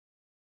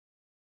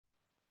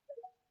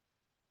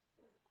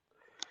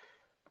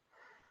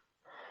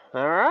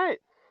All right.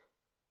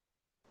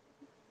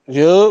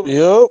 Yup,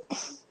 yup.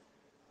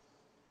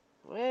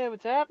 Hey,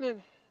 what's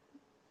happening?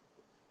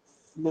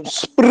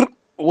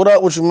 What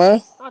up with you,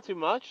 man? Not too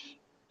much.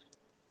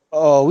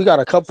 Oh, we got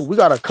a couple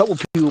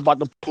people about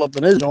to pull up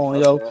in this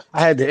joint, yo. Okay.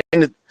 I had to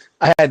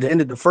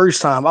end it the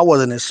first time. I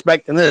wasn't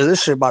expecting this.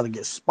 This shit about to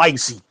get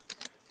spicy.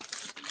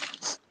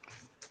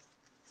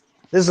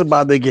 This is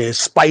about to get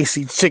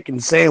spicy chicken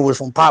sandwich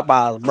from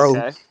Popeyes, bro.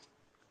 Okay.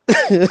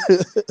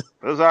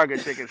 Those are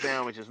good chicken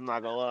sandwiches. I'm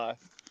not gonna lie.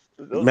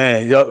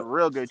 Man, Those are yo.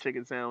 real good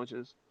chicken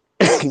sandwiches.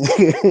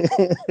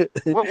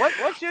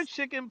 What's your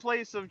chicken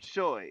place of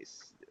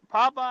choice?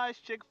 Popeyes,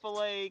 Chick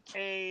Fil A,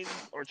 Cane's,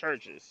 or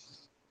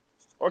Church's,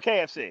 or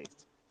KFC?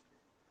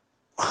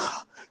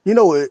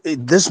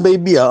 This may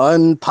be an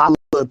unpopular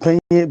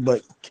opinion,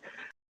 but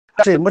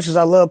I say as much as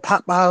I love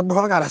Popeyes,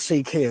 bro, I gotta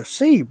say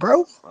KFC,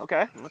 bro.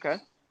 Okay. Okay.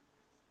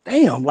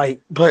 Damn,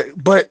 like, but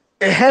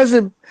it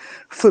hasn't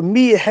for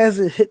me. It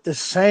hasn't hit the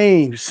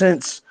same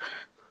since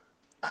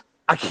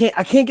I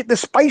can't get the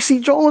spicy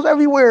Jones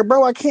everywhere,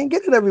 bro. I can't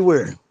get it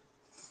everywhere.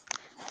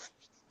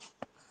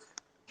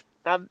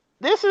 Now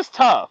this is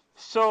tough.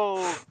 So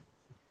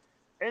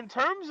in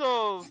terms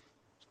of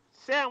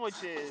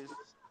sandwiches,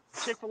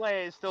 Chick Fil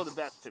A is still the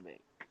best to me.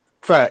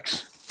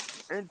 Facts.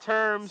 In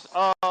terms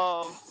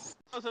of,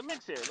 it's a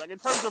mix here. Like in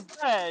terms of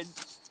bread,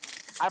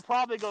 I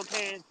probably go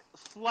Cane's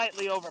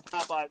slightly over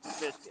Popeyes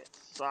biscuits.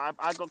 So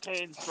I go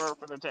Cane's for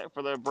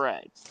the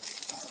bread.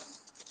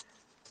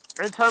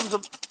 In terms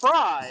of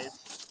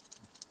fries,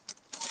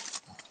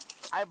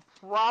 I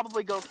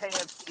probably go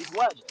KFC's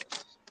wedges.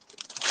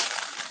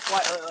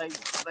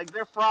 Like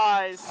their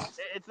fries,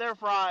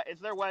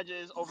 it's their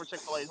wedges over Chick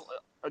Fil A's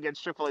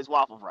against Chick Fil A's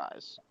waffle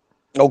fries.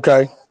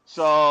 Okay.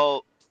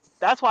 So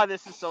that's why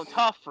this is so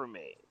tough for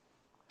me.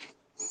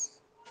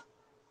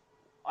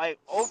 Like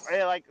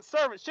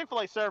service, Chick Fil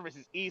A service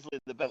is easily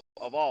the best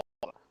of all.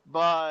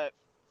 But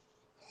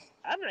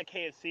I haven't had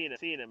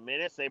KFC in a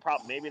minute. So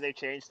maybe they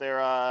changed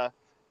their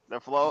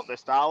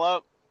style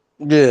up.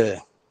 Yeah.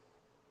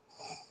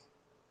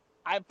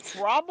 I'm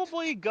torn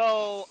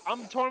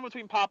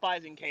between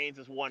Popeyes and Cane's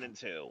as 1 and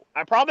 2.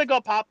 I probably go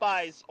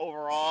Popeyes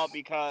overall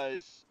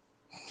because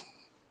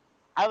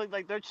I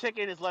like their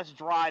chicken is less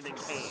dry than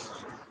Cane's.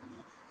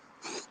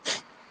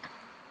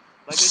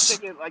 Like their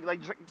chicken,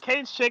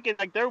 Cane's chicken,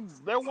 like their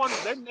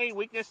main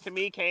weakness to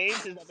me,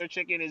 Cane's, is that their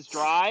chicken is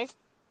dry,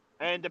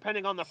 and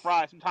depending on the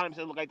fry, sometimes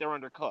they look like they're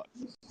undercooked.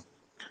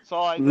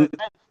 So like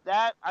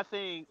that I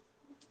think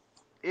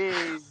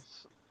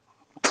is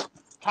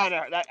kind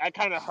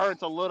of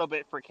hurts a little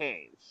bit for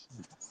Cane's.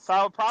 So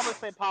I would probably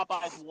say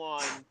Popeyes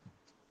 1,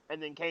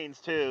 and then Cane's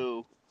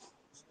 2,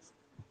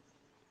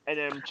 and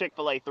then Chick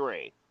Fil A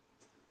 3.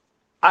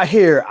 I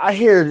hear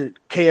that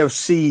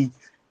KFC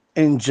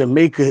in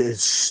Jamaica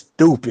is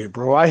stupid,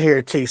 bro. I hear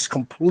it tastes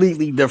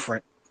completely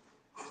different.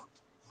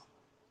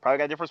 Probably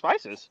got different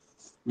spices.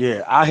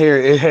 Yeah, I hear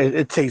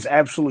it tastes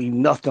absolutely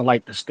nothing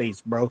like the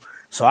states, bro.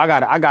 So I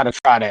gotta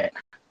try that.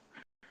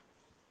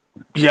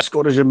 Yes,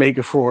 go to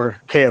Jamaica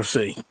for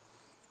KFC.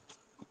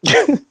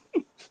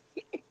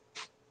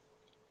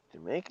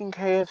 Jamaican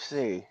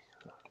KFC.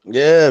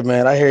 Yeah,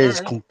 man. I hear All it's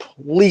right.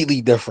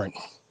 completely different.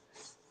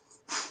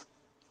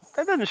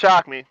 That doesn't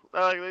shock me.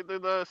 Like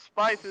the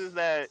spices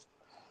that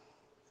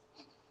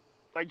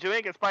like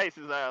Jamaican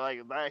spices that like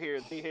I hear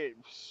they hit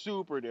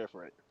super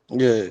different.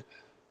 Yeah.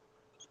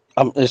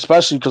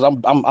 Especially because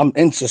I'm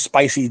into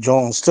spicy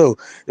Jones too.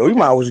 Yo, Okay. we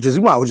might as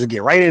well just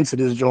get right into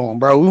this Jones,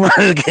 bro. We might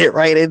as well get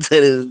right into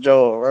this Jones,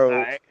 All bro.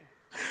 right.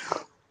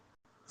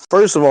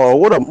 First of all,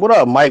 what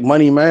up, Mike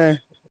Money,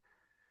 man?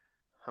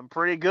 I'm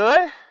pretty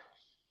good.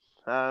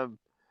 Um,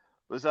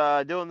 was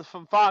doing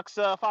some Fox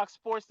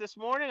Sports this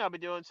morning. I'll be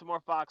doing some more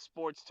Fox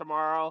Sports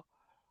tomorrow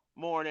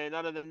morning.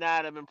 Other than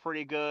that, I've been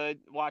pretty good.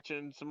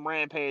 Watching some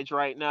Rampage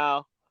right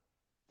now.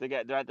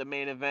 They're at the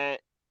main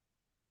event.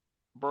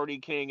 Brody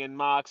King and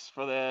Mox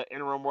for the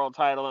interim world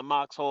title, and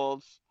Mox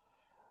holds.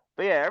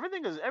 But yeah,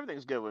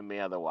 everything's good with me.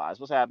 Otherwise,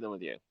 what's happening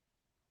with you?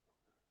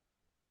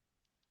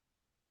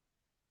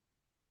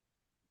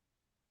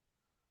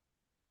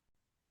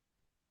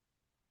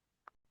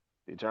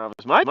 Did you turn off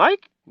his mic?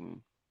 Mike?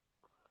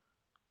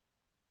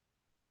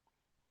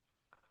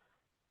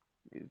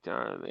 He's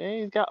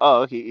got.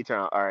 Oh, okay. He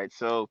turned. All right.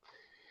 So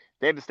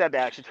they had to step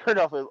back. She turned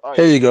off his. All right.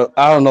 Here you go.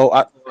 I don't know.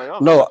 Like, oh,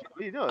 Mike, No, what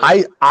are you doing?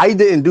 I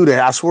didn't do that.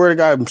 I swear to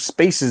God,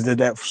 Spaces did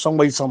that for some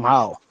way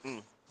somehow.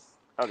 Mm,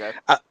 okay.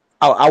 I,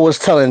 I was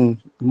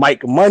telling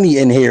Mike Money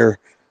in here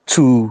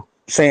to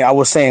saying I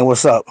was saying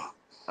what's up.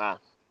 Ah.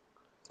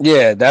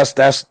 Yeah, that's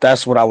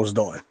what I was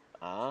doing.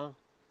 Ah.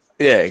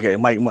 Yeah, okay,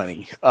 Mike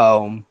Money.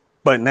 But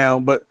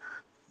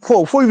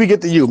before we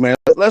get to you, man,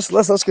 let's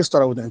get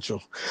started with the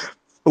intro.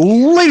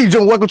 Ladies and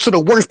gentlemen, welcome to the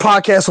worst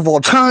podcast of all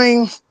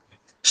time.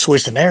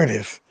 Switch the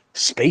narrative.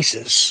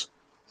 Spaces.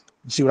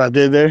 You see what I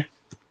did there?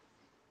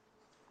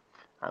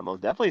 I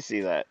most definitely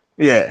see that.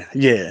 Yeah,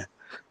 yeah.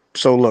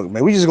 So look,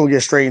 man, we just gonna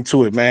get straight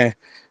into it, man.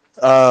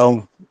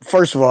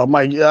 First of all,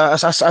 Mike, I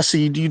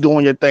see you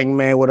doing your thing,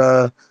 man,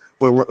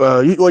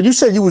 You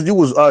said you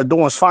was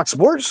doing Fox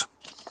Sports.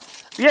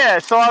 Yeah,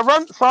 so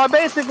I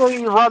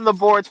basically run the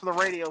boards for the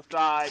radio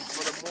side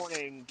for the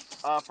mornings,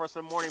 for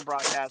some morning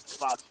broadcasts of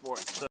Fox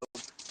Sports. So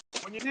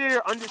when you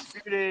hear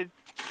Undisputed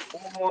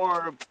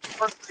or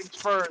First Things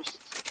First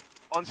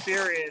on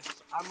Sirius,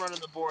 I'm running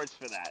the boards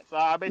for that. So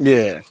I basically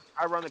Yeah,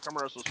 I run the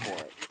commercials for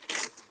it.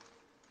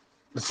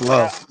 it's Like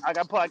love.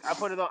 I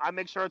put it on. I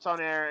make sure it's on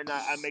air, and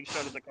I make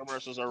sure that the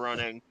commercials are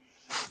running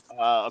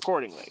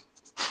accordingly.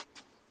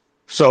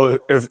 So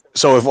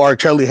if R.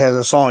 Kelly has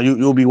a song,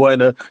 you'll be wanting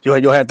to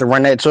you'll have to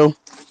run that too.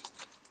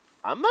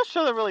 I'm not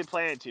sure they're really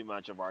playing too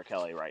much of R.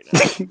 Kelly right now.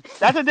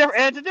 That's a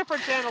different. It's a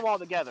different channel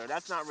altogether.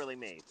 That's not really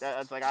me.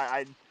 That's like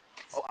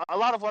a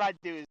lot of what I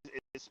do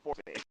is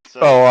sports based. Oh,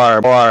 So all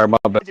right, my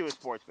bad. I do is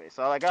sports based.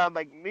 So I'm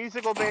like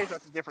musical based.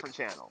 That's a different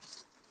channel.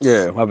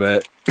 Yeah, my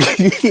bad.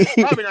 It's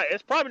probably not.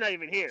 It's probably not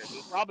even here.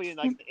 It's probably in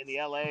like in the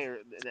L.A. or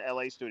in the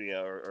L.A.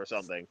 studio or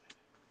something.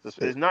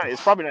 It's not.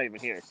 It's probably not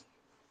even here.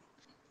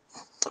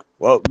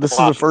 Well, this is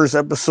the Milwaukee. first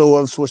episode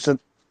of Switching.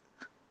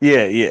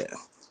 Yeah, yeah.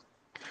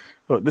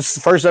 So this is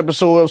the first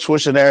episode of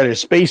Switching Narrative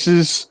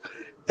Spaces,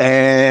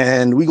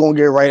 and we gonna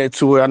get right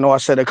into it. I know I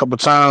said it a couple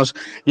times.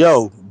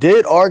 Yo,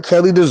 did R.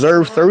 Kelly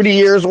deserve 30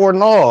 years or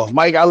no?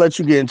 Mike, I'll let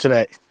you get into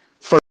that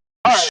All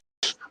right.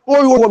 first. Or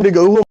you want me to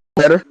go? Who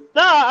better?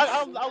 No,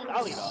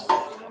 I'll lead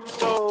off.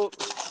 So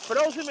for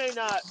those who may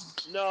not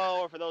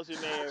know, or for those who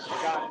may have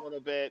forgotten a little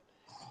bit,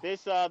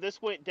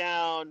 this went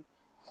down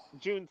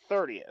June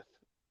 30th.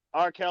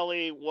 R.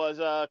 Kelly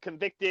was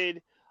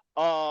convicted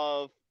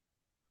of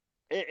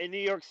in New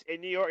York,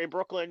 in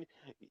Brooklyn,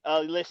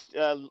 list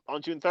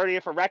on June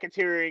 30th for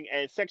racketeering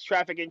and sex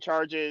trafficking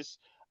charges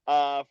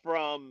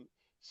from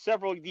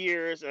several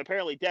years and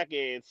apparently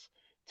decades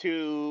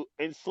to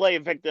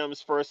enslave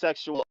victims for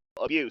sexual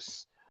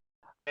abuse.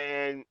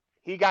 And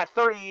he got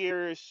 30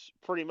 years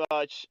pretty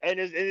much, and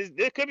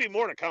there could be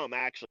more to come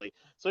actually.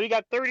 So he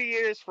got 30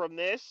 years from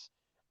this,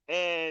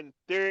 and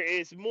there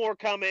is more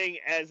coming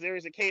as there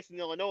is a case in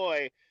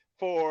Illinois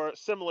for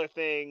similar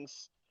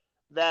things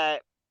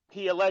that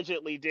he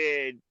allegedly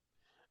did.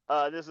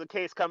 There's a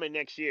case coming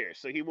next year,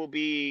 so he will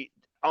be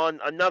on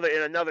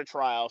another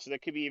trial, so there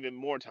could be even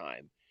more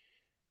time.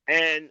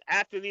 And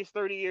after these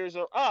 30 years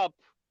are up,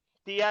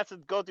 he has to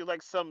go through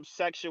like some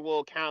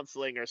sexual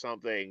counseling or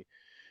something,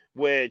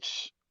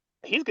 which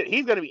he's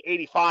gonna be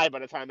 85 by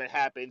the time that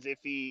happens if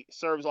he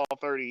serves all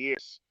 30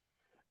 years.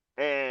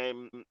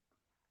 And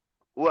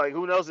like,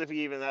 who knows if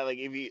he even had, like,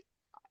 if he,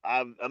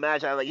 I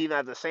imagine, like, even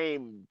have the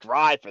same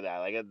drive for that.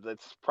 Like,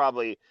 that's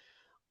probably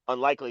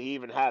unlikely he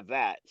even have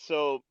that.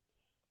 So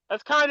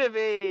that's kind of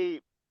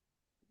a,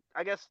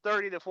 I guess,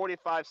 30 to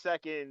 45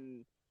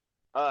 second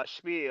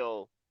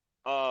spiel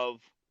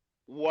of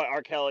what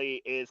R.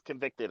 Kelly is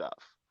convicted of.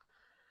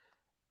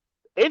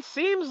 It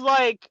seems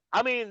like,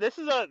 I mean, this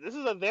is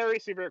a very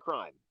severe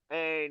crime,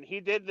 and he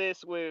did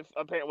this with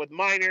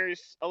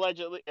minors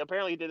allegedly.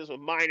 Apparently, he did this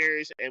with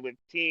minors and with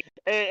teens.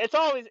 And it's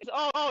always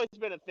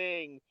been a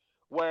thing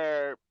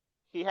where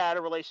he had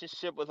a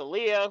relationship with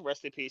Aaliyah.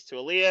 Rest in peace to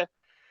Aaliyah.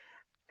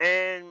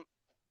 And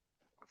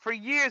for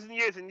years and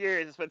years and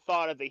years, it's been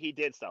thought of that he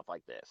did stuff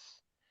like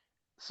this.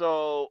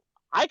 So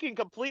I can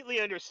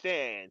completely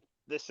understand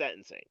this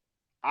sentencing.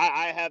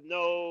 I have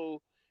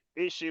no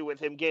issue with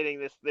him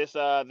getting this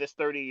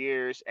 30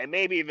 years and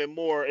maybe even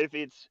more if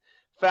it's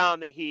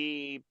found that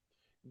he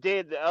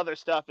did the other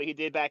stuff that he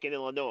did back in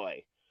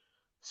Illinois.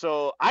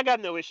 So I got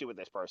no issue with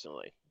this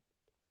personally.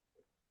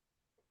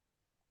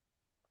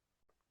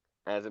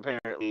 As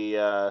apparently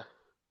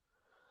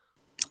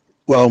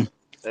Well,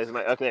 as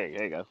my okay,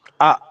 there you go.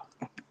 I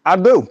I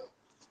do.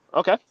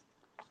 Okay.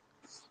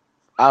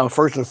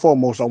 First and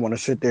foremost, I want to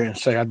sit there and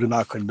say I do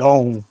not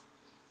condone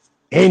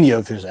any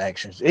of his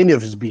actions, any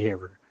of his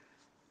behavior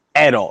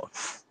at all.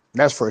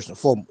 That's first and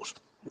foremost.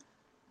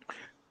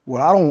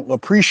 What I don't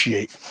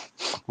appreciate,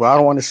 what I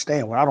don't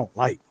understand, what I don't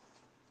like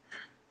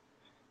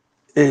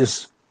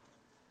is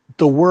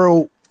the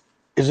world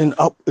is in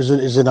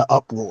an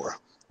uproar.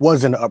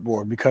 Was in an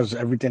uproar because of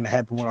everything that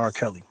happened with R.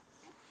 Kelly.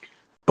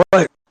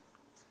 But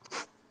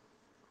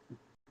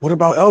what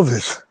about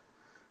Elvis?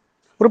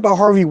 What about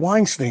Harvey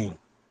Weinstein?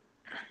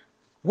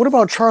 What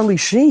about Charlie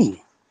Sheen?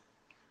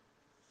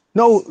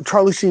 No,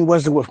 Charlie Sheen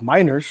wasn't with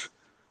minors,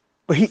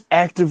 but he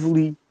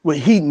actively, well,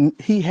 he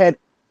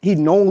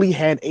knowingly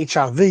had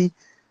HIV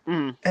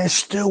Mhm. and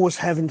still was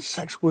having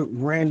sex with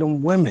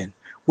random women,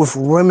 with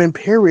women,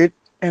 period,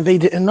 and they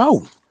didn't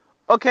know.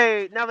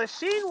 Okay, now the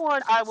Sheen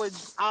one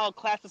I'll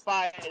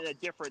classify in a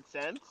different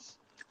sense.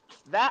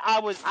 That I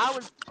would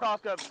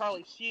chalk up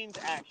Charlie Sheen's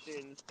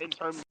actions in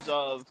terms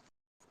of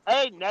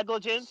a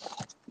negligence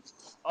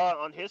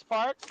on his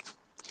part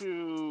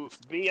to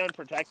be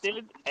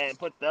unprotected and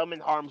put them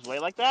in harm's way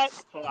like that.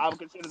 So I would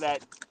consider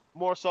that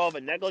more so of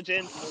a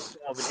negligence, more so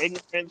of an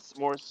ignorance,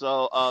 more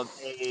so of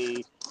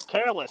a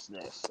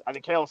carelessness. I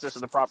think carelessness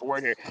is the proper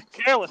word here.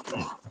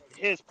 Carelessness on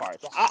his part.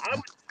 So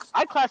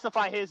I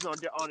classify his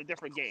on a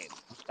different game.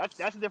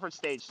 That's a different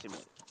stage to me.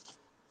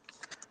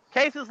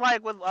 cases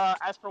like with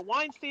as for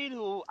Weinstein,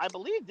 who I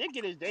believe did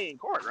get his day in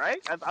court, right?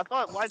 I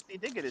thought Weinstein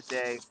did get his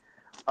day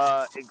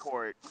in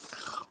court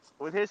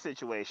with his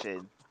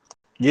situation.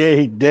 Yeah,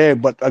 he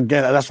did. But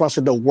again, that's why I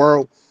said the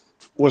world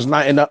was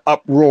not in an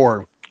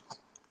uproar.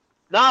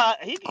 Nah,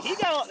 he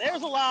got there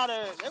was a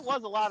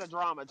lot of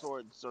drama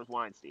towards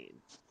Weinstein.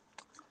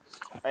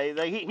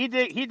 Like he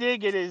did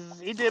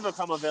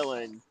become a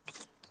villain,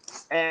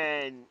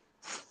 and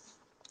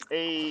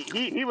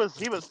he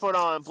was put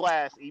on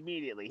blast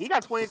immediately. He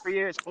got 23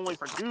 years only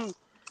for two.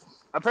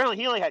 Apparently,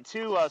 he only had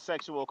two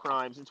sexual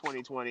crimes in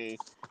 2020,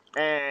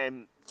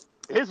 and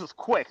his was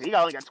quick.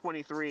 Only got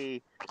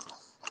 23.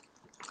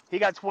 He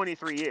got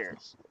 23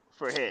 years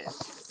for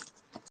his.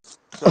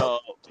 So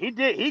he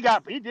did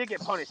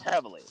get punished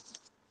heavily.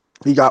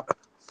 He got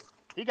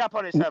He got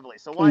punished heavily.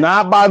 So why?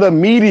 not by the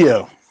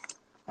media.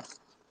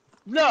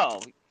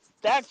 No,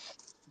 that's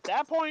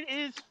that point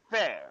is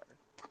fair.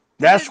 He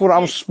That's what didn't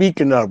I'm get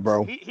speaking of,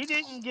 bro. he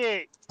didn't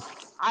get,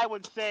 I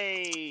would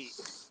say,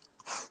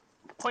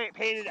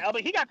 painted. I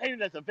mean, he got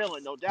painted as a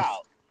villain, no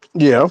doubt.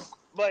 Yeah,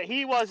 But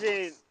he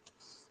wasn't.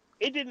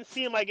 It didn't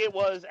seem like it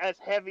was as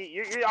heavy.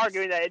 You're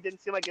arguing that it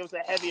didn't seem like it was a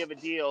heavy of a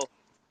deal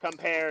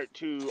compared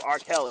to R.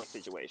 Kelly's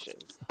situation,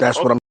 that's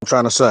or, what I'm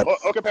trying to say.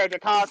 or compared to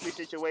Cosby's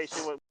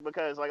situation,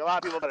 because like a lot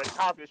of people that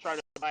Cosby was trying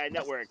to buy a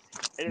network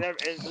and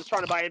was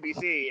trying to buy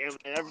NBC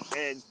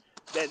and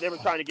that they were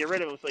trying to get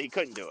rid of him so he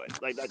couldn't do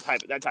it, like that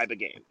type of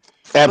game.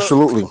 So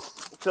Absolutely.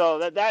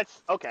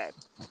 that's okay.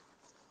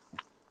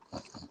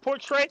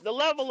 Portray the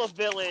level of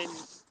villain.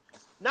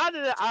 Not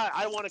that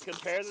I want to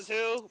compare the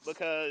two,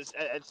 because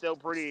it's still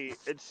pretty.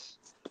 It's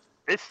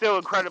still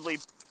incredibly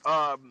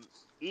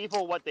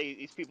evil what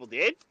these people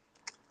did.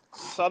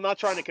 So I'm not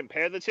trying to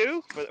compare the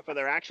two for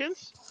their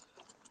actions,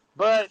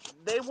 but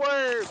they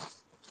were.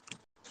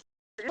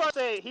 You want to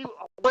say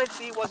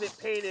Weinstein wasn't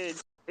painted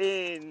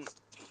in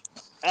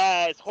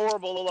as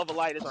horrible of a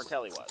light as R.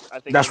 Kelly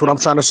was. That's what I'm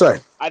trying to say.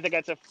 I think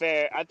that's a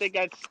fair. I think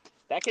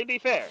that can be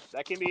fair.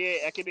 That can be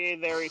a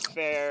very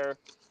fair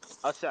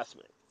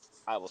assessment,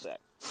 I will say.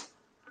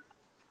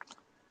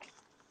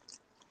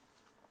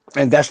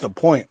 And that's the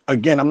point.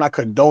 Again, I'm not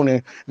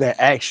condoning their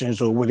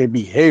actions or their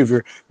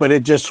behavior, but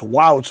it just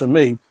wild to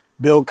me.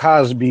 Bill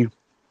Cosby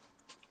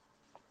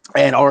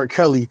and R.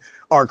 Kelly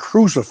are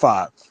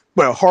crucified,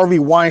 but Harvey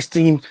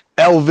Weinstein,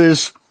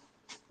 Elvis,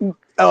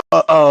 uh,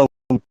 uh,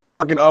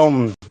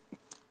 fucking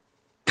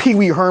Pee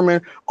Wee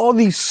Herman, all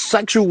these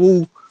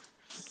sexual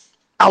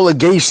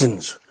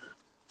allegations,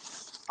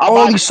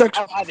 all these sex.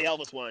 I'll buy the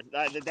Elvis one.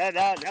 That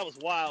was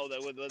wild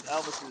with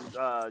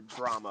Elvis's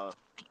drama.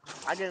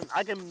 I can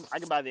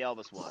buy the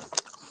Elvis one.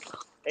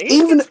 And he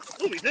came Even out with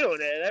a movie too.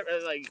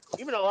 And like,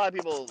 even though a lot of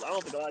people, I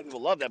don't think a lot of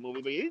people love that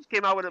movie, but he just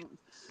came out with a movie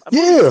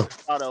yeah,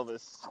 about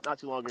Elvis not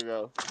too long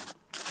ago.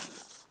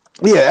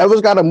 yeah.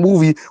 Elvis got a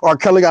movie. R.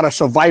 Kelly got a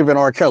Surviving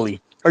R.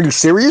 Kelly. Are you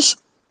serious?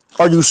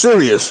 Are you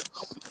serious?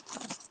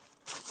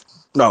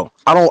 No,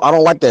 I don't. I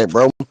don't like that,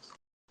 bro.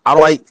 I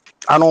don't like.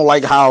 I don't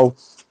like how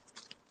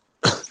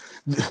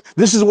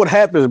this is what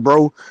happens,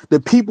 bro. The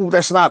people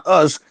that's not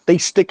us, they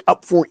stick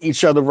up for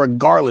each other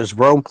regardless,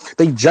 bro.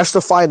 They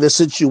justify the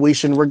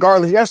situation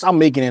regardless. Yes, I'm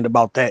making it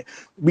about that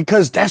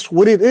because that's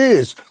what it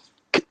is.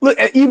 Look,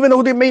 even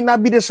though they may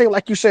not be the same,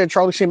 like you said,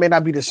 Charlie Sheen may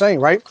not be the same,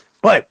 right?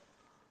 But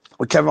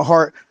with Kevin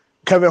Hart,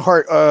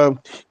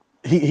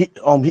 he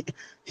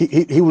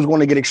was going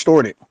to get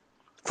extorted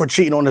for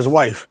cheating on his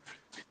wife.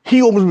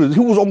 He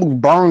was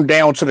almost burned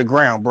down to the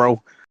ground,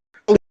 bro.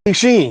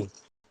 Sheen,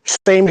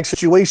 same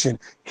situation.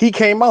 He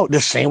came out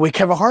the same way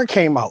Kevin Hart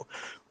came out.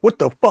 What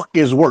the fuck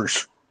is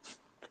worse?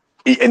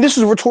 And this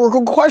is a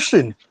rhetorical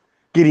question: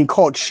 getting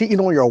caught cheating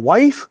on your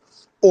wife,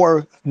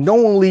 or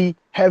knowingly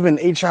having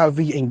HIV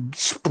and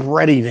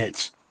spreading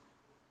it?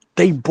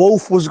 They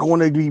both was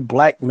going to be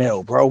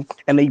blackmailed, bro,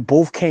 and they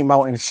both came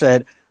out and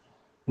said,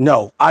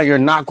 "No, you're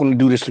not going to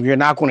do this to me. You're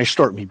not going to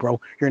extort me,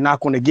 bro. You're not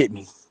going to get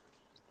me."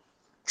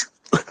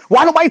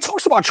 Why nobody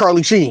talks about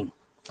Charlie Sheen?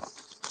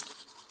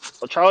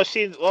 Well, Charlie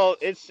Sheen, well,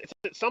 it's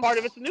some part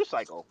of it's a news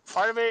cycle.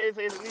 Part of it is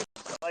a news,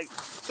 like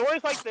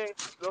stories like this.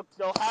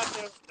 They'll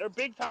have their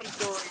big time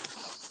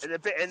stories, and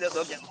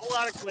they'll get a whole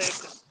lot of clicks,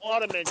 and a whole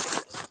lot of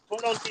mentions,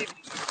 put on TV,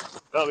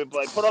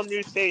 like put on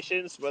news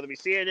stations, whether it be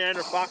CNN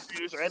or Fox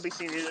News or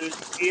NBC News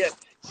or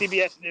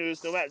CBS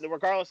News, no matter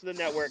regardless of the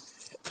network,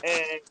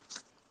 and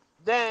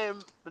then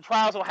the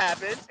trials will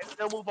happen, and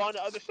they'll move on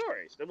to other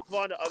stories. They'll move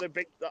on to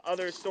the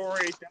other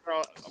stories that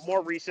are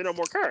more recent or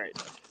more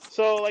current.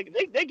 So like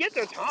they get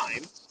their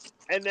time,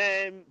 and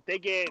then they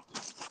get,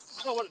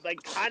 I don't know, what,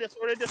 like kind of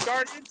sort of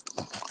discarded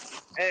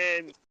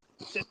and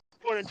just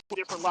put into a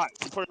different light,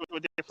 put into a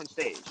different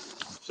stage.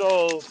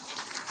 So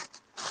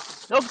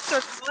they'll get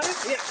their time.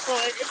 Yeah, so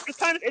it's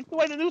kind of it's the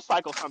way the news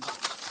cycle sometimes.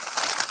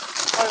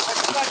 Like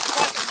the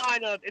classic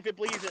line of "if it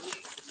bleeds, it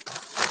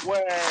leads,"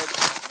 where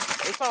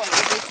it's not like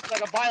if it's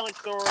like a violent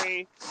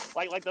story,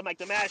 like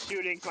the mass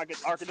shootings, like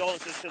our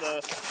condolences to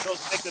those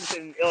victims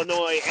in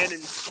Illinois and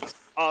in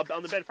on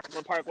the Ben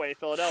Franklin Parkway in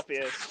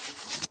Philadelphia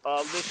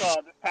this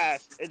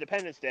past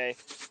Independence Day.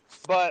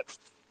 But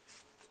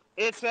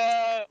it's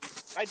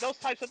like those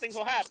types of things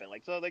will happen.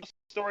 Like so, like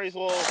stories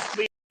will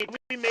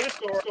we made a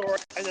story,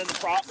 and then the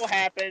problem will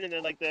happen, and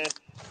then like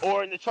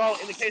or in the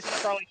case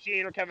of Charlie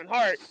Sheen or Kevin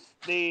Hart,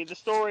 the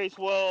stories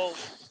will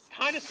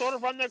kind of sort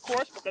of run their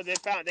course because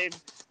they've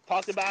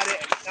talked about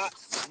it, and not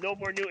no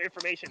more new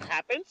information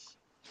happens,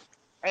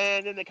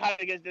 and then they kind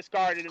of get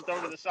discarded and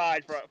thrown to the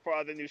side for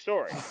other new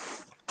stories.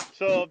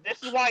 So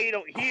this is why you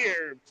don't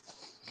hear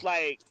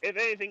like if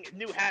anything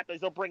new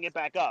happens, they'll bring it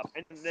back up,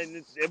 and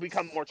then it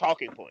become more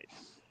talking points.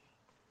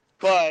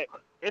 But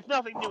if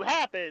nothing new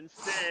happens,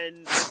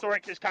 then the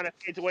story just kind of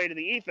fades away to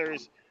the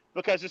ethers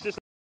because it's just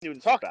new to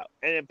talk about,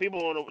 and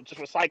people want to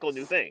just recycle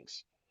new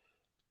things.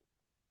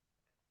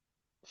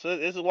 So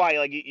this is why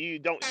like you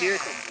don't hear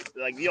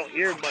like you don't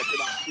hear much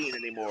about Sheen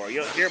anymore.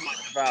 You don't hear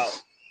much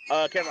about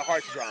Kevin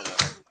Hart's drama.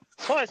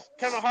 Plus,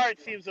 Kevin Hart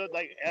seems to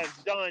like have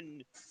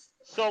done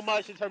so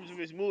much in terms of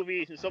his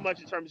movies and so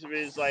much in terms of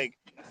his like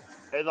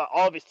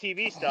all of his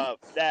TV stuff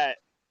that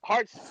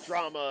Hart's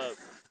drama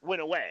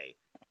went away.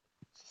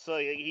 So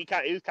he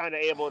was kind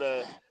of able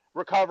to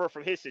recover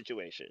from his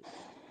situation.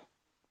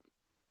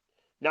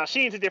 Now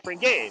Sheen's a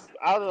different game.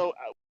 I don't know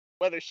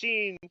whether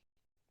Sheen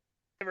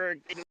ever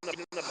given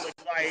enough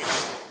light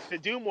to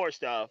do more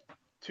stuff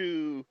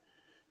to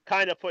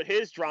kind of put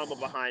his drama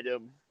behind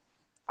him.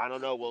 I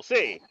don't know. We'll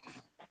see.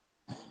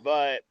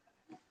 But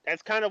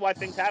that's kind of why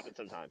things happen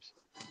sometimes.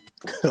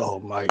 Oh,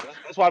 Mike.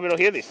 That's why we don't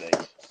hear these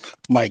things.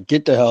 Mike,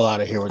 get the hell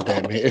out of here with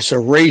that, man. It's a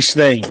race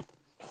thing.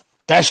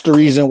 That's the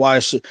reason why.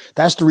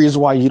 That's the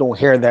reason why you don't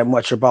hear that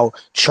much about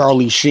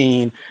Charlie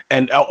Sheen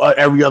and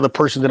every other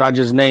person that I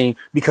just named,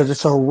 because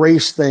it's a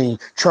race thing.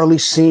 Charlie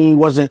Sheen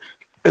wasn't.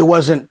 It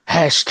wasn't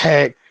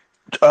hashtag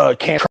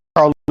can't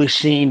Charlie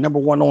Sheen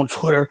 #1 on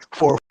Twitter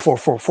for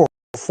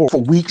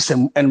weeks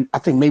and I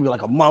think maybe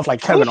like a month,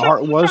 like Kevin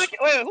Hart was.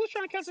 Who's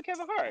trying to cancel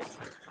Kevin Hart?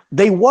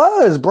 They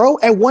was, bro.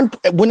 At one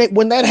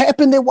when that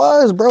happened, it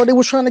was, bro. They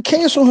was trying to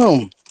cancel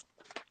him.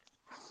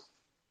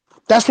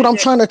 That's what I'm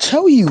trying to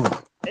tell you.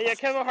 And yeah,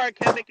 Kevin Hart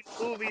kept making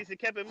movies and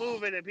kept it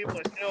moving, and people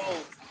are still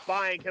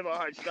buying Kevin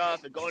Hart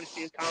stuff and going to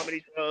see his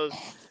comedy shows.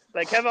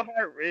 Like Kevin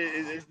Hart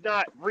is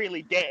not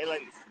really dead.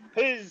 Like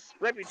his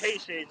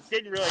reputation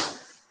didn't really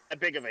that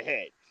big of a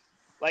hit.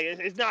 Like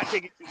it's not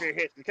taking severe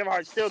hits. But Kevin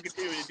Hart's still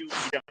continuing to do what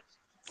he does.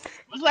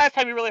 When's the last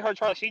time you really heard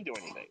Charlie Sheen do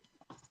anything?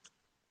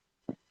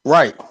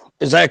 Right.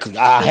 Exactly.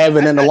 I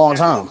haven't in a long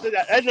time.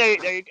 That's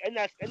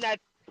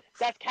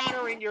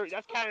countering your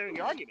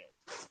argument.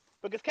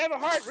 Because Kevin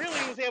Hart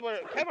really was able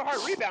to. Kevin Hart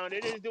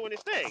rebounded and is doing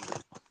his thing.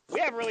 We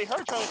haven't really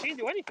heard Charlie Sheen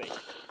do anything.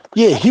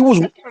 Yeah, he was.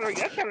 That's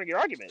countering your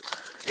argument.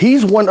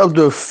 He's one of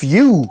the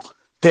few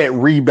that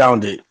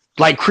rebounded,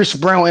 like Chris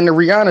Brown in the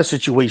Rihanna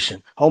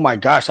situation. Oh my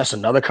gosh, that's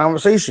another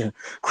conversation.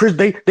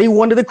 They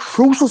wanted to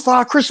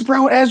crucify Chris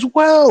Brown as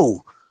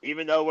well.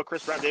 Even though what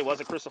Chris Brown did was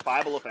a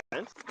crucifiable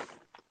offense.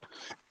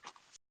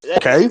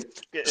 Okay.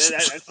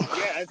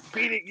 That's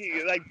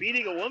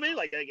beating a woman,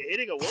 like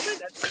hitting a woman.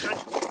 That's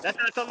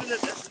not something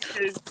that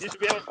you should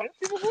be able to punish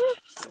people for.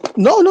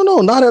 No,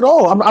 not at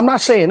all. I'm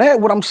not saying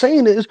that. What I'm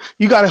saying is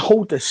you got to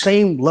hold the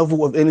same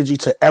level of energy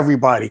to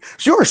everybody.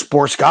 So you're a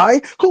sports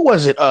guy. Who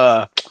was it?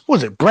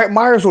 Was it Brett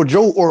Myers or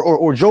Joe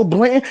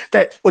Blanton?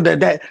 That was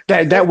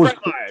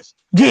Brett Myers.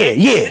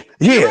 Yeah.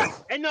 Right.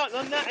 And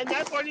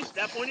that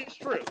point is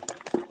true.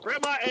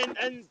 Brett Myers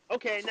and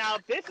okay, now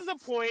this is a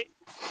point.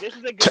 This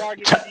is a good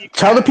argument.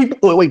 Tell the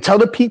people. Wait. Tell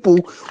the people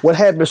what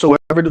happened. So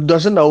whoever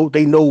doesn't know,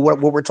 they know what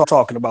we're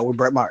talking about with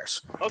Brett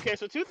Myers. Okay,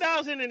 so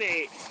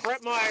 2008,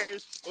 Brett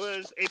Myers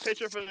was a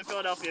pitcher for the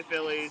Philadelphia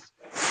Phillies.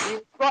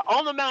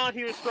 On the mound,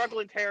 he was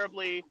struggling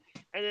terribly.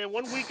 And then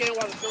one weekend,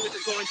 while the Phillies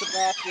were going to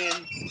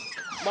Boston,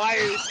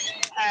 Myers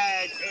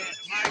had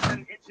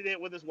an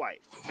incident with his wife,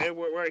 and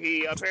where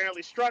he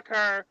apparently struck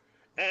her,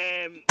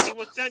 and he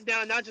was sent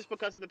down not just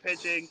because of the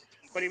pitching,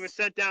 but he was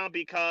sent down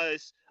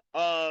because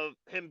of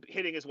him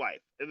hitting his wife,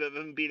 of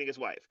him beating his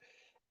wife.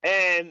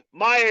 And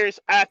Myers,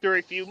 after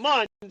a few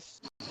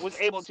months, he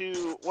wasn't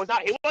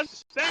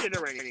suspended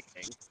or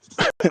anything.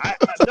 I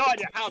have no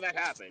idea how that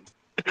happened.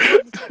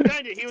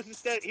 He wasn't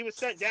suspended. He was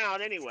sent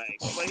down anyway,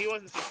 but he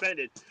wasn't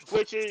suspended,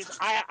 which is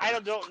I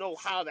don't know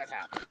how that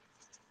happened.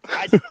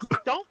 I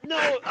don't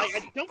know.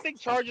 I don't think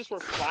charges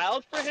were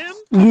filed for him.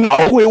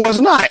 No, it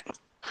was not.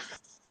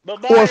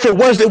 But Myers,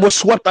 or if it was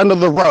swept under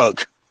the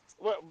rug.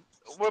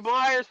 Where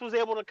Myers was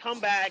able to come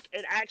back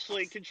and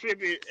actually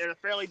contribute in a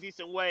fairly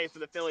decent way for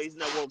the Phillies in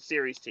the World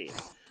Series team.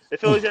 The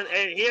Phillies, and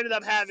he ended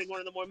up having one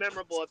of the more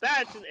memorable at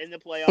bats in the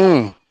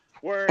playoffs,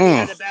 where he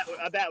had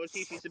a bat with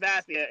CC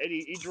Sabathia and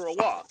he drew a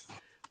walk,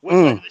 which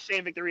led to the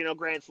Shane Victorino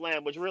grand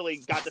slam, which really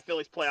got the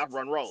Phillies playoff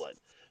run rolling.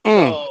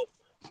 So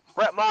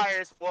Brett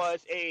Myers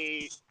was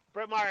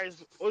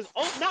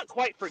not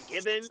quite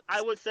forgiven,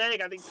 I would say.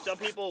 I think some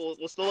people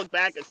will still look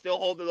back and still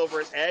hold it over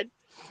his head.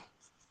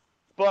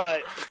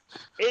 But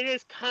it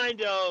is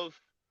kind of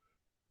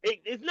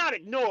it's not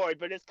ignored,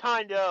 but it's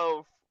kind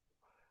of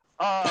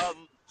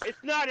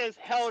it's not as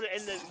held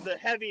in the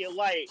heavy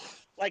light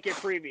like it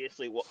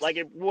previously like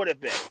it would have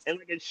been and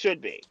like it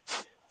should be,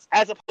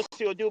 as opposed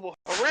to Odubel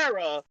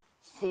Herrera,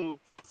 who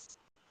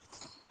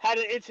had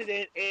an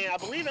incident in, I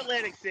believe,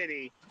 Atlantic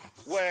City,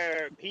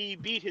 where he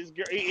beat his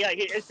girl. He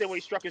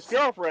instantly struck his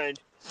girlfriend,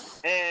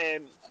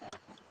 and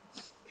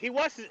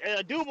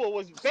Double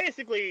was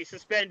basically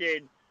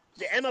suspended.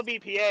 The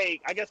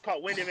MLBPA, I guess,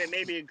 caught wind of it.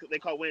 Maybe they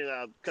caught wind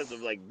because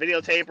of like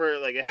videotape or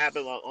like it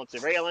happened on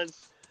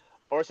surveillance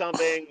or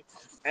something.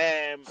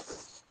 And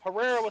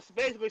Herrera was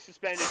basically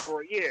suspended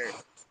for a year.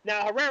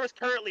 Now Herrera's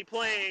currently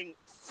playing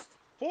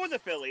for the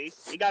Phillies.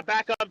 He got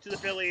back up to the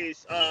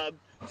Phillies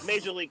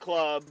major league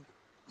club,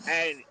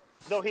 and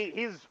though he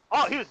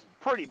was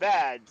pretty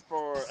bad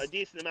for a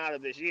decent amount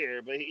of this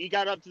year, but he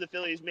got up to the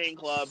Phillies main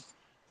club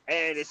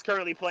and is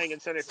currently playing in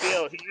center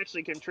field. He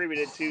actually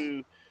contributed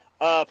to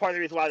part of the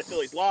reason why the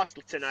Phillies lost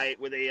tonight,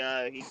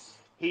 where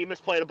he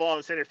misplayed a ball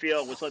in center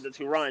field, which led to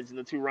 2 runs, and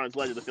the 2 runs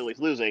led to the Phillies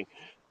losing.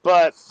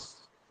 But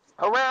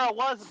Herrera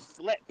was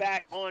let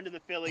back onto the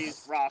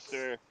Phillies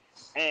roster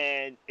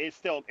and is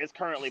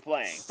currently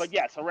playing. But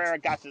yes, Herrera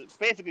got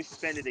basically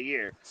suspended a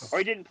year, or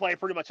he didn't play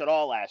pretty much at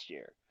all last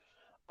year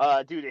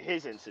due to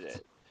his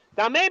incident.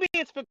 Now maybe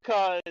it's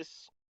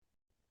because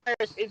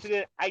Herrera's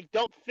incident, I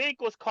don't think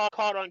was caught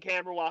on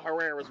camera while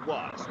Herrera's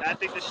was. I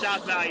think the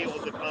shock value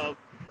of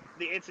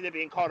the incident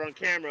being caught on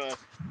camera,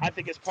 I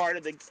think is part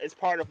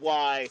of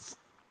why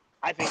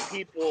I think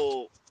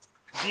people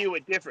view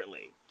it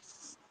differently.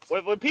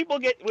 When people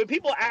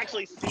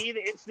actually see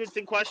the incidents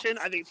in question,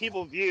 I think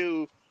people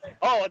view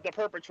the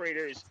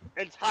perpetrators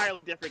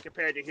entirely different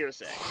compared to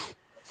hearsay.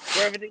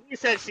 Where if it's a he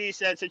said, she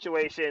said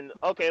situation,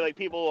 okay, like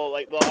people will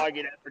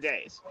argue that for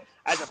days.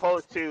 As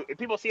opposed to if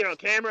people see it on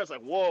camera, it's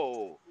like,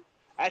 whoa,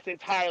 that's an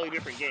entirely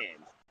different game.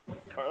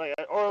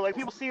 Or like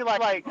people see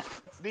like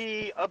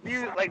the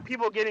abuse, like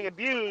people getting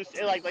abused,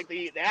 and like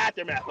the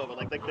aftermath of it,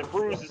 like the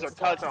bruises or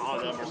cuts on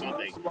them or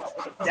something.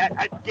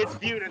 That gets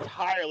viewed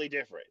entirely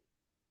different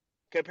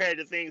compared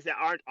to things that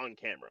aren't on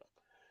camera.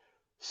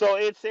 So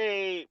it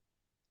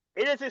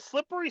is a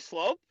slippery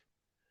slope.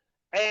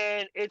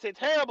 And it's a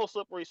terrible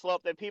slippery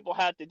slope that people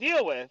have to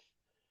deal with,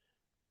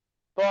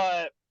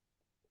 but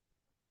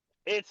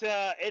it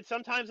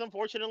sometimes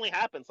unfortunately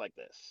happens like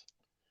this.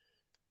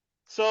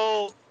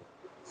 So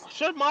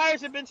should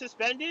Myers have been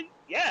suspended?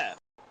 Yeah,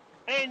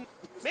 and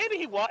maybe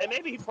he was, and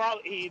maybe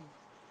he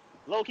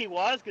low-key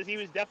was, because he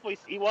was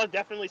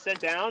definitely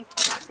sent down.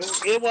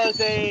 But it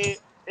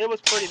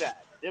was pretty bad.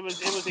 It was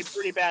a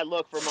pretty bad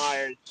look for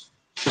Myers.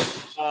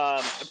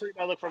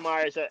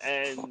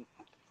 And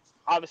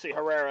obviously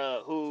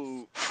Herrera,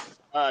 who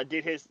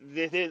did his.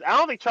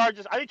 I think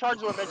charges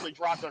were eventually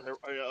dropped on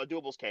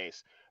Adubel's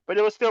case, but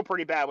it was still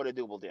pretty bad what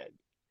Adubel did.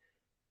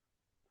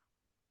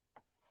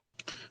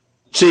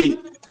 See,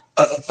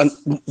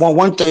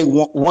 one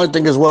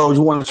thing as well,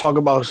 you want to talk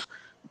about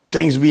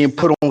things being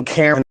put on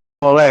camera and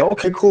all that.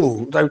 Okay,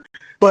 cool.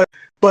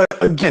 But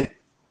again,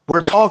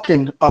 we're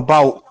talking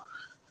about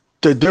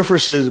the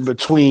differences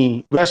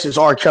between, yes, it's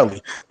R.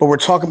 Kelly, but we're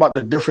talking about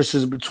the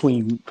differences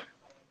between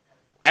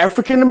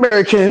African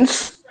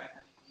Americans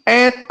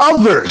and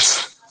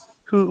others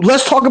who,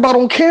 let's talk about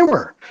on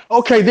camera.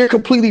 Okay, they're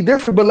completely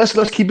different, but let's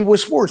keep it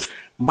with sports.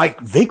 Mike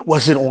Vick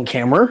wasn't on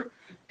camera.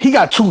 He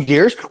got 2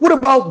 years. What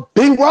about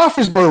Ben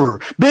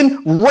Roethlisberger?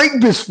 Ben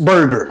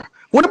Roethlisberger.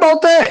 What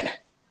about that?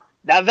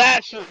 Now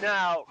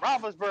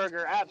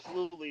Roethlisberger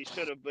absolutely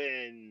should have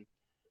been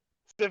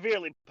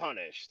severely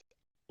punished.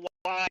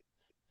 Why?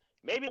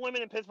 Maybe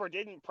women in Pittsburgh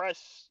didn't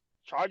press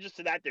charges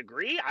to that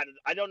degree.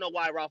 I don't know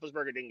why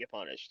Roethlisberger didn't get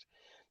punished.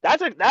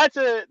 That's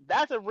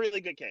a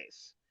really good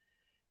case.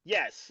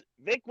 Yes,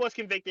 Vick was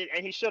convicted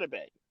and he should have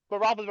been,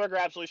 but Roethlisberger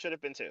absolutely should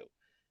have been too.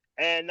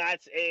 And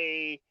that's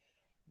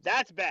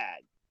bad.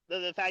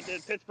 The fact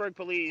that Pittsburgh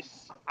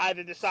police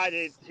either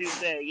decided to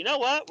say, you know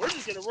what,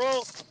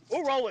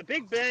 we'll roll with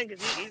Big Ben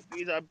because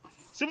he's a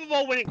Super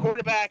Bowl winning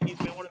quarterback. He's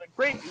been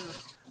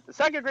the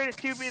second greatest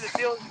QB the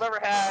Steelers have ever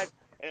had,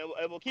 and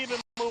we'll keep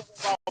him moving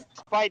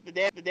despite the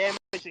damage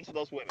to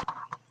those women.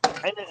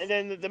 And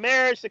then the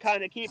marriage to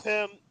kind of keep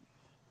him,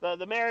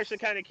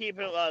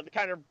 to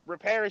kind of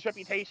repair his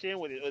reputation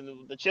with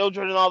the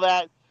children and all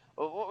that.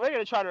 We're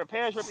going to try to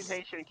repair his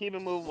reputation and keep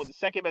him moving with the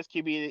second best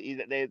QB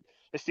that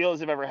the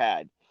Steelers have ever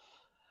had.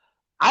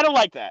 I don't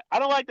like that. I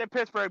don't like that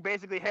Pittsburgh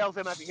basically hails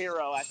him as a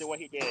hero after what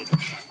he did,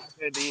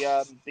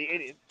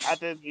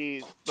 after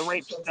the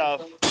rape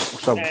stuff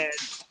and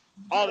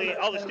all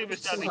the stupid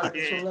stuff that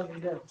he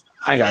did.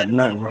 I got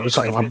nothing, bro. It's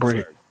like my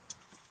brain.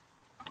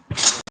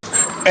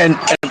 And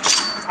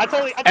I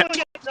totally get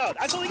it. No,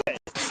 I totally get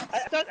it.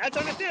 That's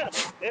understandable.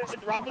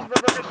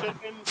 Roethlisberger should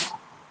have been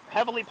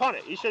heavily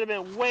punished. He should have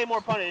been way more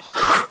punished.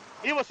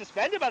 He was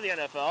suspended by the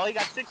NFL. He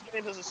got 6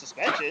 games as a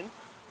suspension.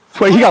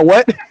 Wait, he got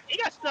what?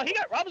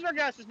 Roethlisberger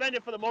got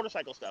suspended for the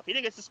motorcycle stuff. He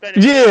didn't get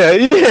suspended.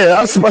 Yeah.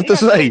 I was about to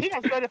say. He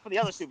got suspended for the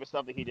other stupid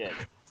stuff that he did.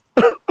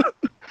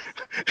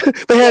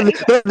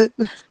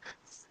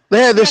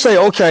 They had to say,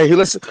 okay,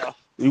 listen.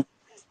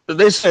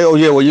 They say, oh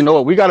yeah, well, you know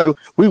what? We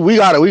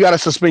gotta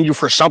suspend you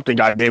for something,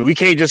 goddamn. We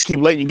can't just keep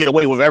letting you get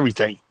away with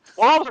everything.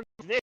 Well,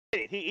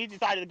 he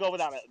decided to go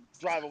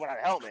driving without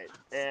a helmet,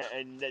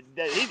 and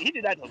he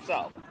did that to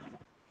himself.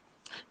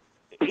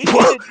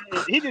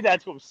 he did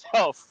that to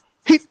himself.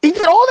 He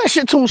did all that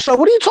shit to himself.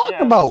 What are you talking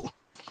Yeah. about?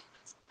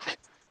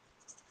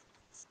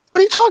 What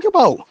are you talking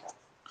about?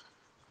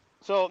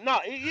 So no,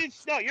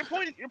 no. Your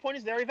point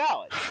is very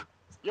valid.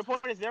 Your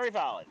point is very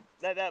valid.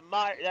 That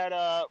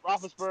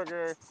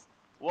Roethlisberger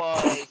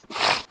was.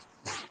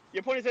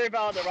 Your point is very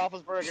valid that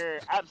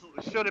Roethlisberger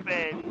absolutely should have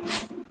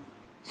been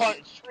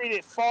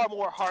treated far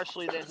more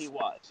harshly than he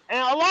was, and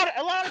a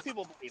lot of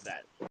people believe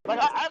that. Like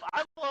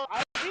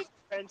I've seen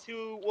friends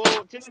who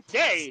will to this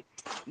day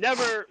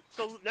never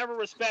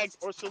respect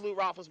or salute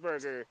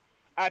Roethlisberger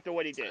after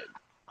what he did,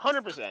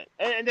 100%,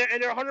 and they're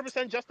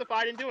 100%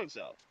 justified in doing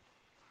so,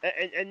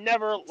 and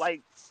never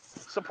like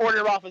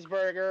supporting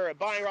Roethlisberger or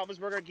buying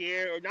Roethlisberger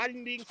gear or not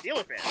even being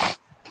Steeler fans.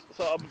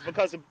 So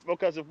because of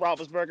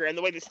Roethlisberger and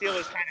the way the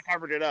Steelers kind of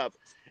covered it up,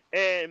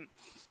 and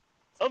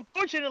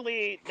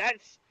unfortunately,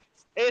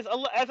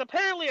 as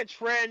apparently a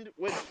trend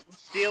with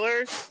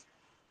Steelers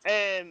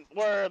and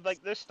where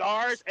like their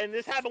stars, and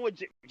this happened with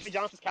Jimmy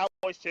Johnson's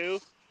Cowboys too,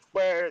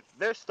 where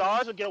their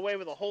stars would get away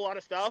with a whole lot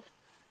of stuff,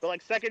 but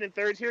like second and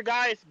third tier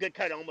guys get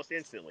cut almost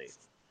instantly.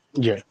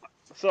 Yeah.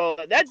 So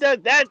that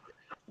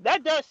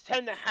does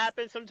tend to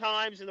happen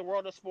sometimes in the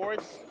world of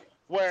sports,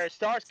 where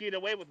stars get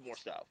away with more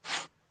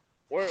stuff,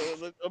 or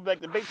like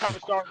the big time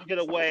stars will get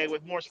away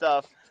with more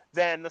stuff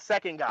than the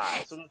second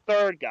guys or the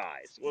third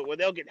guys, where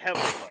they'll get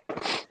heavily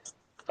punished.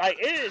 Like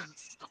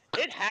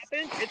it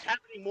happens. It's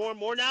happening more and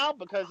more now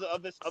because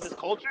of this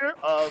culture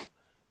of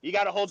you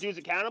got to hold dudes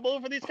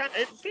accountable for these kind.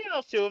 And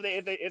females too,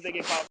 if they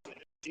get caught with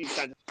these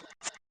kinds,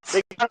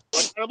 they get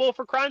accountable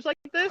for crimes like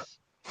this,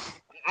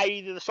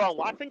 i.e. the Deshaun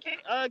Watson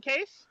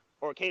case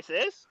or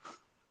cases.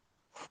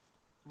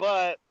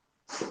 But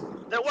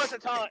there was a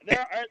time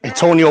there are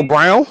Antonio cases.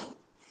 Brown.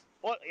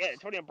 Well, yeah,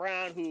 Antonio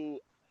Brown, who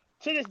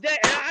to this day,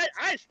 and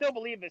I still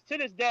believe this to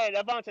this day,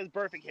 that Vontaze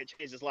Burfict hit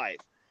changed his life.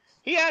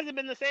 He hasn't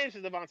been the same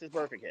since the Vontaze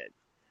Burfict hit.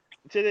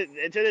 To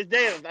this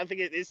day, I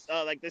think it's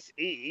like this.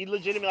 He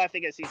legitimately, I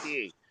think, has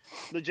CTE.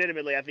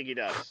 Legitimately, I think he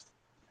does.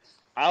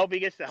 I hope he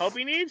gets the help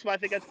he needs, but I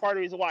think that's part of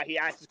the reason why he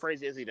acts as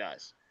crazy as he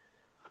does.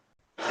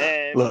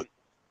 And Look,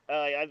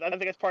 I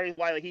think that's part of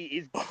why like,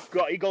 he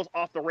goes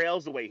off the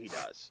rails the way he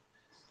does.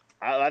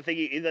 I think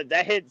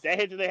that hit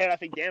to the head, I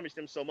think, damaged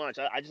him so much.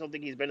 I just don't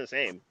think he's been the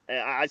same. And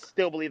I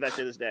still believe that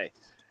to this day.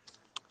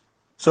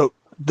 so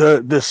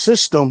the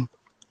system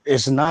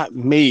is not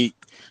made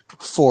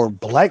for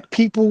black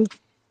people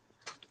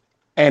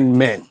and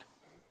men.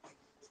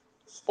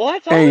 Well,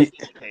 that's always And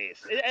been the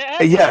case.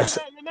 That's yes,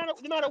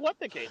 no matter what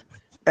the case,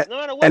 no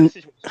matter what the and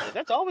situation is,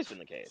 that's always been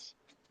the case.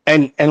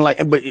 and like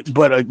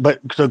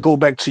but to go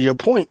back to your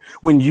point,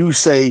 when you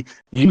said,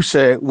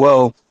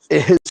 well,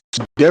 it hits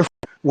different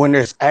when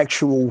there's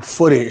actual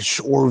footage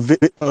or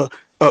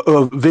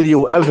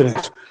video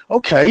evidence.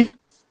 Okay,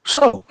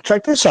 so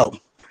check this out.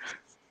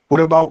 What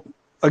about,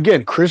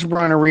 again, Chris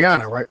Brown and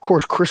Rihanna, right? Of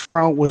course, Chris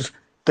Brown was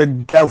the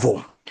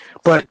devil,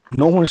 but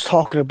no one's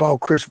talking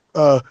about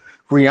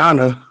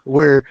Rihanna,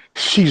 where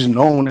she's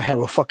known to have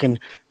a fucking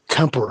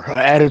temper, her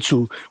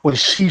attitude when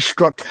she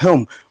struck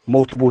him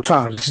multiple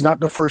times. It's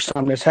not the first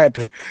time that's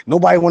happened.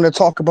 Nobody want to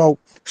talk about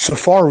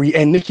Safari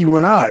and Nicki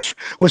Minaj.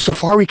 When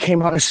Safari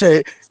came out and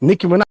said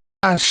Nicki Minaj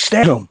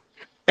stabbed him,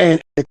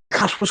 and the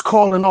cops was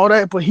calling all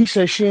that, but he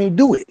said she ain't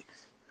do it.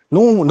 No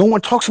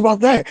one talks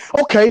about that.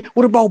 Okay,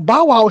 what about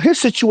Bow Wow? His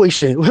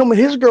situation, him and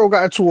his girl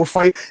got into a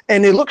fight,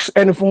 and it looks,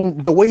 and from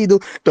the way the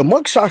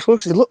mugshots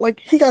looks, it looked like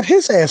he got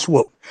his ass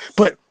whooped.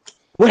 But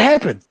what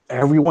happened?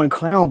 Everyone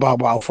clowned Bow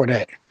Wow for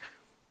that.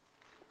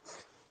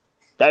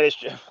 That is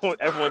true.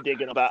 Everyone did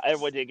get on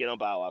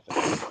Bow Wow for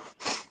that.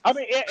 I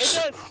mean, it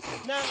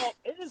does. Now,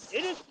 it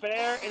is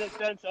fair in a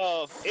sense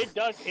of it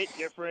does hit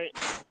different.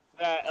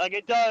 Like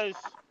it does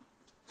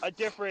a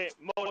different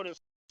motive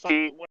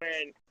when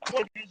someone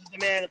abuses a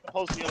man as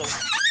opposed to the other way.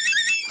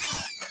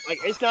 Like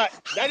it's not.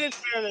 That is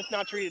fair. That's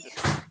not treated the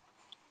same.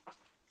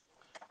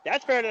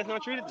 That's fair. That's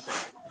not treated the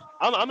same.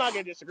 I'm not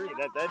gonna disagree.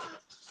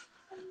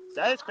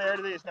 That is fair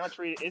that it's not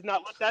treated. It's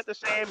not looked at the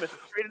same. It's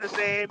not treated the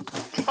same.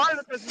 Partly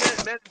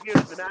because men are viewed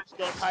as the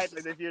masculine type,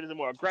 like they're viewed as a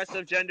more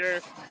aggressive gender.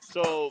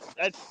 So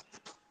that's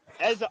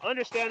as an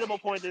understandable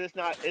point that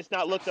it's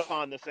not looked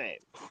upon the same.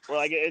 Where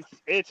like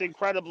it's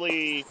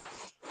incredibly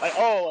like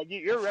like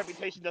your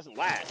reputation doesn't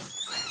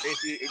last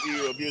if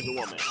you abuse a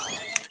woman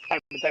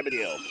type of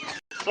deal.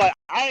 So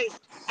I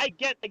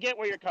get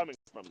where you're coming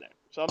from there.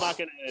 So I'm not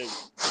gonna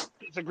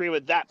disagree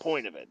with that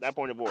point of it, that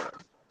point of order.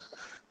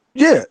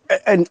 Yeah,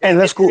 and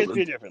let's It go. is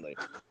viewed differently.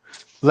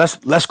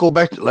 Let's go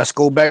back to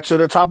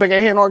the topic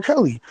at hand. R.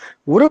 Kelly.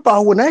 What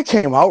about when that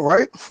came out?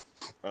 Right,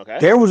 Okay.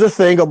 there was a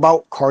thing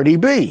about Cardi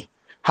B,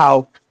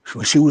 how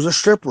when she was a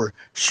stripper,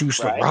 she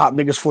used to Right. rob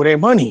niggas for their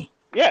money.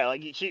 Yeah,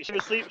 like she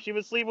would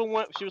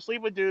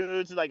sleep with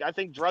dudes, like I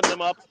think drug them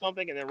up or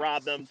something, and then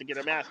rob them to get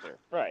her master.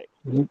 Right.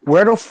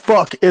 Where the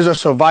fuck is a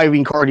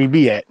surviving Cardi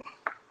B at?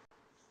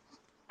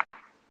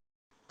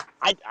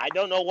 I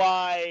don't know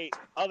why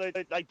other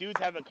like dudes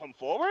haven't come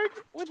forward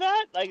with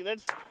that. Like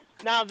that's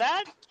now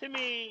that to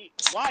me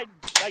why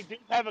like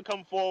dudes haven't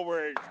come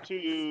forward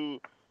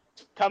to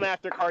come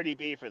after Cardi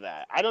B for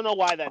that. I don't know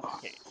why that's the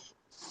case.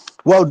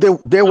 Well,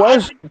 there But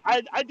was.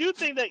 I do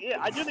think that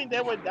I do think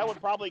that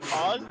would probably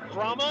cause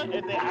drama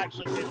if they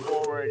actually came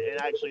forward and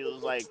actually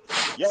was like,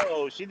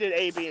 "Yo, she did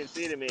A, B, and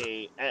C to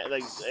me,"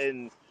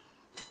 and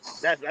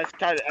that's why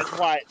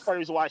it's part of the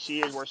reason why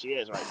she is where she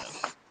is right now.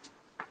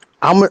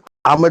 I'm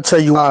I'm gonna tell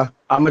you why.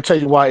 I'm gonna tell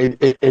you why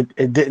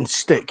it didn't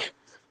stick.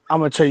 I'm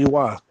gonna tell you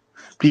why.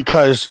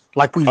 Because,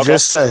 like we Okay.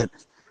 just said,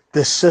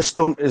 the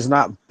system is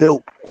not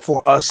built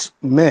for us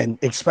men,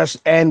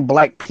 especially and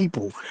black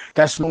people.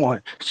 That's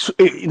one. So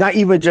not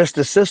even just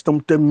the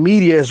system, the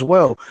media as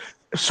well.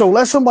 So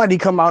let somebody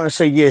come out and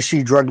say, "Yeah,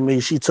 she drugged me.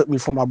 She took me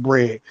for my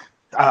bread.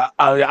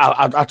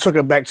 I took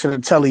her back to the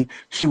telly.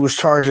 She was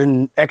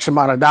charging X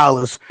amount of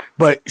dollars,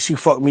 but she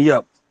fucked me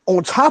up."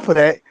 On top of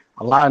that,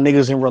 a lot of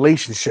niggas in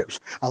relationships.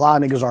 A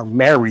lot of niggas are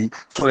married,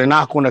 so they're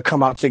not going to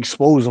come out to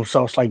expose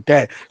themselves like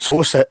that.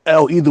 So it's a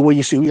L either way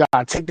you see. We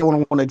gotta take that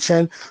one on the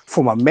chin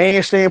from a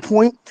man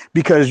standpoint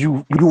because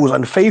you was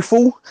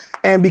unfaithful,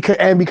 and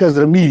because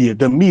of the media.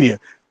 The media.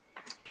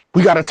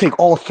 We got to take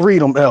all three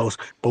of them L's.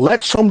 But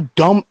let some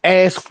dumb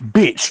ass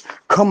bitch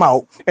come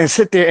out and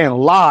sit there and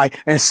lie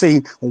and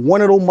say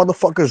one of those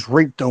motherfuckers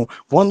raped them.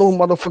 One of those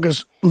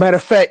motherfuckers. Matter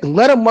of fact,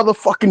 let a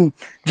motherfucking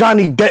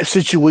Johnny Depp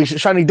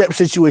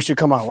situation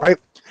come out, right?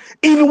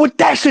 Even with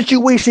that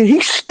situation,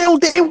 he still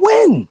didn't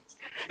win.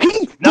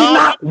 He did No,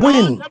 not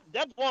win.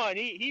 Depp won.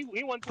 He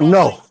won 12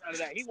 million No. out of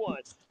that. He won.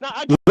 No,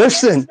 I get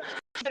Listen.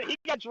 that he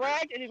got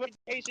dragged and his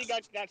reputation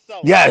got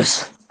sullied.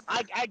 Yes.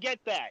 I get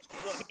that.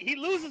 So he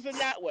loses in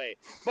that way,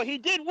 but he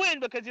did win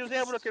because he was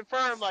able to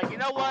confirm, like, you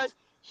know what,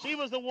 she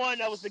was the one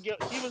that was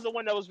she was the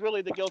one that was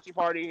really the guilty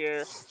party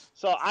here.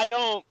 So I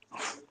don't.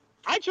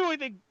 I truly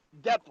think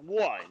Depp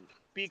won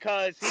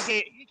because he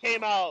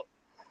came out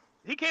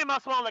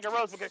smelling like a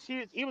rose because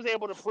he was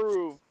able to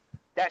prove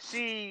that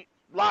she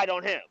lied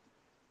on him.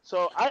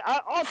 So I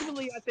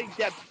ultimately I think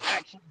Depp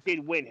actually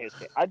did win his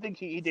case. I think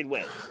he did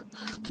win.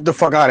 Get the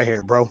fuck out of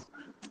here, bro.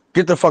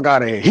 Get the fuck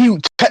out of here.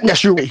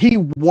 Yes, you're right. He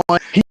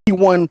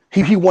won.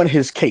 He won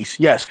his case.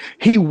 Yes,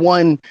 he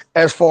won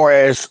as far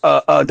as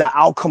the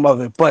outcome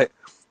of it. But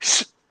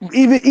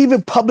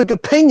even public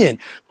opinion,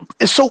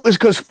 it's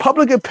because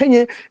public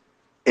opinion.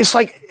 It's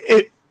like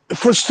it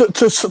for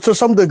to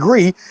some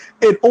degree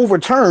it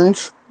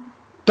overturns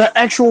the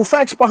actual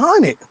facts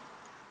behind it.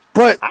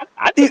 But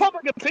I think it,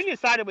 public opinion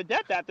sided with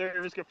Depp after it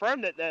was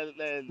confirmed that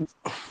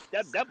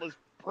Depp was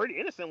pretty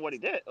innocent in what he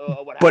did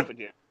what but happened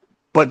here.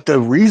 But the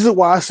reason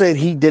why I said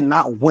he did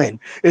not win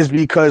is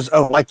because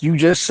of, like you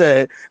just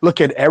said, look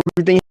at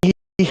everything he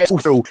had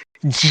through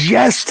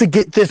just to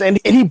get this, and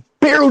he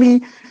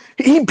barely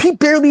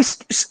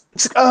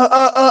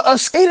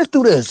skated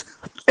through this.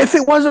 If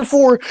it wasn't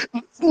for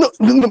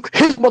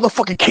his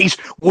motherfucking case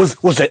was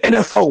an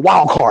NFL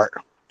wild card.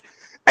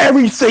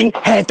 Everything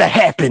had to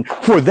happen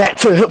for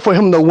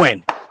him to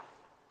win.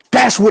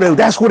 That's what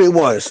it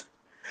was.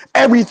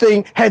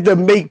 Everything had to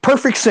make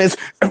perfect sense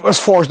as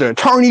far as the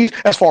attorneys,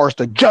 as far as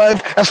the judge,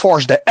 as far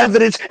as the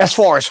evidence, as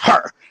far as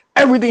her.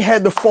 Everything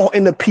had to fall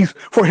into piece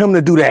for him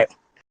to do that.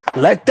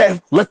 Let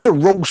the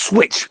roles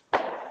switch.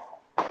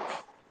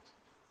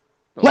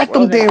 Let Well,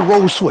 them damn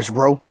roles switch,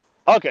 bro.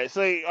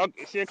 so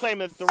you're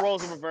claiming that the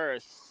roles are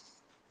reversed.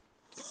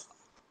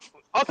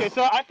 Okay,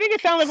 so I think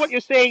it sounds like what you're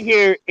saying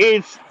here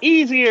is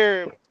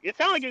easier. It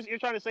sounds like you're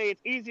trying to say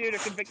it's easier to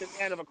convict a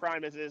man of a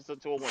crime as it is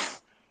to a woman.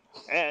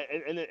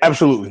 And so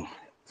Absolutely.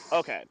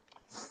 okay,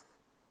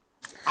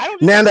 I don't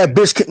Now disagree. that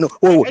bitch can.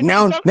 Well, In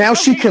now some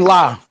she can cases,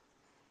 lie.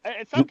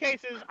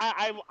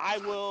 I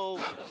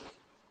will.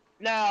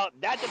 Now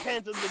that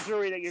depends on the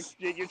jury that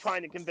you're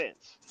trying to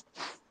convince.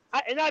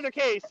 In either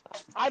case,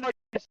 I'm not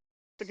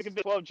to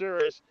convince 12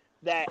 jurors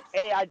that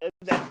that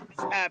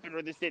this happened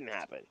or this didn't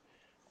happen.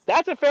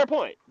 That's a fair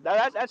point.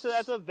 That's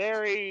a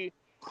very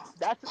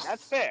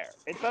that's fair.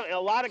 In a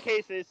lot of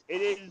cases,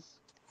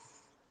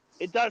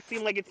 it does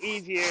seem like it's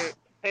easier to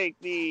take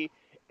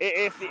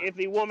if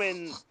the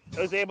woman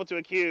is able to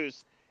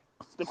accuse,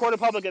 the court of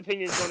public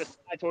opinion is going to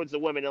side towards the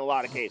women in a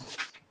lot of cases.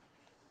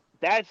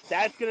 That's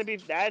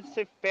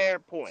a fair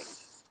point.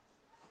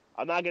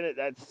 I'm not gonna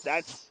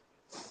that's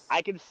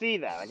I can see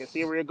that. I can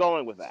see where you're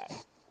going with that.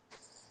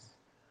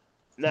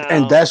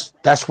 And Now, that's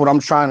what I'm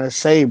trying to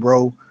say,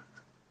 bro.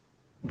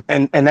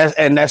 And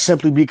that's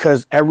simply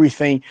because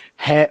everything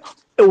had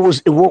we're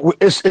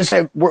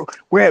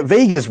at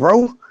Vegas,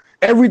 bro.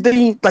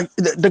 Everything like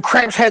the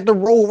craps had to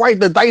roll right,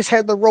 the dice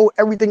had to roll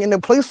everything into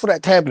place for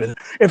that to happen.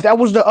 If that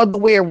was the other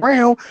way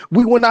around,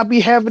 we would not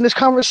be having this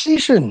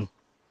conversation.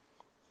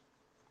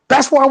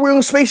 That's why we're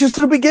in spaces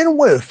to begin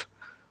with,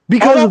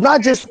 hold because on.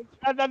 not just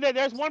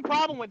There's one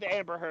problem with the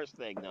Amber Heard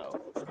thing, though.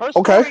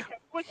 okay.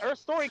 Her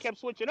story kept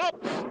switching up,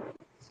 though.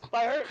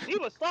 Like she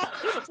was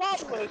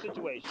solving with her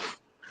situation.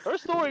 Her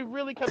story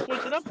really kept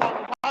switching up time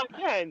and time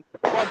again,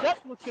 while Depp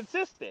was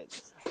consistent.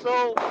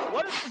 So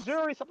what is the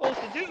jury supposed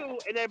to do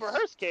in Amber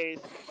Heard's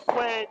case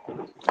when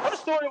her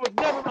story was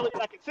never really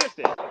that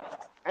consistent,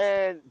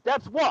 and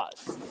Depp's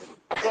was?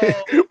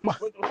 So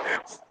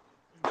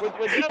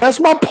That's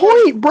my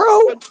point,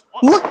 bro. When,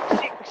 Look,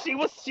 she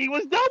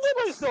was done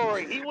with her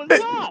story. He was if,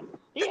 not.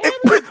 He handled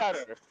it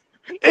better.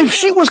 He if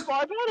she handled was it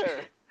far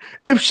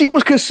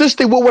better.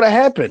 consistent, what would have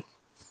happened?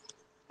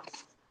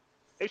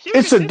 If she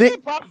was It's a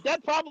dick. consistent,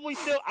 that probably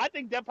still. I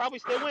think that probably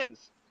still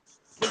wins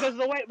because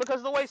the way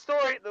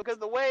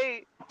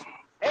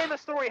A, the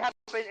story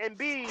happened, and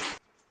B,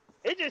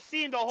 it just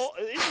seemed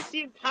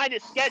kind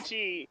of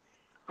sketchy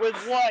with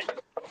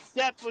what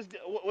Depth was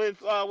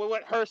with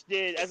what Hearst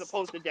did as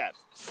opposed to Depth.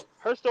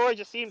 Her story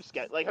just seemed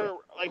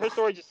her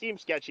story just seemed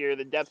sketchier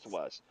than Depth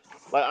was.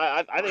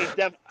 Like I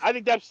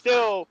think Depth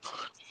still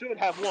should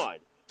have won.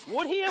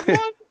 Would he have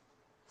won?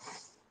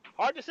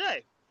 Hard to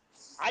say.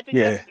 I think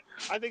Yeah.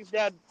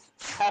 Depth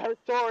had her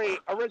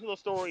original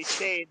story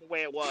stayed the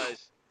way it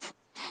was.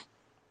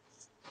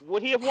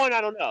 Would he have won? I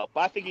don't know,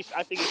 but I think he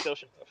still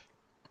should have.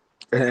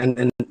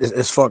 And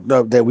it's fucked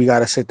up that we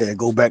gotta sit there and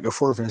go back and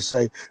forth and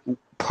say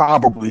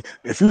probably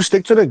if you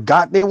stick to the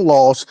goddamn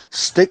laws,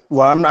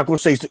 I'm not gonna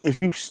say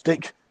if you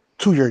stick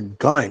to your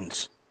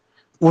guns.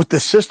 With the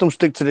system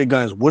stick to their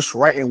guns, what's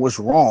right and what's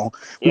wrong,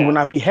 we will Yeah.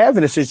 not be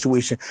having a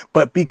situation.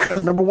 But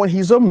because number one,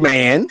 he's a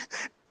man,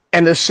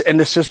 and the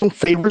system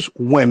favors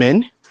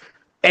women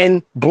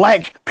and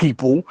black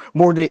people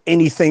more than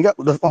anything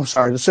else. I'm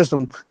sorry, the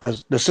system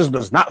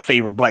does not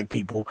favor black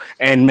people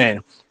and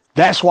men.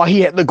 That's why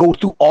he had to go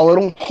through all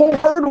of them whole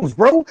hurdles,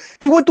 bro.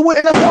 He went through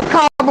it,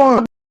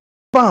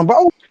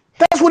 bro.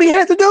 That's what he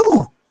had to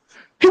do.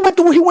 He went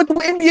through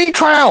an NBA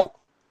trial.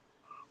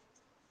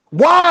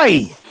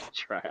 Why?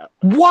 Try out.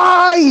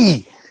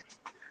 Why?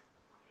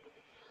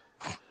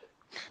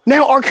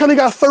 Now R. Kelly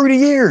got 30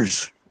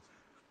 years.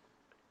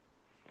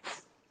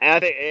 And I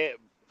think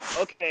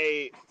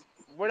okay,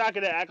 we're not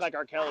gonna act like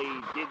R. Kelly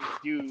didn't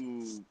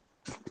do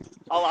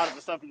a lot of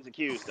the stuff he's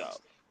accused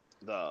of,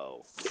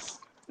 though.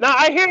 Now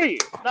I hear you.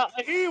 Now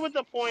I hear you with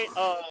the point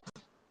of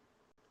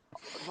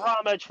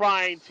drama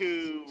trying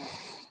to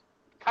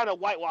kind of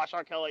whitewash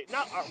R. Kelly,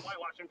 not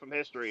whitewash him from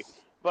history,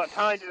 but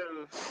kind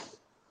of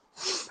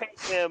paint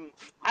him.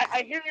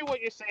 I hear you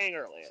what you're saying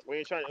earlier. When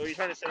you're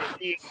trying to say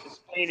he is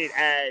painted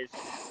as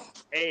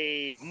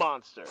a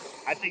monster.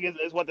 I think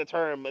is what the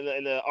term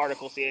in the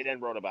article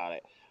CNN wrote about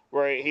it,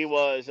 where he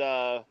was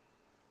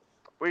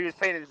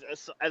painted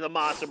as a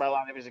monster by a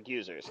lot of his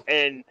accusers,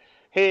 and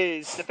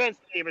his defense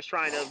team is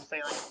trying to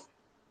say like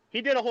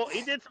he did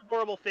some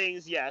horrible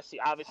things. Yes, he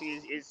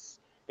obviously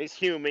is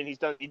human.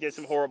 He did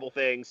some horrible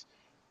things,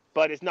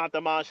 but it's not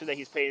the monster that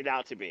he's painted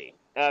out to be.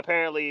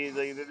 Apparently,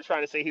 they're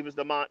trying to say he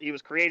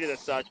was created as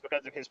such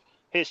because of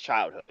his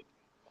childhood.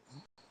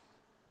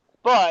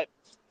 But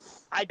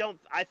I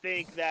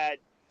think that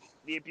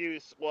the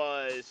abuse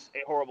was a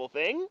horrible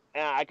thing.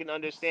 I can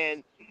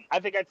understand. I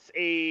think it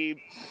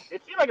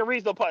seemed like a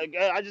reasonable.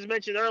 I just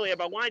mentioned earlier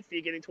about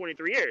Weinstein getting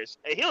 23 years.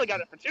 He only got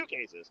it for 2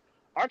 cases.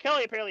 R.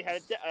 Kelly apparently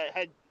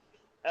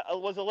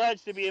was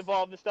alleged to be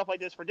involved in stuff like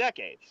this for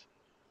decades.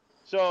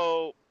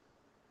 So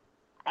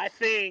I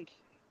think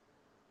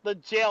the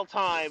jail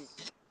time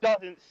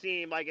doesn't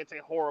seem like it's a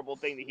horrible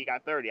thing that he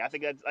got 30. I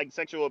think that's like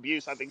sexual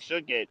abuse. I think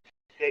should get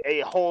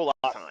a whole lot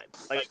of time,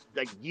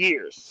 like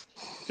years.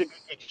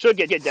 Should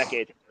get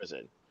decades in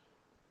prison.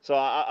 So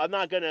I'm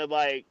not gonna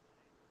like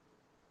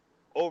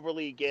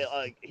overly get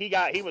like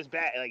he was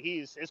bad. Like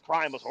his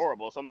crime was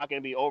horrible. So I'm not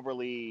gonna be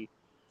overly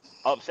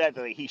upset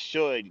that he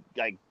should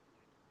like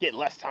get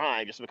less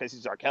time just because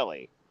he's R.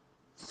 Kelly.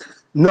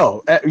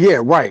 No,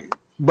 yeah, right.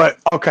 But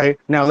okay,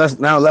 let's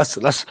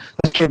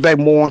get back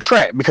more on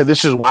track because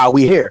this is why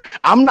we here.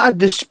 I'm not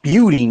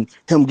disputing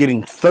him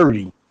getting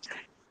 30.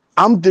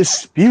 I'm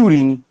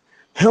disputing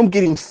him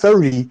getting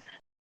 30.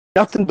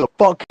 Nothing the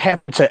fuck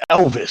happened to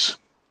Elvis.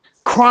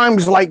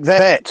 Crimes like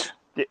that.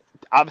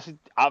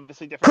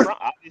 Obviously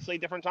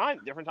different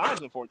times.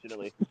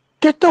 Unfortunately,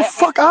 Get the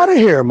fuck out of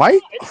here,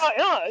 Mike.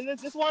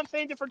 this is why I'm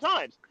saying different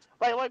times.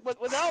 Like with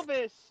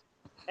Elvis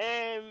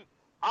and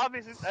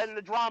obviously and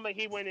the drama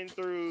he went in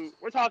through.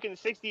 We're talking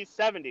 60s,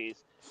 70s.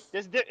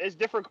 This is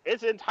different.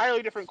 It's an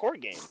entirely different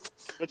court game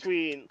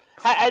between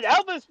had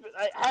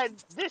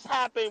this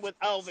happened with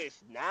Elvis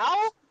now.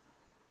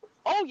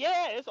 Oh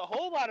yeah, it's a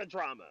whole lot of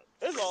drama.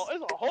 It's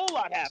a whole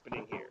lot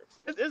happening here.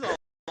 It's a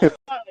whole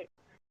lot.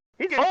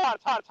 He's getting a whole lot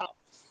of time.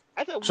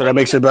 I said, So that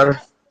makes it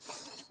better.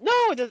 No,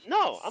 it does.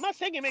 No, I'm not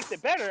saying it makes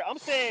it better. I'm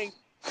saying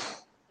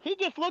he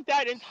gets looked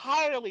at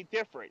entirely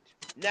different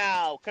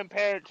now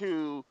compared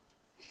to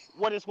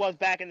what this was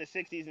back in the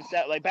 60s and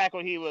 70s, like back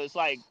when he was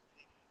like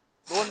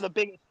one of the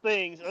biggest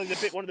things,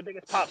 one of the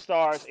biggest pop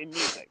stars in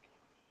music.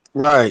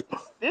 Right.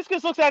 This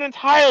gets looked at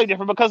entirely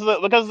different because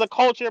of the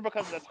culture,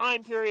 because of the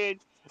time period,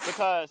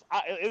 because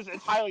it was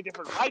entirely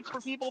different rights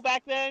for people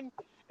back then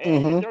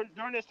and Mm-hmm.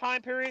 during this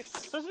time period.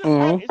 So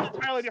Mm-hmm. it's an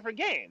entirely different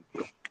game.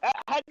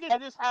 Had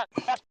this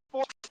fast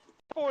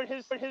forward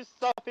his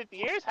stuff 50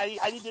 years, had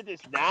he did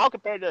this now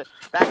compared to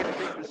back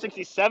in the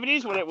 60s,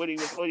 70s when he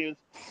was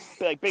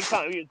like big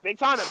time, he was big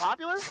time and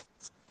popular.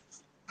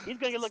 He's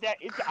gonna get looked at.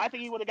 I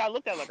think he would have got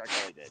looked at like R.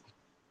 Kelly did.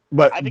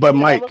 But I think he but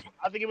would have got Mike,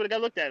 I think he would have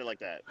got looked at it like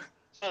that.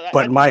 So I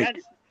but think Mike,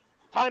 that's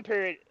time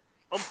period.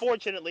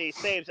 unfortunately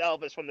saves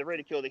Elvis from the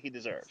ridicule that he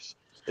deserves.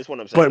 Is what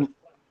I'm But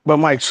saying.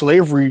 Mike,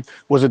 slavery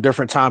was a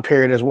different time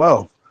period as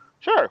well.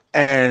 Sure.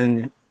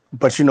 And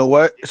but you know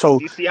what? So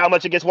Do you see how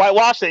much it gets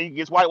whitewashed? It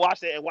gets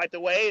whitewashed and wiped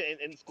away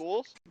in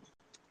schools.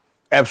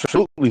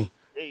 absolutely.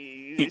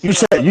 You You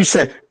see what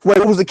said wait,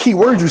 what was the key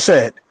word you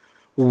said?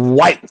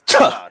 White.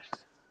 whitewashed.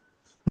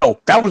 No,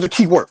 that was the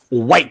key word.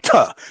 White.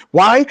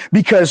 Why?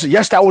 Because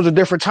yes, that was a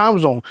different time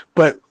zone,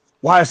 but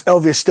why is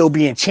Elvis still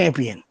being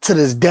champion to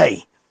this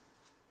day?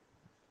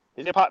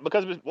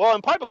 Because of his, well,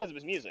 in part because of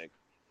his music.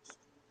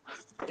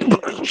 His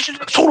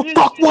So the music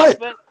fuck and his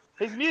what?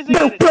 his music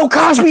and his Bill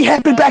Cosby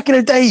happened back in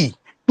the day.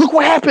 Look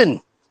what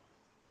happened.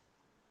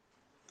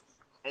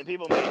 and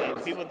people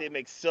did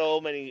make so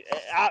many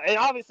and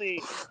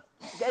obviously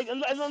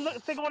and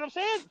think of what I'm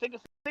saying. Think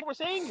what we're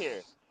saying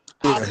here.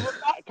 Yeah.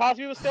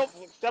 Cosby was still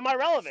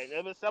semi-relevant.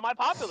 It was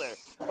semi-popular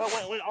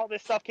when all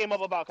this stuff came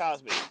up about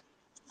Cosby.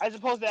 As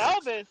opposed to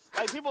Elvis,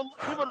 like people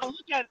don't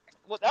look at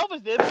what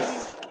Elvis did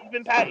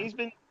because he's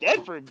been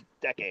dead for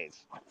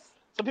decades.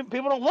 So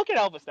people don't look at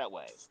Elvis that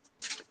way.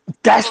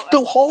 That's People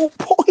the whole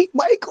point,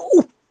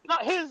 Michael.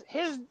 not his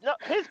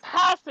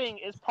passing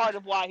is part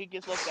of why he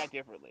gets looked at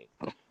differently.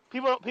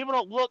 People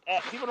don't look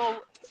at people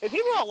don't if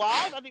people were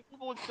alive. I think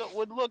people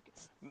would look.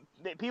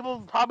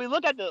 People probably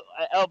look at the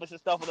Elvis and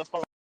stuff with a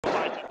fine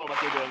tooth comb like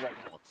they're doing right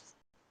now.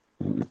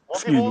 Or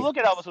Excuse people will me. look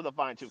at Elvis with a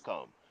fine tooth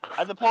comb,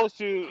 as opposed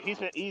to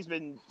he's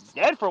been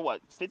dead for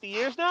what 50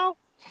 years now,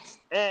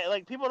 and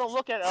like people don't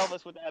look at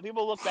Elvis with that.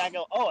 People look back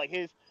at like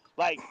his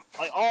like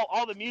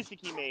all the music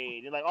he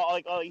made and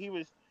he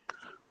was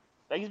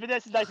like he's been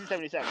dead since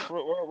 1977.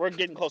 So we're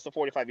getting close to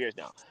 45 years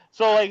now.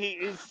 So like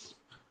he's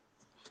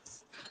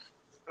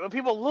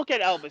people look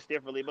at Elvis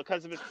differently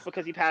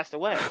because he passed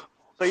away.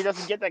 So he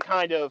doesn't get that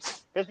kind of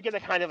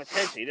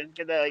attention. He doesn't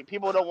get that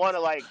people don't want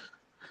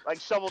to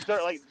shovel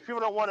dirt. Like people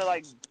don't want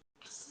to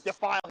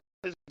defile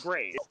his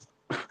grave.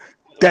 The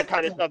That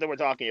kind of stuff that we're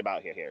talking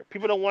about here. eh,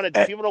 People don't want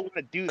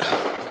to do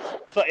that.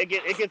 So it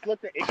gets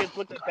looked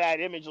at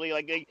bad imagely.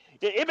 Like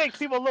it makes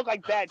people look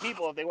like bad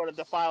people if they want to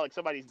defile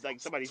somebody's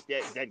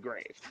dead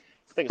grave.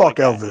 Things fuck like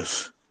that.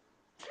 Elvis.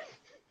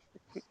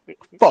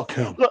 Fuck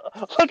him.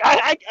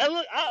 I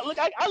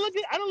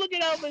don't look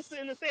at Elvis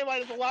in the same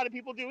light as a lot of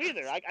people do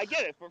either. I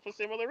get it for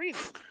similar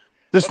reasons.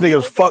 This But people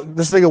nigga's look at fuck.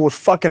 This nigga was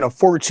fucking a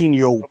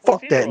 14-year-old. a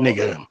Fuck 14-year that old.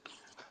 nigga.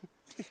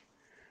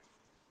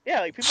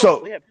 Yeah, So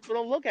people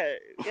don't look at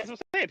it. That's what I'm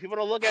saying. People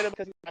don't look at it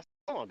because he's not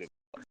so long ago.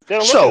 They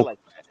don't look at it so like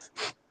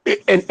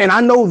that. and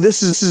I know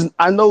this is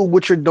I know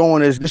what you're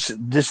doing is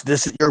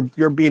this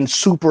you're being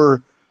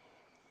super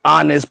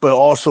honest, but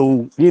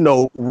also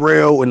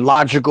real and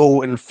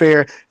logical and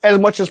fair as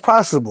much as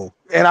possible,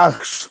 and I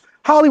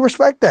highly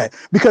respect that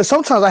because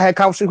sometimes I had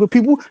conversations with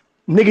people,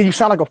 nigga, you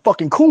sound like a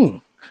fucking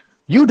coon.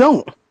 You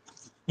don't.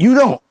 You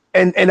don't.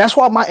 And that's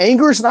why my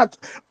anger is not.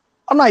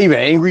 I'm not even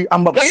angry.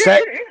 I'm No,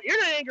 upset. you're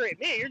not angry at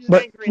me. You're just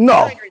But angry. You're no,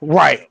 angry at the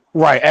right, system.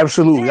 right,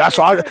 absolutely. That's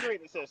why. You're angry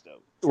at the system.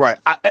 Right.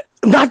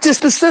 Not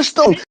just the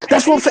system.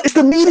 That's what I'm saying. It's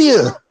the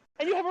media.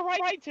 And you have a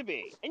right to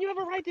be. And you have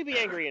a right to be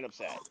angry and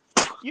upset.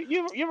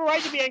 You have a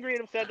right to be angry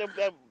and upset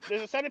that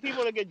there's a set of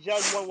people that get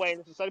judged one way and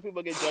there's a set of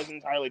people that get judged an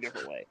entirely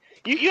different way.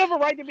 You have a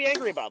right to be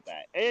angry about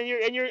that.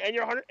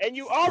 And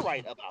you are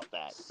right about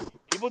that.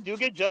 People do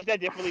get judged that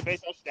differently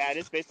based off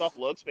status, based off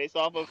looks, based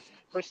off of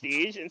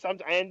prestige, and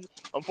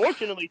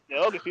unfortunately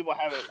still, because people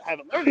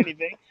haven't learned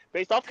anything,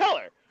 based off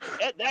color.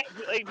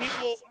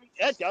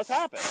 That does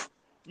happen.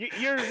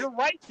 You're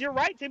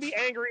right to be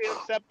angry and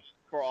upset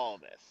for all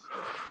of this.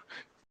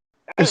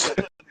 That's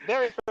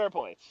very fair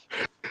points.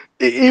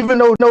 Even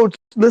though no,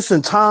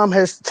 listen, time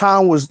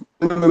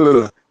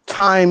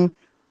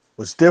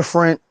was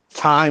different.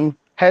 Time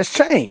has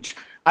changed.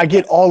 I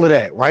get all of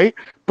that, right?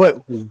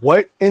 But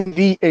what in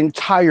the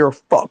entire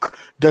fuck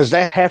does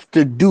that have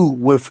to do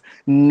with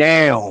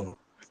now?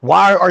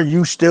 Why are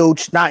you still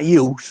not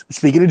you?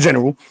 Speaking in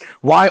general,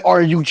 why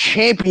are you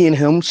championing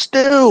him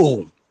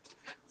still?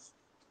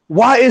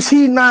 Why is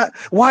he not?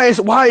 Why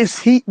is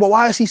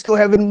he still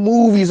having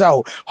movies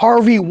out?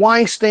 Harvey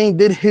Weinstein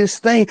did his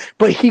thing,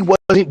 but he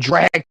wasn't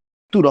dragged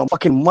through the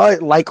fucking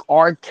mud like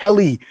R.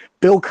 Kelly,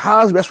 Bill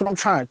Cosby. That's what I'm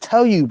trying to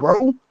tell you,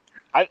 bro.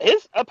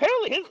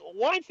 Apparently his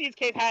Weinstein's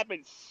case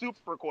happened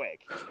super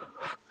quick.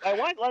 I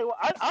don't think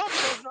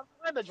there's no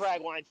time to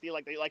drag Weinstein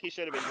like he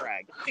should have been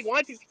dragged. I think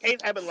Weinstein's case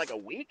happened like a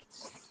week,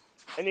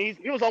 and he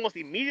was almost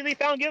immediately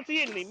found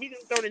guilty and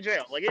immediately thrown in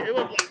jail. It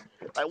was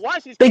like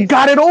Weinstein's They case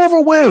got it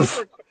over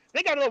with.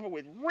 They got it over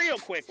with real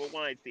quick with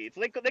Weinstein. So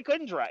they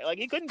couldn't drag.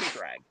 He couldn't be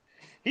dragged.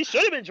 He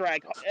should have been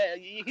dragged.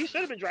 He should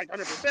have been dragged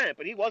 100%,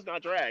 but he was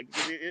not dragged.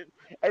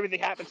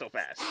 Everything happened so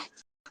fast.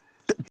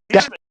 He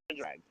should have been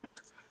dragged.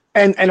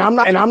 And I'm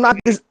not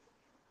this.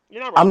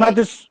 You're not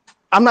wrong.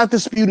 I'm not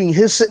disputing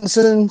his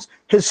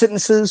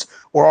sentences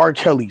or R.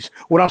 Kelly's.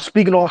 What I'm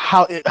speaking on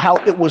how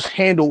it was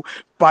handled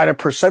by the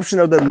perception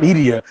of the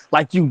media,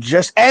 like you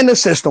just and the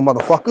system,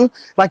 motherfucker.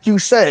 Like you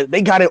said,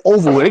 they got it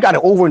over with. They got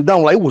it over and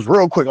done. Like it was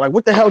real quick. Like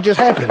what the hell just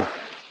happened?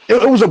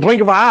 It was a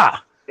blink of an eye.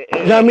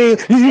 You know what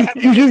I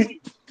mean?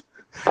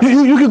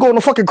 You could go on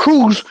a fucking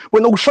cruise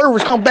with no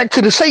service, come back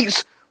to the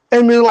States,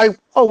 and be like,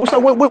 oh, what's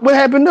up? What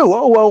happened new?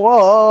 Oh,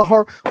 well,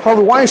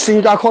 Harvey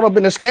Weinstein got caught up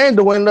in a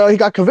scandal and he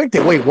got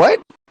convicted. Wait, what?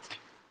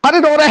 How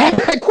did all that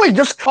happen that quick?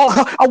 Just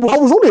I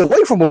was only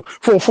away from a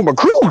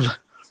cruise.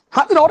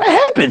 How did all that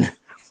happen?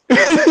 You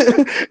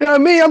know what I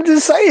mean? I'm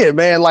just saying,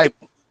 man. Like,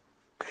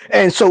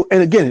 and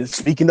again,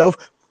 speaking of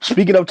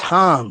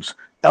times,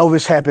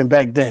 Elvis happened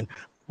back then.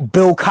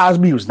 Bill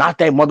Cosby was not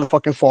that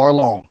motherfucking far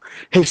along.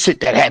 His shit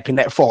that happened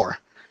that far.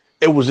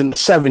 It was in the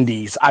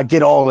 70s. I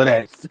get all of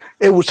that.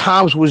 It was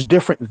times was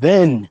different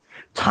then.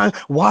 Time.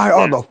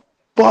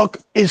 Fuck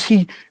is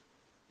he?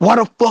 Why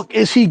the fuck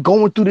is he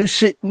going through this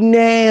shit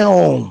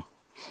now?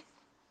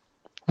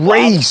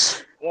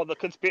 Race. Well, the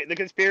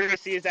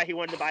conspiracy is that he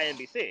wanted to buy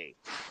NBC.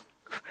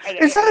 And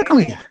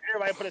Exactly.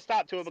 everybody put a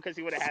stop to it because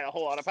he would have had a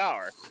whole lot of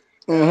power.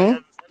 Mm-hmm.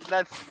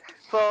 That's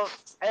so.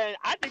 And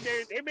I think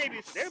there may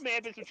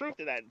have been some truth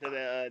to that.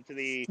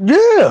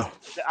 Yeah.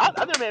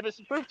 There may have been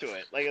some truth to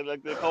it.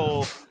 Like the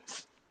whole.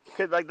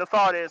 Because like the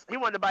thought is he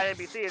wanted to buy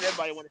NBC and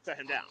everybody wanted to shut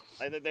him down.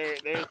 Like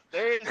there's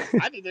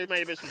I think there may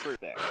have been some truth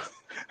there.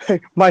 Hey,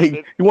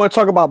 Mike, you want to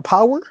talk about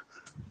power?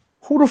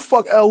 Who the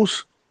fuck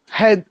else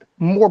had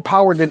more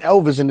power than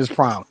Elvis in his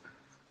prime?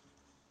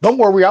 Don't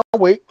worry, I'll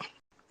wait.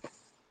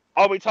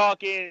 Are we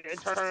talking in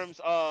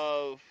terms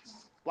of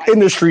like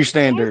Industry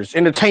standards,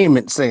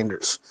 entertainment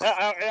standards.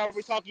 Are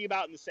we talking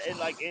about in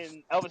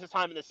Elvis's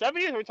time in the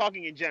 70s? Or are we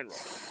talking in general?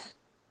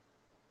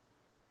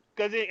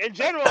 Because in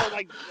general,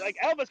 like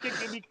Elvis can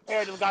be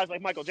compared to guys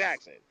like Michael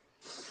Jackson,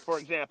 for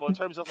example, in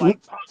terms of like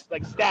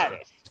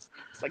status,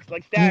 like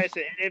status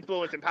and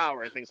influence and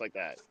power and things like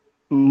that.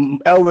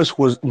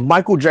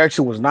 Michael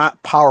Jackson was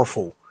not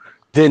powerful,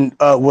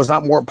 was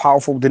not more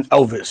powerful than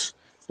Elvis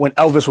when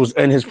Elvis was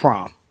in his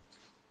prime.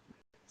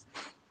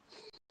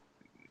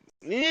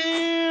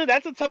 Yeah,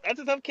 that's a tough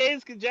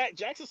case because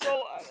Jackson's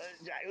so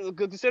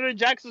considering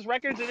Jackson's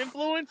records and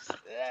influence.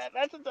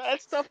 That's a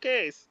tough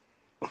case.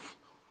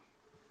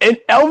 And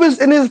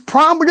Elvis in his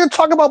prime, we're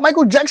talking about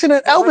Michael Jackson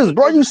and Elvis,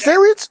 bro. Are you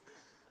serious?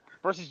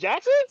 Versus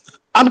Jackson?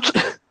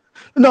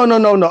 No.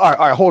 All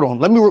right, hold on.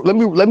 Let me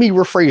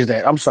rephrase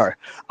that. I'm sorry.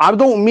 I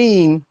don't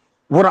mean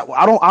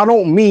I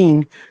don't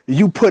mean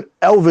you put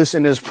Elvis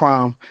in his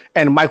prime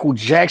and Michael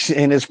Jackson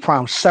in his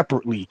prime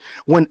separately.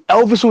 When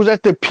Elvis was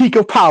at the peak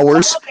of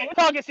powers. Okay, we're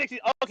talking 60s.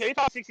 Okay, we're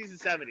talking 60s and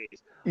 70s.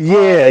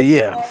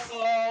 Yeah.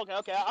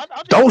 Okay.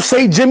 Don't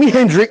say Jimi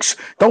Hendrix.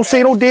 Don't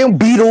say no damn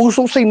Beatles.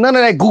 Don't say none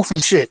of that goofy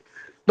shit.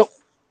 Well,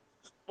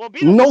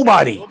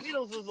 nobody.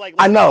 Beatles was like.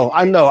 I know.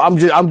 I'm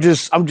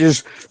just.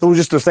 Those were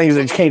just the things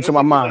that came to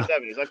my mind.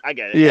 70s. I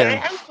get it.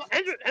 Yeah.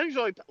 Hendrix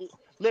only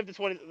lived to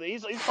 20.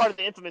 He's part of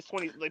the infamous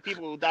 20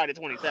 people who died at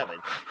 27.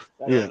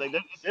 Yeah.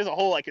 There's a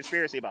whole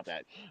conspiracy about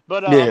that.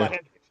 But yeah.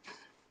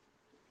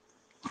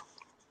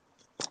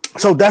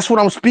 So that's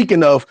what I'm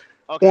speaking of.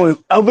 Okay. On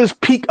Elvis'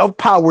 peak of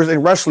powers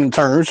in wrestling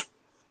terms,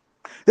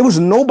 there was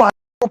nobody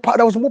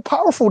that was more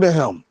powerful than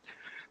him.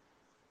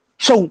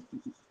 So,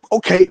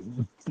 okay,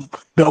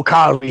 Bill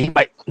Cosby,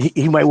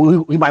 he might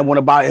want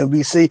to buy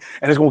NBC,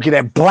 and it's going to get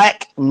that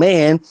black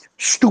man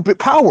stupid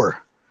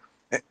power.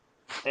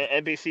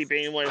 NBC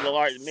being one of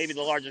maybe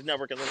the largest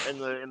network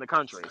in the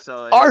country.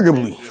 So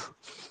arguably.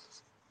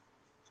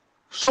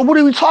 So what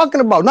are we talking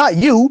about? Not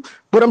you,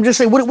 but I'm just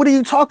saying, what are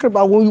you talking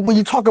about when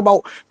you talk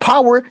about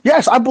power?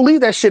 Yes, I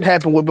believe that shit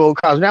happened with Bill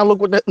Cosby. Now look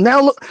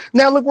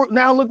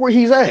where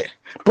he's at.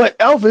 But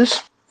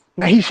Elvis,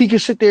 now he can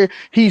sit there.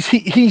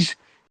 He's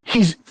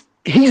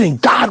in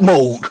God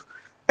mode,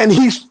 and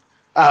he's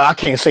I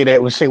can't say that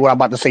and say what I'm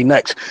about to say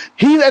next.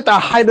 He's at the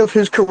height of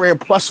his career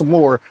plus some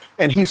more,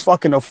 and he's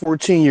fucking a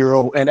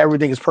 14-year-old, and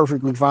everything is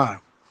perfectly fine.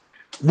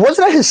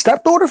 Wasn't that his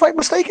stepdaughter, if I'm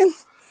mistaken?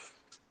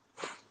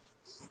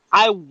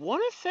 I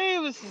want to say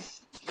it was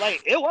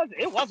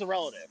it was a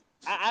relative.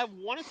 I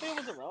want to say it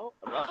was a relative.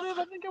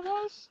 I think it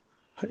was.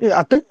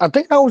 Yeah, I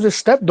think that was his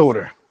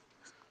stepdaughter,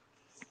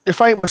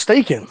 if I ain't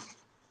mistaken.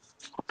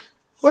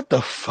 What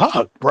the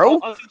fuck, bro?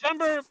 On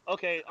September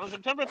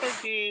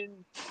 13,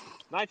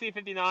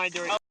 1959,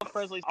 during Elvis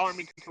Presley's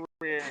Army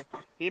career,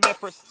 he met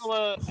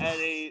Priscilla at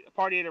a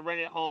party at a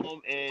rented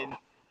home in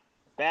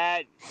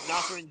Bad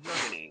Nauheim,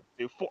 Germany.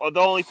 Though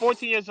only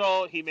 14 years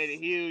old, he made a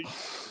huge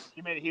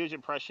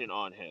impression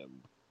on him.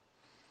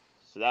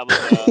 So that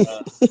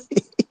was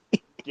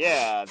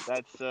yeah,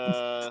 that's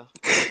I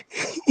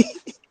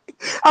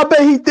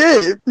bet he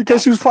did,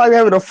 because he was probably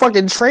having a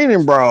fucking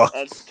training, bro.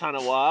 That's kind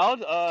of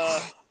wild.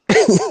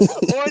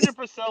 According to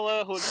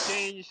Priscilla, who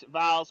exchanged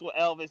vows with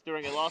Elvis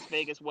during a Las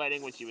Vegas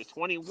wedding when she was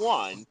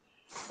 21,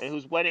 and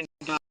whose wedding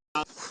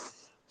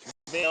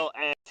veil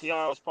and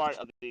tiara was part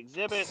of the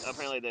exhibit.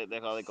 Apparently, they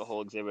got a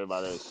whole exhibit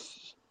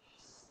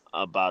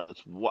about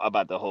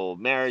the whole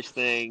marriage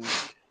thing.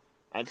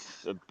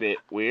 That's a bit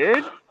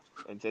weird.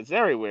 It's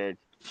very weird.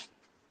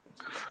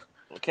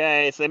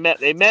 Okay, so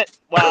they met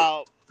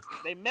while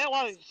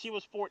she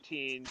was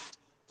 14.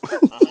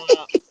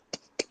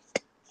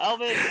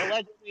 Elvis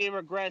allegedly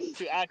regressed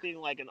to acting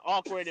like an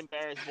awkward,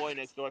 embarrassed boy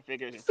next door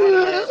figures in front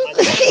of her.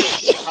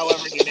 Monday,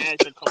 however, he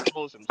managed to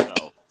compose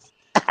himself.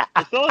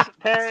 Priscilla's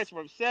parents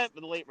were upset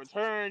with the late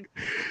return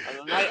on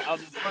the night of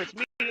the first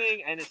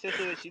meeting and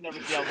insisted that she never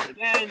see Elvis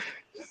again.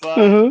 But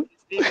Uh-huh.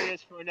 his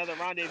eagerness for another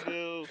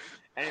rendezvous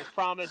and his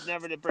promise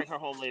never to bring her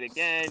home late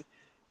again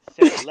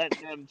led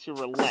them to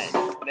relent.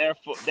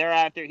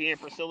 Thereafter, he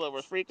and Priscilla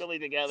were frequently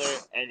together,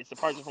 and his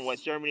departure from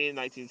West Germany in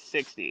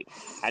 1960.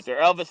 After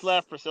Elvis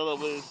left, Priscilla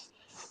was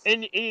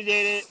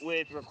inundated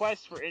with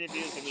requests for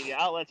interviews from media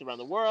outlets around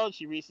the world.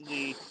 She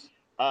received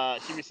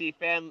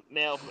fan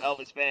mail from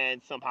Elvis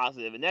fans, some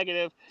positive and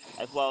negative,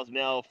 as well as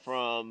mail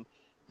from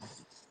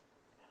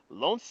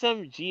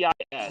Lonesome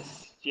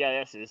GISs,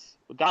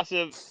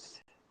 gossip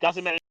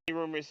many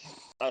rumors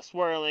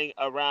swirling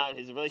around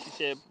his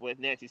relationship with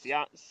Nancy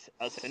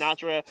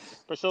Sinatra.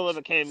 Priscilla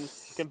became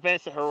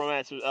convinced that her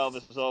romance with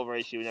Elvis was over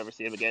and she would never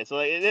see him again. So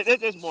like,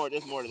 there's more to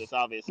this,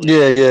 obviously.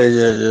 Yeah, yeah,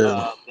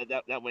 yeah,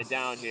 yeah. That went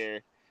down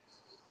here.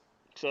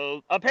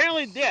 So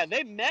apparently, yeah,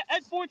 they met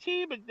at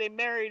 14, but they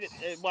married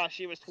while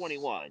she was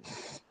 21.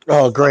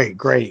 Oh, Uh, great,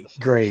 great, so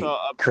great, uh,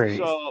 great.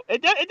 so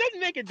it doesn't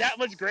make it that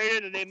much greater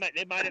that they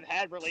might have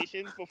had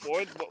relations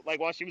before, like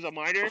while she was a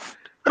minor, It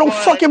don't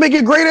but fucking make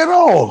it great at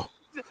all.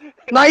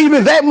 Not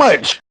even that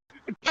much.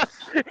 it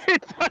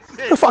Get the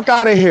doesn't. fuck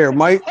out of here,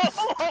 Mike. A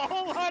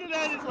whole lot of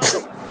that is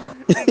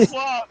like is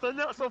wild.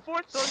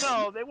 So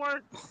no, they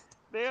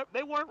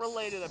weren't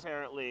related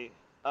apparently.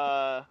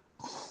 But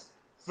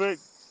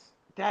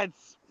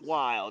that's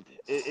wild.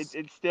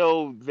 It's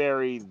still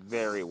very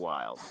very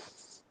wild.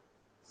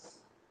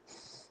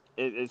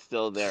 It's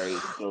still very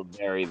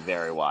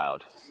very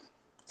wild.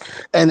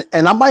 And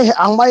I might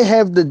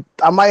have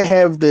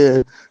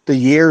the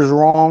years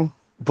wrong,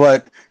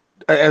 but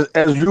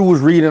as you was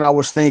reading, I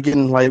was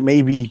thinking like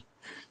maybe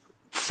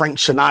Frank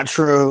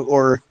Sinatra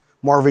or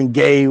Marvin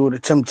Gaye or the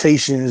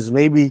Temptations.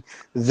 Maybe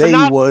they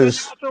was.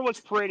 Sinatra was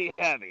pretty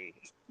heavy.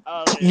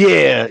 Uh,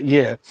 Yeah,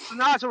 yeah,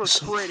 Sinatra was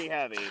pretty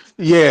heavy.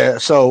 yeah.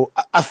 So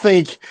I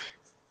think,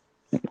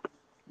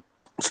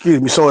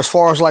 excuse me. So as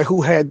far as like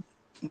who had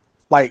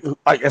like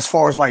as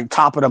far as like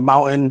top of the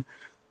mountain,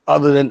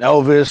 other than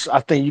Elvis, I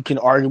think you can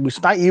argue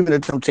it's not even the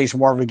Temptation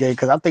Marvin Gaye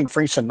because I think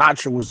Frank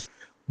Sinatra was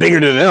bigger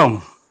than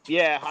them.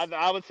 Yeah,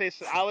 I would say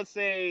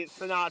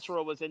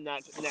Sinatra was in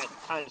that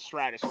kind of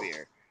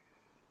stratosphere.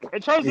 Yeah,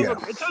 In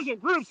terms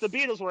of groups, the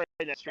Beatles were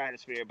in that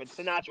stratosphere, but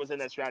Sinatra was in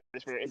that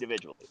stratosphere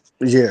individually.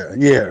 yeah,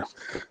 yeah.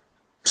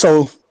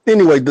 So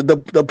anyway,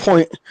 the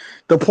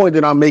point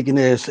that I'm making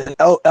is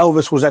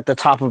Elvis was at the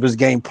top of his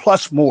game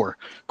plus more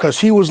because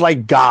he was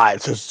like God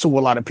to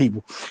a lot of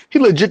people. He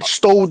legit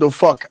stole the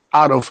fuck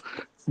out of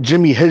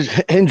Jimi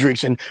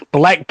Hendrix and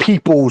black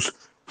people's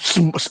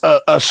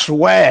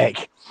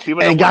swag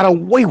People don't and want got to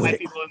away with black it.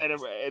 people invented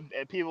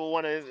and people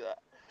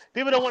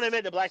don't want to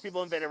admit that black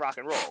people invented rock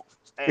and roll.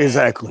 And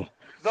Exactly.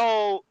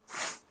 though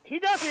he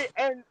does it,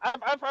 and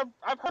I've heard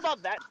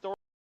about that story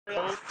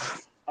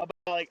about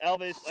like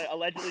Elvis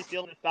allegedly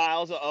stealing the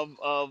styles of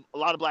a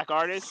lot of black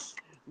artists.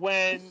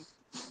 When,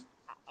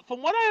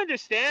 from what I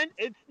understand,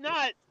 it's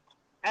not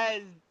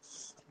as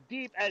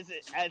deep as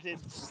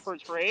it's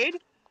portrayed,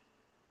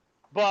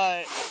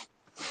 but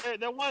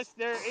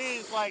there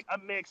is like a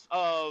mix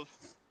of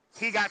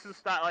he got some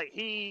style, like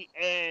he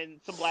and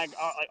some black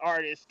like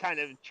artists kind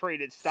of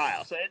traded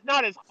style. So it's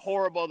not as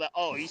horrible that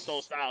he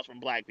stole styles from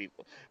black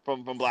people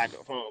from black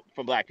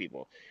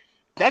people.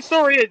 That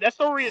story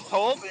is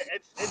told, but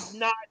it's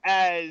not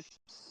as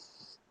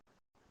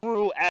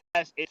true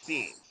as it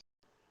seems.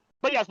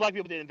 But yes, black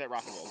people did invent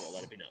rock and roll as well.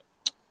 Let it be known.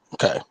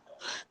 Okay.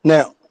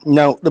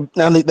 Now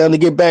to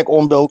get back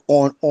on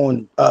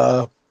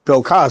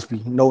Bill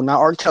Cosby. No, not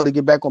R. Kelly.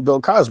 Get back on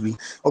Bill Cosby.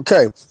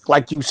 Okay,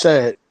 like you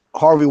said,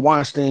 Harvey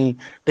Weinstein.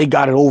 They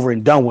got it over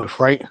and done with,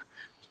 right?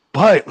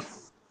 But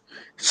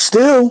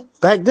still,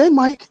 back then,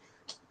 Mike,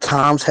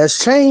 times has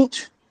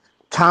changed.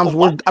 Oh, Times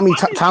were. I mean,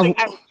 Washington's times. thing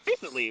happened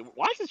recently.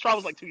 Washington's trial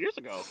was like 2 years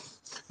ago.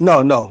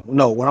 No, no,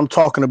 no. What I'm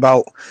talking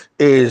about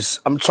is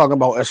I'm talking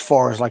about as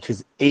far as like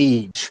his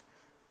age,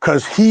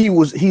 because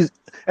he's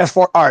as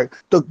far all right.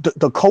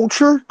 The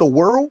culture, the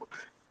world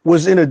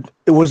was in a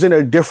it was in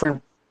a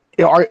different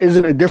is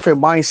in a different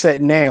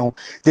mindset now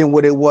than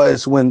what it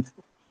was when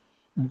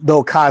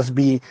Bill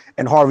Cosby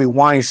and Harvey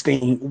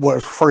Weinstein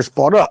was first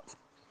brought up.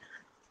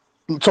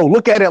 So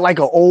look at it like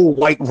an old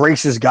white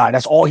racist guy.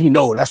 That's all he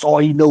knows. That's all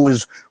he knows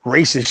is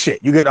racist shit.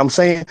 You get what I'm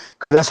saying?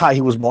 That's how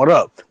he was brought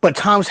up. But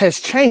times has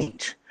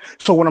changed.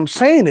 So what I'm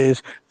saying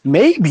is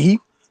maybe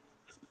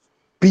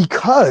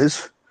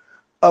because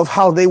of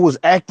how they was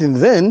acting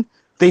then,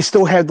 they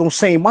still have those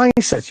same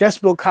mindsets. Yes,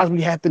 Bill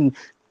Cosby happened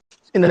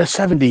in the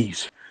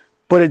 70s,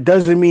 but it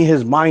doesn't mean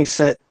his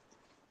mindset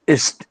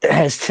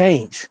has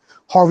changed.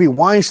 Harvey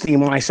Weinstein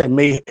mindset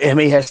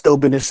may have still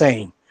been the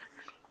same.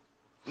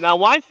 Now,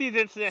 Weinstein's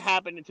incident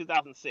happened in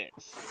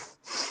 2006.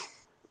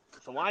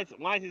 So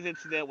Weinstein's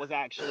incident was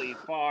actually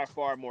far,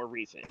 far more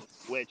recent,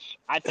 which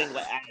I think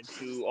added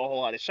to a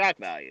whole lot of shock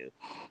value.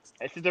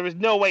 And since there was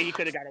no way he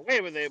could have got away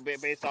with it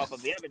based off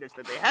of the evidence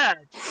that they had,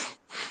 that's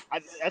I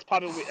think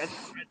part of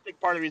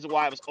the reason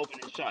why it was open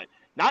and shut.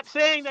 Not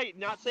saying that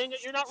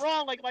you're not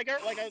wrong, we talked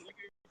about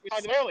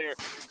earlier.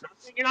 Not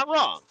saying you're not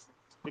wrong,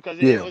 because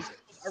Yeah. it was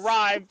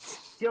arrive,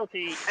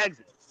 guilty,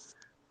 exit.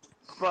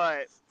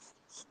 But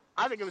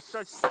I think it was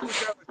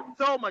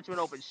so much of an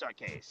open shut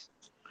case.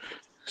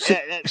 See,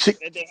 see,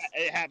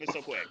 It happened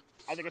so quick.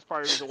 I think it's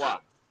part of the reason why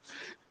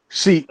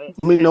see.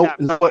 You it know,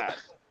 happened so what? fast.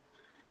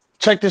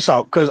 Check this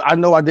out, because I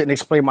know I didn't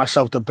explain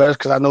myself the best.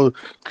 Because I know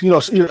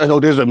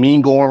there's a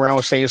meme going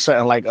around saying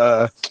something like,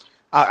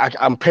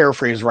 I'm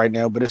paraphrasing right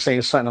now, but it's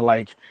saying something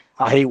like,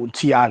 I hate when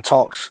Ti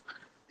talks.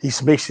 He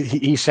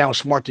sounds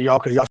smart to y'all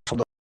because y'all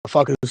some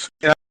fuckers.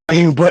 You know what I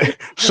mean? But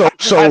so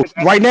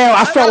right now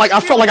I felt like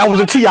I was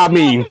a Ti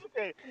meme.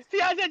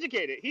 Ti's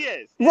educated. He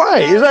is.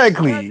 Right,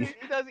 exactly.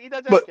 He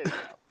does But educate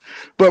himself.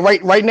 But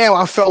right now,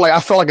 I felt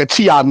like a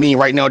Ti meme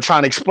right now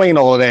trying to explain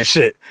all of that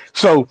shit.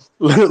 So,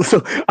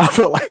 so I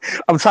feel like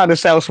I'm trying to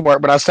sound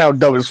smart, but I sound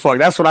dumb as fuck.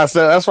 That's what I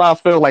said. That's what I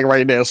feel like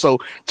right now. So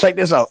check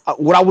this out.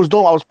 What I was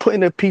doing, I was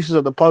putting the pieces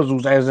of the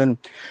puzzles. As in,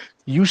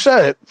 you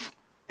said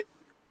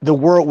the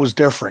world was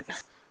different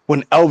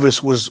when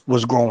Elvis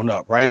was growing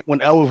up, right? When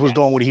Elvis was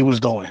doing Yes. what he was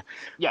doing.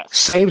 Yes.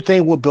 Same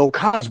thing with Bill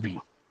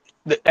Cosby.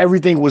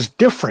 Everything was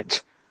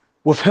different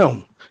with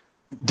him.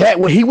 That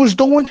what he was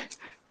doing.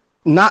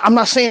 I'm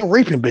not saying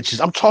raping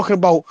bitches. I'm talking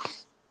about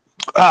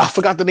I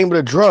forgot the name of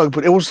the drug,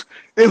 but it's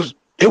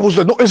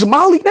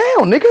Molly now,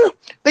 nigga.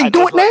 They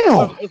do it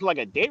now. It's like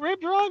a date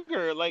rape drug,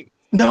 or like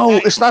No,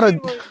 it's not a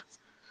like,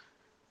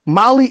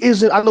 Molly.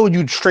 Isn't I know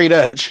you straight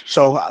edge,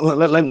 so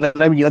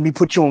let me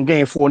put you on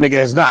game for a nigga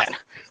that's not. all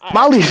right.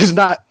 Molly is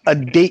not a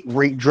date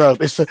rape drug.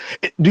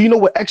 Do you know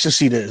what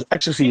ecstasy is?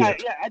 Ecstasy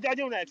is. Yeah. I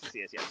do know ecstasy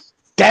is. Yes.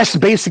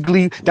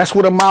 That's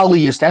what a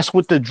Molly is. That's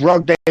what the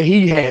drug that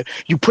he had.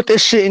 You put that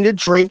shit in your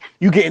drink,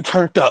 you getting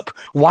turned up.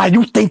 Why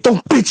you think them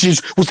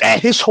bitches was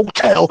at his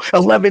hotel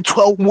 11,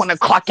 12, 1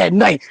 o'clock at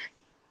night?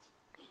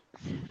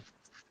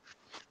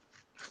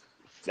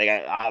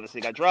 They obviously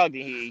got drugged,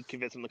 and he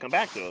convinced them to come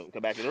back to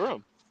the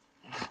room.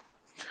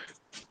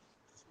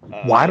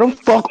 Why the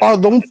fuck are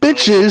them Until they calmed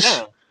bitches?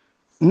 down.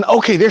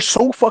 Okay, they're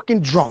so fucking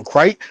drunk,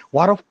 right?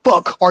 Why the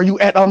fuck are you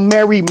at a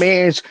married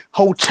man's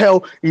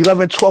hotel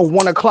 11, 12,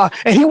 1 o'clock?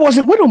 And he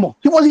wasn't with them.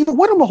 He wasn't even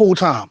with them the whole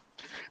time.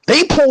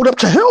 They pulled up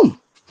to him.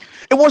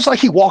 It wasn't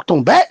like he walked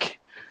on back.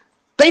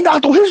 They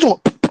knocked on his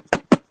door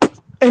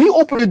and he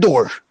opened the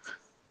door.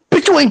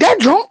 Bitch, you ain't that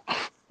drunk.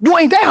 You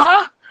ain't that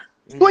high.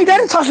 You ain't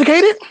that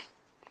intoxicated.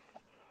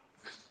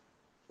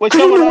 Which Cause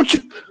you someone knew else.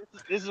 what you.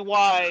 This is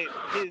why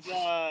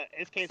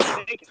his case was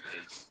vacated.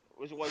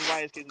 Which was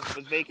why his case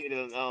was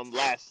vacated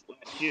last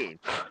June.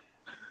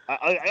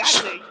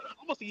 Actually,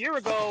 almost a year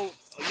ago,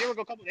 a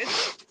couple of days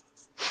ago.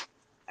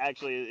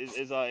 Actually,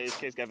 his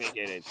case got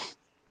vacated.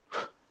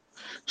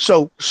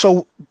 So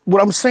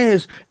what I'm saying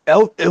is,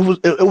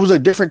 it was a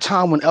different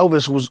time when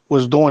Elvis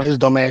was doing his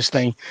dumbass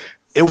thing.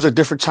 It was a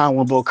different time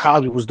when Bill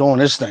Cosby was doing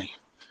this thing.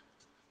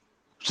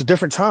 It's a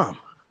different time.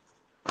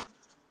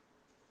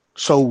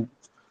 So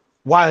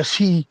why is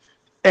he?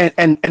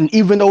 And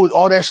even though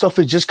all that stuff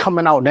is just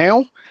coming out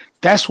now,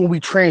 that's when we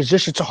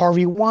transition to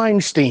Harvey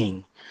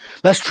Weinstein.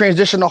 Let's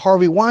transition to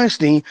Harvey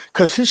Weinstein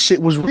because his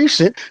shit was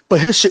recent, but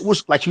his shit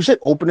was like you said,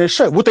 open and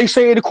shut. What they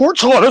say in the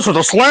courts, oh, this was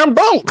a slam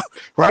dunk,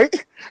 right?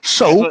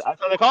 So That's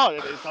what they call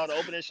it. It's called an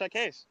open and shut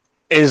case.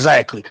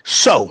 exactly.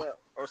 So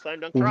Or slam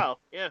dunk trial.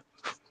 Yeah.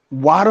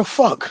 why the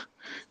fuck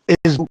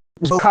is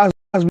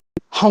Cosby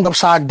hung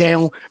upside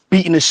down,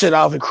 beating the shit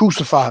out of it,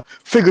 crucified,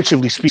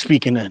 figuratively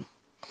speaking? Then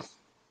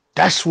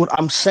that's what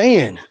I'm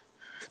saying.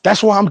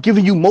 That's why I'm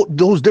giving you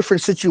those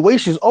different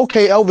situations.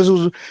 Okay,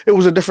 Elvis it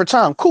was a different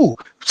time. Cool.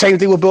 Same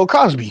thing with Bill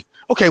Cosby.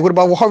 Okay, what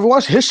about Harvey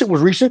Weinstein? His shit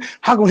was recent.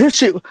 How come his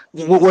shit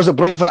was a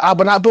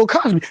but not Bill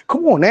Cosby?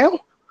 Come on now.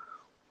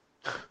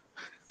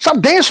 Stop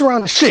dancing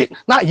around the shit.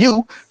 Not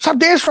you. Stop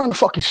dancing around the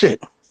fucking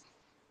shit.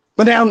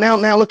 But now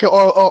look at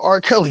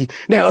R. Kelly.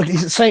 Now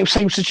he's the same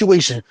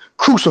situation.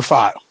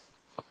 Crucified.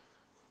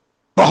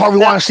 But Harvey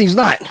Now, Weinstein's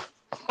not.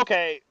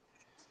 okay.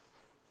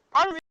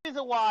 Part of the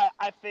reason why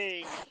I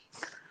think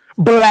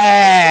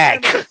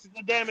Black.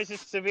 the damage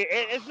is severe.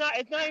 It's not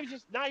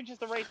even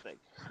just a race thing.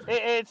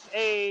 It's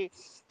a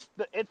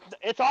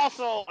it's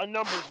also a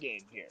numbers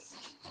game here.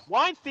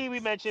 Weinstein, we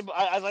mentioned,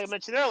 as I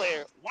mentioned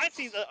earlier,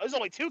 Weinstein is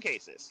only 2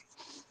 cases,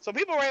 so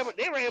they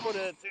were able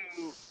to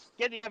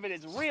get the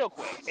evidence real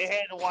quick and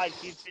handle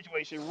Weinstein's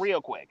situation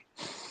real quick.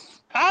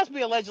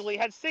 Cosby allegedly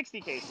had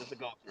 60 cases to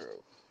go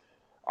through.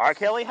 R.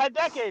 Kelly had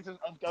decades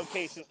of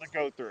cases to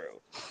go through.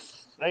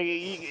 Like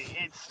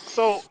it's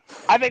so,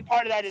 I think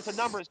part of that is a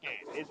numbers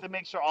game. Is to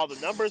make sure all the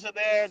numbers are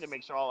there, to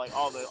make sure all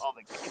the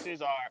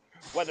cases are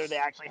whether they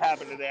actually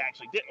happened or they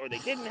actually did or they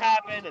didn't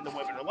happen, and the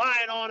women are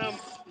lying on them,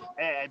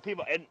 and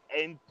people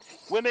and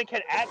women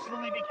can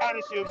absolutely be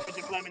countersued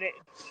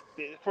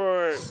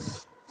for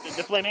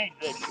defamation.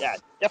 Yeah,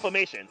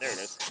 defamation. There it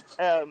is.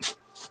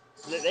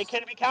 They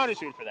can be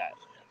countersued for that.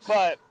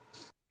 But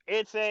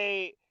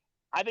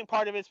I think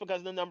part of it's because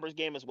of the numbers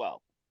game as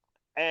well.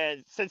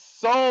 And since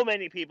so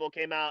many people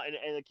came out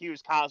and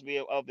accused Cosby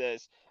of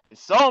this, and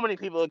so many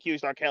people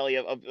accused R. Kelly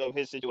of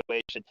his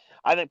situation,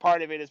 I think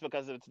part of it is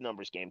because of its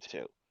numbers game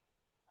too.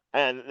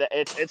 And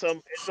it's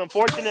an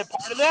unfortunate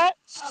part of that,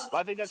 but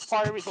I think that's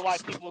part of the reason why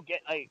people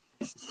get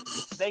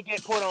they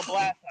get put on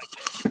blast like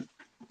this,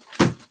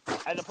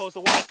 as opposed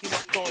to Weinstein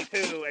that was only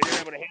two and they're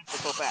able to handle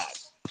it so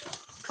fast.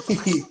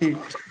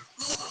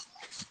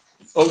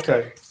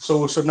 Okay,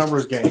 so it's a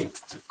numbers game.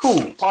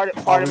 Cool. Part of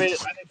it,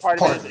 I think part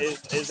of it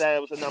is that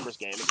it was a numbers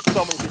game because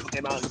so many people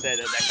came out and said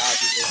that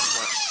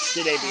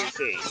Cosby did A, B, and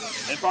C,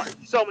 and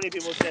so many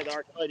people said that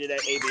R. Kelly did A,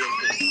 B,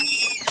 and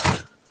C.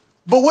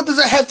 But what does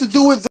that have to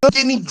do with them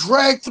getting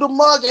dragged to the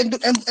mug and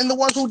the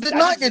ones who did That's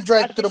not get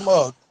dragged to the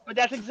mug? But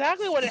that's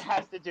exactly what it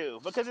has to do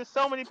because there's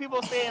so many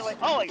people saying like,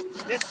 oh, like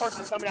this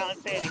person's coming out and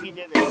saying that he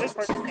did this. This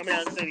person's coming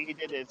out and saying he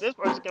did this. This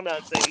person's coming out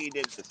and saying he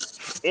did this.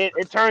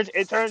 It turns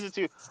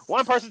into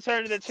one person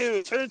turned into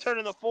two, two turned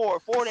into four,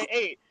 four to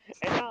eight,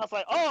 and now it's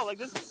like, oh, like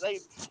this,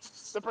 like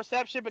the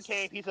perception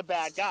became he's a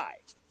bad guy,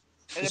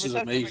 and This is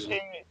amazing.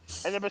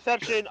 the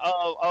perception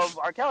of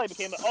R. Kelly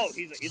became, oh,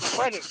 he's a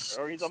predator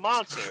or he's a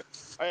monster.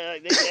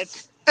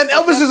 It's And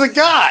Elvis is a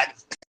god.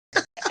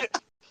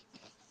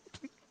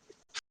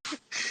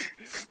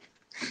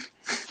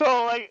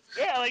 So like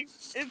yeah, like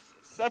it's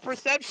the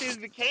perception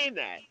became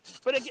that.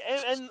 But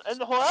again, and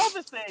the whole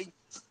Elvis thing,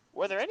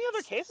 were there any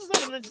other cases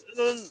other than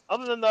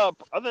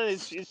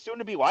his soon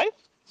to be wife?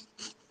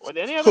 Were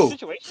there any other Who?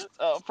 situations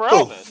for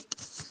Who? Elvis?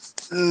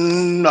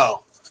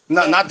 No,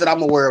 And not that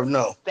I'm aware of.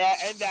 No.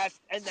 that's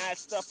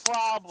the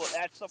problem.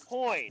 That's the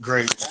point.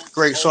 Great,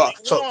 great. Only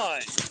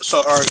one.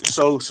 All right.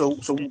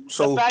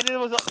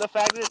 The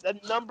fact that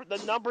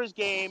the numbers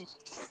game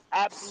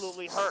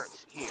absolutely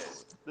hurts here.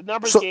 The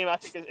numbers So game I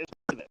think is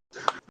part of it.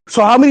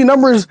 so how many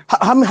numbers?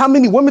 How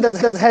many women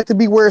that had to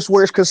be where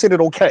it's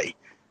considered okay?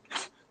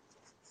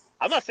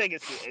 I'm not saying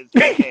it's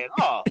okay at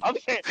all. I'm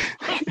saying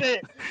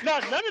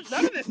none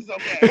of this is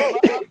okay.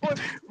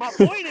 My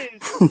point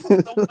is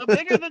the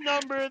bigger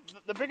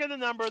the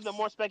number, the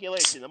more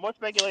speculation. The more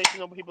speculation,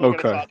 the more people are going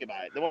to Okay. talk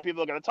about it. The more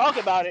people are going to talk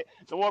about it,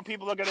 the more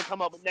people are going to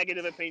come up with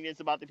negative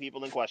opinions about the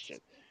people in question.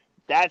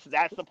 That's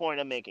the point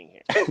I'm making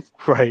here.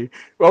 Right.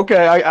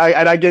 Okay.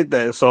 I get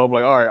that. So I'm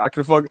like, all right. I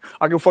can fuck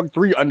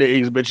 3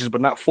 underage bitches,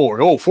 but not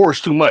 4. Oh, 4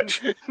 is too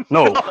much.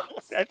 No, No,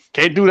 that's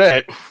can't do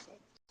that.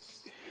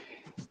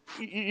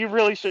 you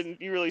really shouldn't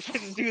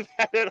do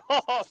that at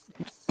all.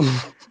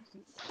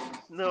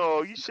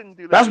 No, you shouldn't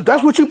do that at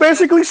That's all. what you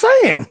basically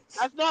saying.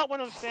 That's not what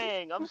I'm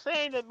saying. I'm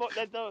saying that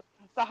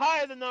the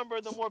higher the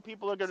number, the more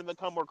people are going to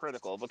become more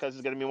critical because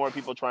there's going to be more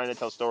people trying to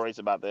tell stories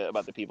about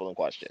the people in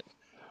question.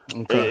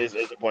 Okay. Is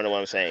the point of what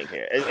I'm saying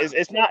here?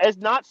 It's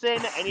not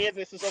saying that any of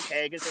this is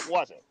okay because it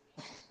wasn't.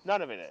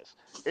 None of it is.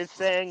 It's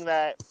saying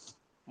that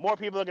more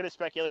people are going to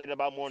speculate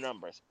about more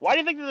numbers. Why do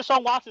you think that the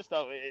Deshaun Watson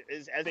stuff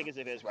is as big as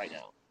it is right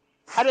now?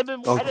 Had it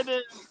been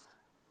Okay.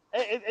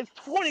 it's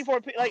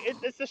 24 like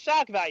it's the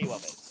shock value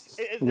of it.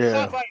 It's the Yeah.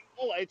 shock value.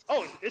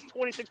 It's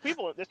 26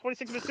 people. There's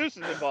 26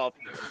 masseuses involved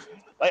here.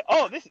 Like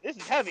this is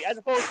heavy as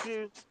opposed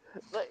to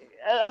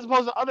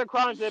other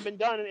crimes that have been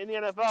done in the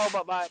NFL,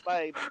 but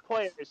by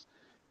players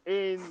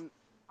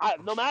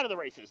no matter the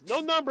races. No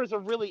numbers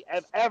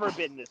have ever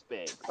been this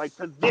big, like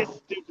to this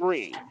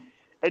degree,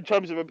 in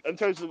terms of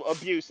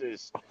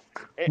abuses,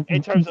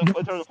 in terms of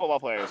football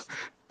players.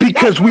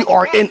 Because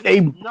Not just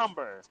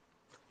number.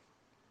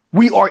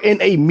 we are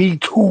in a Me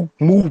Too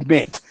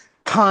movement. That's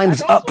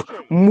Times also up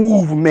true.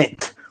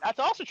 movement. That's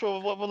also true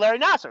with Larry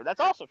Nasser. That's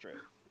also true.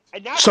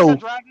 And Nasser got So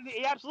dragged.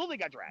 He absolutely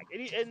got dragged,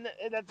 and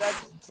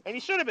he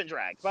should have been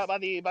dragged by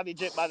the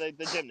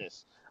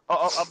gymnasts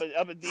up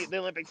at the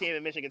Olympic team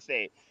in Michigan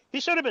State. He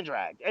should have been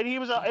dragged, and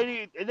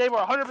they were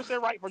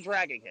 100% right for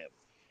dragging him,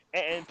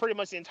 and pretty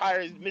much the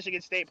entire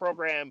Michigan State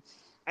program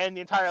and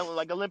the entire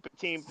Olympic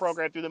team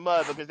program through the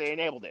mud because they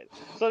enabled it.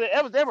 So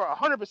they were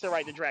 100%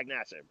 right to drag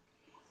Nasser,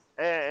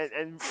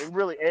 and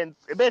really and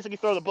basically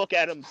throw the book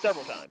at him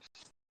several times.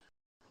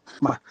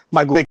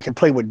 Michael Vick can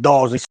play with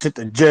dolls and sit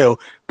in jail,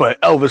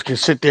 but Elvis can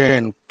sit there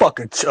and fuck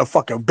a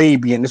fucking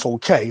baby and it's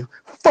okay.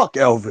 Fuck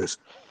Elvis.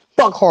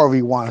 Fuck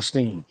Harvey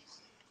Weinstein.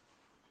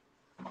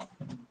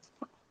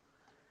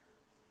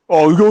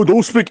 Oh, you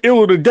don't speak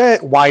ill of the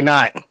dead. Why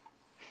not?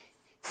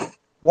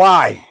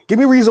 Why? Give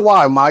me a reason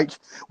why, Mike.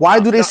 Why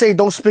do they say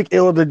don't speak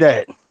ill of the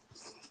dead?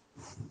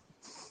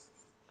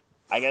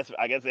 I guess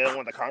they don't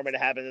want the karma to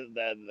happen.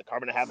 The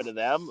karma to happen to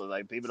them.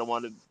 Like people don't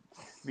want to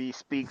be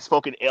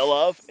spoken ill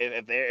of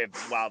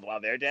while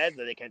they're dead,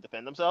 then they can't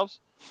defend themselves.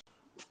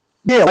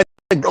 Yeah, like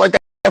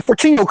that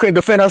 14-year-old couldn't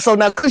defend herself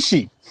now, could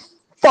she?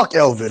 Fuck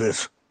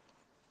Elvis.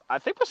 I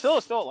think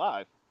Priscilla's still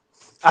alive.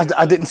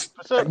 I didn't. Yes,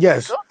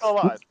 Priscilla's still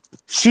alive.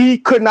 she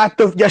could not.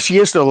 Yes, she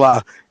is still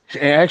alive.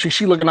 And actually,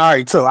 she looking all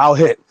right too. I'll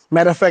hit.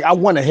 Matter of fact, I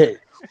want to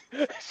hit.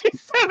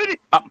 She's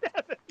 77.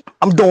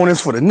 I'm doing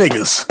this for the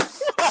niggas.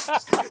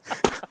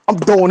 I'm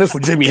doing this for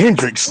Jimi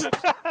Hendrix.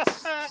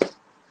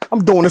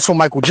 I'm doing this for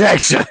Michael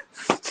Jackson.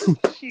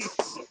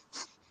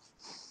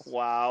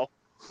 wow.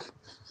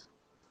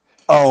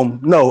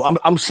 No,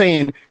 I'm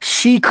saying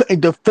she couldn't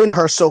defend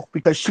herself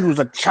because she was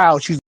a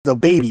child. She's a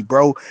baby,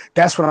 bro.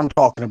 That's what I'm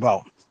talking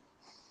about.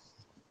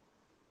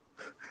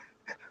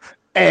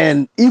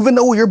 And even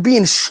though you're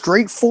being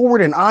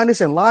straightforward and honest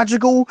and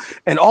logical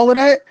and all of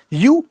that,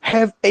 you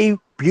have a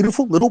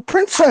beautiful little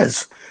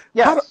princess.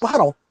 Yes. How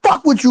the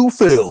fuck would you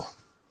feel?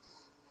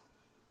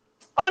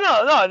 Oh,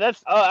 no,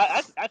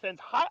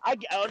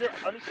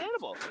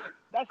 understandable.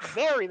 That's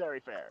very, very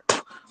fair.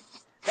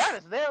 That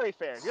is very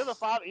fair. You're the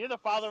father. You're the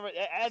father.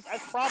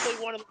 That's probably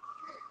one of.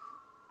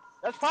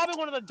 That's probably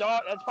one of the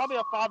daughter. That's probably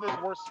a father's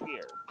worst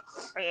fear,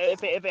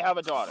 if they have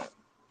a daughter.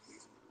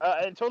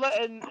 And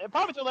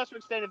probably to a lesser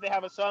extent if they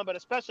have a son, but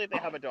especially if they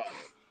have a daughter.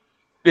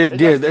 Yeah,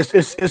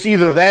 it's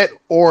either that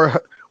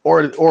or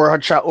her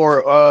child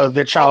or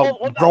the child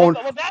grown.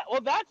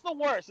 That's the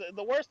worst.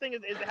 The worst thing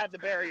is to have to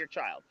bury your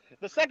child.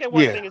 The second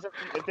worst Yeah, thing is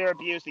if they're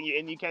abused and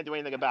you can't do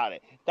anything about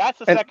it. That's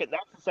the and second.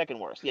 That's the second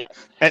worst. Yes.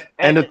 and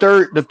And the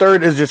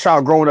third is your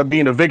child growing up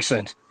being a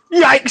vixen.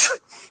 Yikes!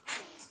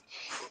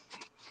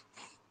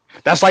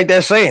 That's like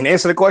that saying.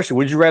 Answer the question: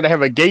 would you rather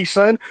have a gay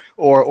son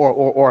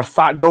or a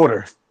thought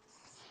daughter?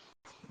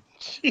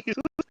 Jesus,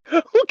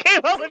 who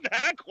came up with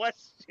that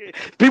question?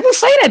 People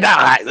say that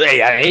now.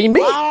 Hey, ain't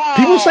me.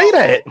 People say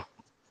that. Wow,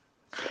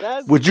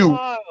 that's Would you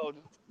wild.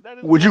 That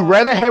is would you wild.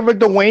 rather have a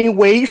Dwayne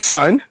Wade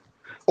son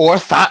or a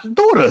thought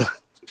daughter?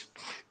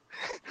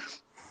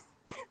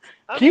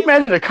 I Can you mean,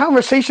 imagine the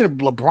conversation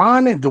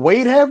LeBron and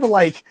Dwayne have?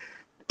 Like,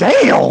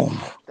 damn.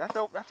 that's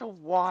a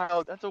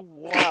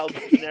wild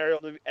scenario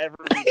to ever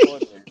be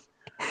put in.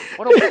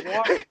 What a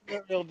wild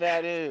scenario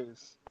that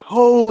is.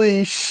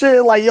 Holy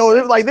shit! Like,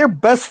 yo, they're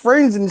best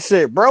friends and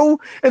shit, bro.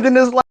 And then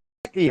there's like,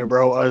 yeah,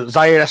 bro,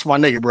 Zaire, that's my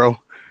nigga, bro.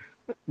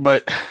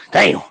 But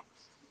damn.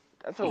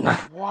 That's a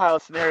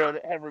wild scenario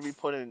to ever be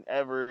put in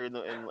ever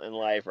in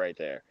life right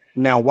there.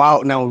 Now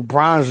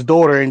Bron's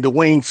daughter and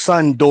Dwayne's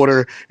son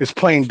daughter is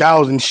playing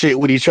dolls and shit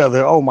with each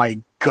other. Oh my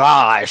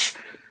gosh.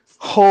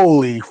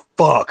 Holy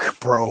fuck,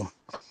 bro.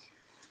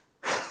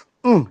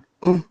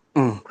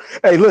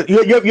 Hey, look,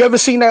 you ever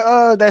seen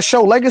that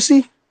show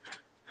Legacy?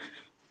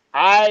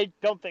 I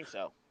don't think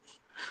so.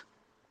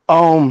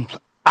 Um,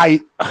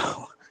 I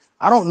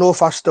I don't know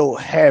if I still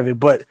have it,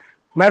 but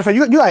matter of fact,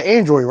 you got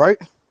Android, right?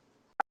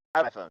 I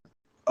have my phone.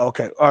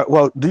 Okay. All right.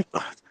 Well,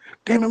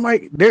 damn it,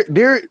 Mike.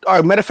 They're all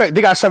right. Matter of fact,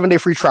 they got a 7-day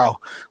free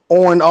trial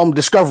on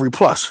Discovery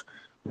Plus.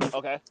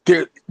 Okay.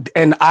 They're,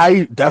 and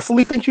I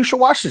definitely think you should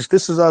watch this.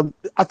 This is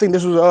I think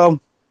this was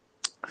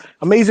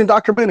amazing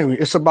documentary.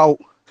 It's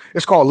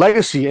called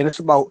Legacy, and it's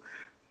about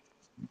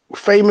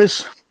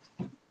famous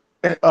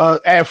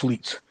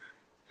athletes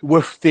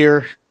with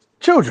their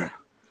children.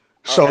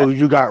 So Okay.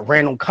 you got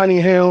Randall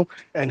Cunningham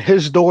and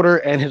his daughter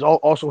and his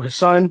also his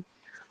son.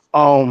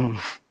 Um,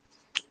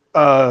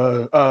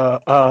 uh, uh,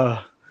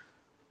 uh,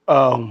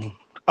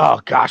 oh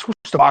gosh,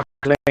 what's the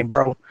boxer's name,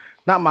 bro?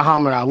 Not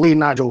Muhammad Ali,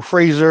 not Joe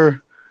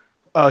Frazier.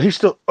 He's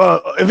still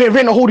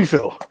Evander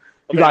Holyfield.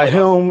 You got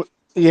Eventually, him,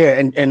 yeah,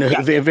 and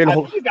yeah. Evander. I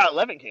think he's got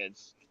 11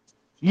 kids.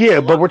 Yeah,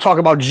 A but lot. we're talking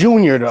about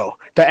Junior though,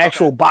 the Okay.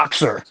 actual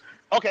boxer.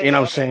 Okay. You know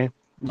Yeah. what I'm Okay. saying?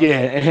 Yeah,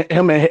 Okay. and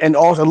him and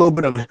also a little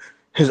bit of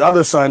his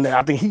other son.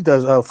 I think he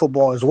does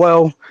football as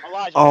well.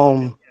 Elijah does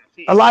too. Um,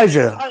 Yes.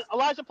 Elijah,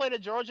 Elijah played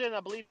at Georgia, and I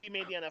believe he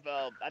made the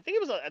NFL. I think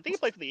he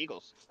played for the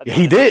Eagles. I yeah, think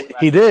he I think did,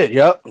 he did.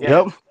 Yep, yeah.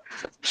 yep.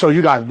 So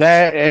you got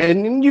that,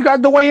 and you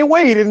got Dwayne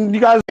Wade, and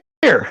you guys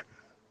here.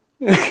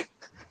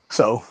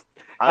 So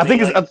I I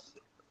think mean, it's like,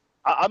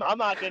 I'm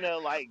not gonna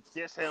like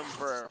diss him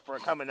for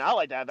coming out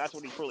like that. If that's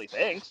what he truly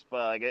thinks.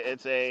 But like,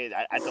 that's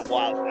a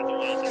wild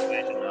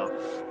situation though.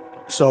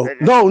 so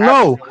It's no,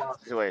 absolutely a wild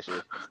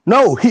situation.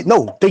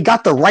 no, they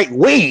got the right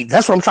Wade.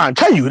 That's what I'm trying to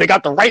tell you. They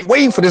got the right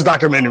Wade for this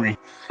documentary.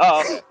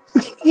 Oh, okay.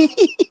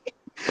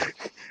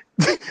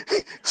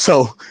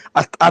 So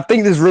I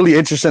think this is really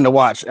interesting to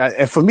watch,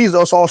 and for me,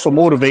 it's also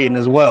motivating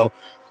as well.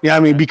 Yeah, I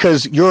mean, Okay.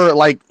 because you're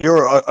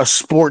a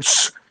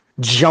sports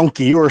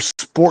junkie, you're a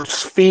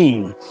sports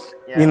fiend.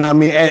 You Yeah. know what I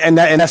mean, and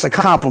that's a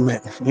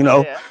compliment. You Yeah.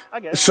 know, Yeah. I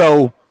get it.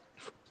 so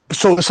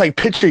it's like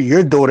picture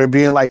your daughter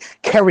being like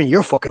carrying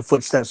your fucking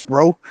footsteps,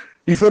 bro.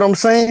 You feel what I'm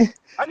saying?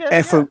 I get it.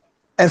 And Yeah.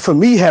 for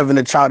me having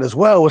a child as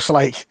well, it's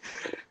like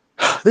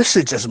this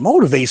shit just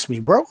motivates me,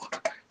 bro.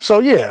 So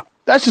yeah,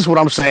 that's just what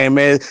I'm saying,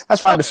 man.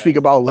 That's why I had to Okay. speak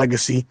about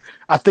Legacy.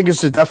 I think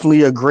it's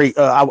definitely a great.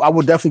 I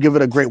would definitely give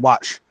it a great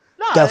watch.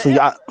 No. Definitely.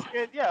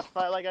 Yeah.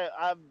 But like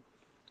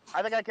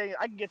I think I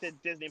can get to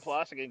Disney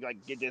Plus. I can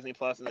like get Disney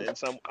Plus in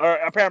some or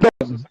Paramount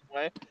Plus in some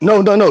way.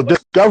 No. But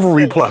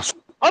Discovery yeah. Plus.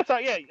 Oh,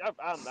 sorry. Yeah.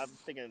 I'm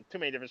thinking too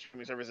many different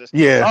streaming services.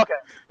 Yeah, Okay.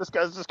 This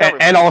Discovery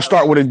and Plus. I'll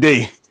start with a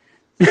D.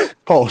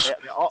 Pulse. Yeah,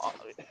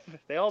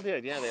 they all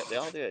did. Yeah, they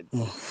all did.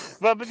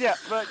 But yeah,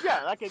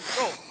 I could.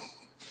 Oh,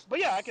 but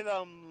yeah, I could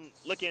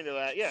look into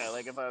that. Yeah,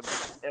 like if I'm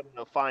able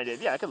to find it,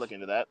 yeah, I could look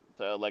into that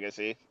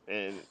Legacy,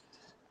 and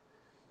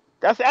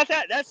that's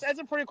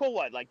a pretty cool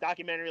one. Like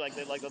documentary, like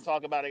they'll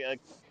talk about it.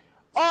 Like,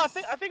 oh,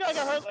 I think like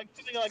I heard like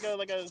something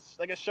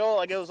like a show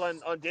like it was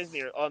on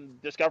Disney or on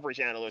Discovery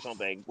Channel or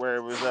something where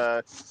it was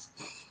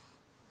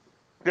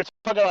They're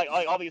talking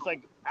like all these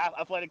like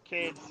athletic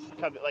kids,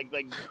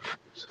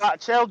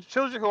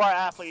 children who are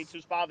athletes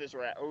whose fathers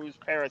were whose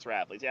parents were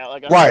athletes. Yeah,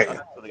 like I Right. heard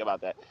something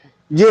about that.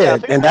 Yeah, Yeah,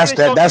 and that's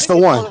that. I That's think the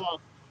they one. showed it on.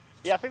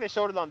 Yeah, I think they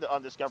showed it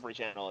on Discovery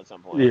Channel at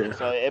some point. Yeah.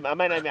 So I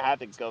might not even have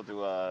to go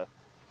through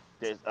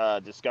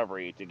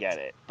Discovery to get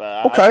it,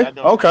 but Okay. I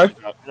know Okay.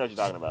 what you're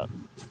talking about.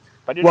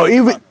 But I do know Well, what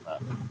you're talking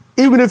about.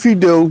 even if you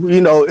do,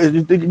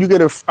 you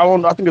get a. I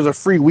don't. I think it's a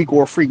free week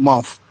or a free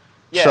month.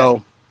 Yeah,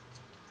 So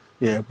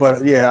yeah,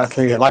 but yeah, I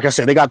think like I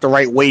said, they got the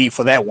right wave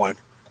for that one.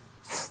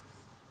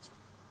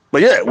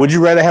 But yeah, would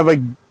you rather have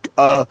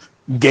a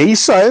gay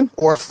son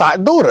or a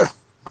thought daughter?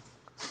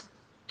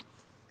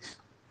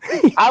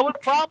 I would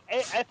probably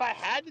if I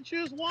had to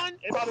choose one,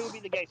 it probably would be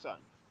the gay son,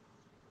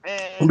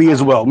 and Me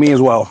as well. Me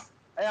as well.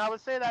 I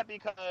would say that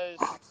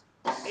because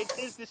it's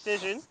his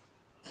decision.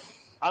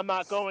 I'm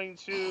not going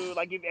to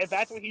like if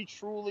that's what he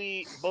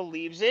truly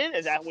believes in,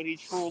 is that what he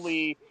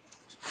truly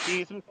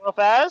sees himself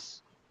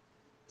as?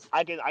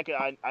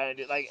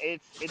 Like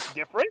it's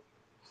different.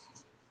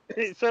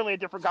 It's certainly a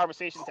different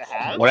conversation to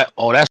have,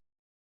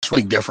 That's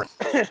really different.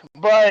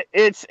 but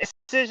it's a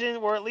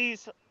decision where at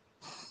least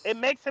it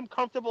makes him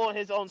comfortable in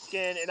his own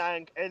skin,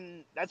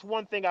 and that's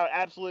one thing I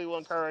absolutely will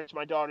encourage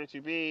my daughter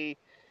to be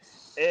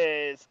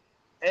is,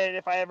 and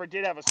if I ever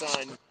did have a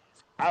son,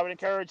 I would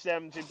encourage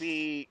them to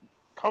be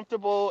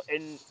comfortable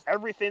in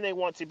everything they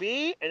want to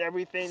be and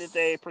everything that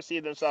they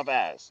perceive themselves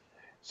as.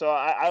 So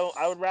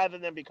I would rather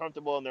them be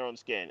comfortable in their own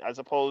skin as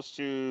opposed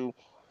to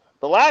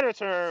the latter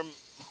term,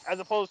 as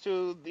opposed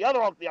to the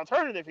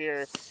alternative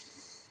here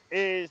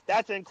is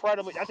that's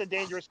a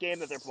dangerous game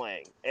that they're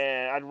playing,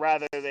 and I'd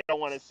rather they don't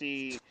want to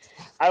see.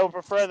 I would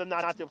prefer them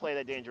not to play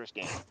that dangerous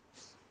game.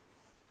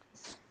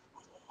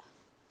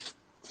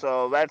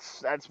 So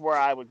that's where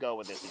I would go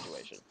with this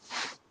situation.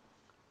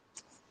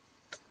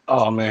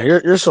 Oh man,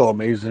 you're so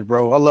amazing,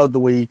 bro. I love the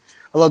way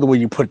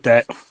you put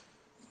that.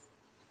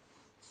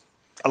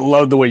 I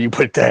love the way you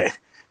put that.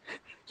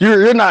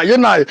 You're not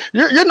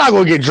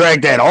gonna get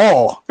dragged at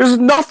all. There's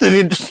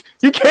nothing.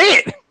 You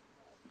can't.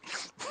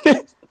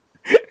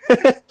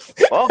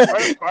 Well,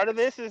 part of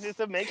this is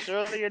to make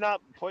sure that you're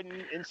not put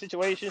in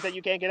situations that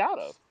you can't get out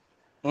of.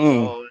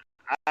 Mm. So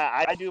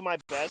I do my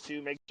best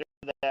to make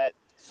sure that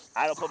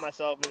I don't put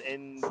myself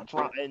in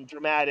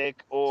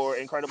dramatic or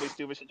incredibly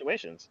stupid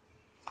situations.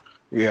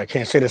 Yeah, I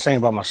can't say the same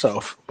about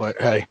myself. But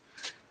hey,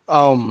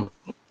 um,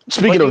 But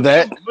speaking of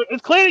that,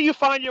 it's clear that you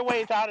find your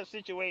ways out of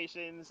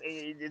situations,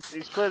 and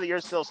it's clear that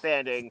you're still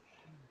standing,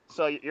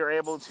 so you're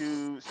able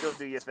to still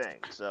do your thing.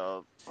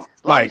 So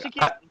as long Mike, as you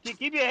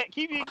keep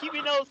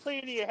your nose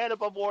clean and your head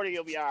above water,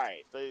 you'll be all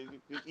right. So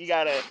you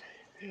gotta,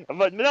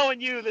 but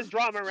knowing you, there's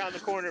drama around the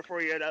corner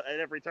for you at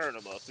every turn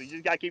almost. So you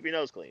just gotta keep your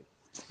nose clean.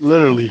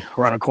 literally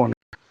around the corner.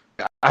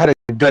 I had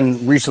a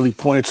gun recently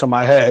pointed to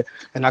my head,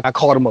 and I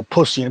called him a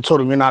pussy and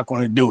told him you're not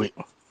going to do it.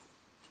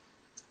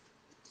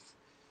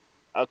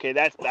 Okay,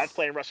 that's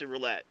playing Russian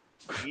roulette.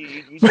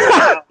 You just came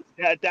out.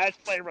 That's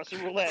playing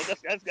Russian roulette.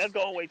 That's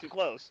going way too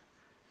close.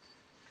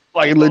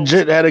 Like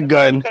legit had a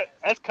gun.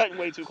 That's cutting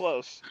way too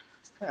close.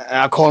 And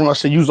I called him. I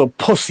said, "You's a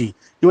pussy.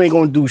 You ain't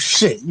gonna do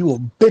shit. You a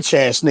bitch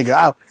ass nigga.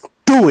 I'll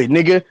do it,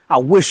 nigga. I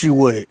wish you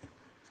would."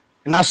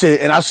 And I said,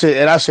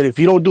 if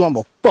you don't do, it, I'm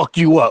gonna fuck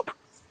you up.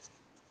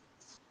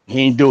 He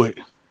ain't do it.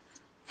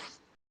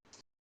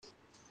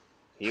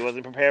 He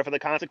wasn't prepared for the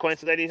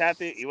consequences that he'd have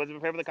to. He wasn't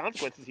prepared for the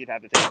consequences he'd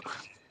have to take.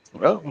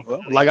 Well, He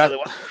really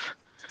wasn't.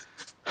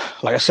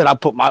 like I said, I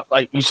put my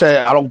like you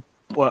said, I don't.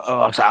 Well,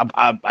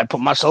 I put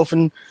myself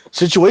in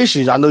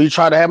situations. I know you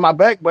try to have my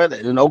back, but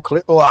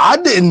click. Well, I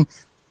didn't.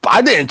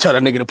 I didn't tell the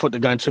nigga to put the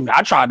gun to me.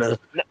 I tried to.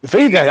 No, If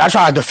anything, I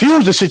tried to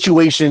defuse the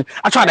situation.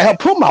 I tried to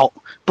help him out,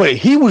 but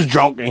he was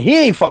drunk and he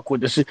ain't fuck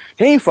with this. He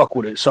ain't fuck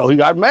with it, so he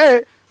got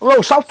mad.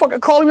 Bro, stop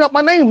fucking calling me out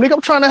my name, nigga.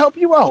 I'm trying to help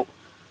you out.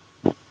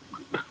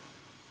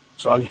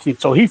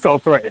 So he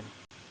felt threatened.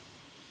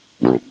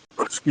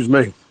 Excuse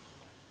me.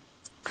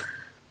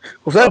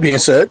 With that Well, being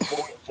said,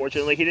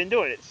 fortunately, he didn't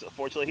do it.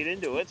 Fortunately, he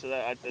didn't do it. So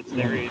that's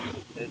very.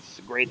 It's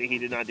great that he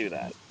did not do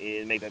that. He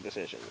didn't make that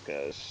decision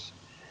because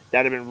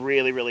that'd have been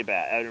really, really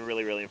bad. That'd have been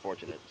really, really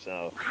unfortunate.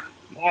 So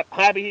I'm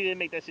happy he didn't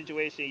make that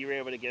situation. You were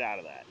able to get out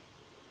of that.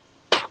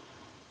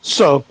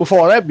 so with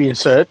all that being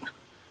said,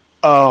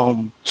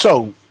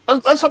 so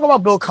let's talk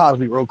about Bill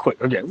Cosby real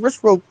quick. Okay,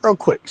 just real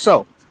quick.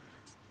 So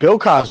Bill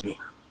Cosby,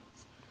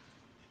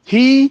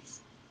 he,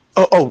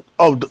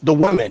 the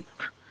women.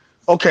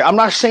 Okay, I'm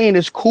not saying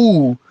it's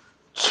cool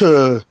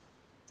to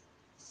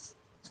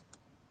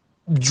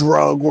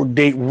drug or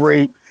date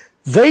rape.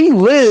 They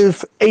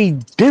live a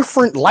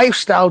different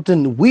lifestyle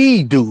than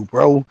we do,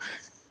 bro.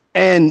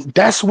 And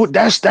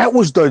that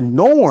was the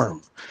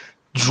norm.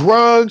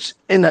 Drugs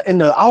and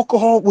the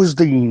alcohol was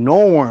the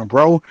norm,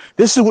 bro.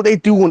 This is what they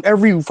do on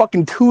every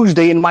fucking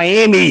Tuesday in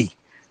Miami.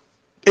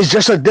 It's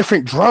just a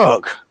different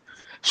drug.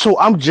 So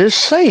I'm just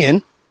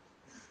saying,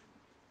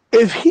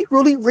 if he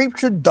really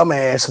raped your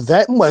dumbass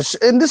that much,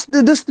 and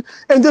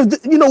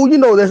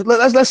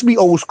let's be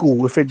old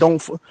school. If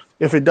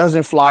it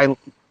doesn't fly,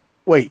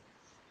 wait.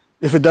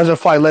 If it doesn't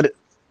fly, let it.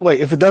 Wait,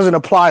 if it doesn't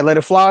apply, let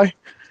it fly.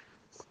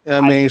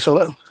 I mean,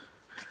 something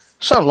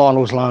along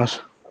those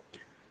lines.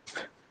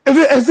 If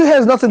it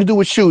has nothing to do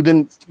with you,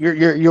 then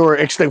you're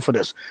extinct for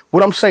this.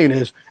 What I'm saying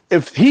is,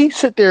 if he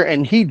sit there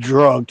and he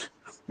drugged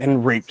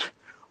and raped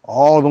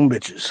all them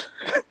bitches,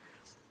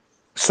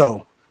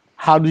 so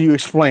how do you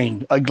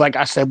explain? Like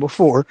I said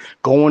before,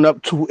 going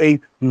up to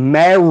a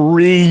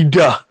married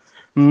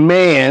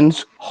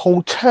man's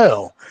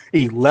hotel,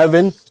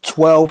 11,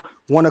 12,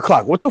 1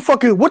 o'clock. What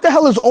the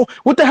hell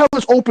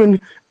is open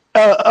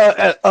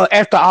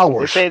after They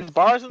hours? say it's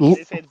bars.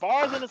 They say it's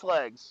bars in his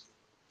legs.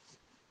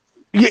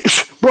 Yeah,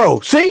 bro,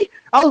 see,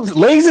 I was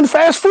lazy and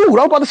fast food. I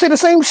was about to say the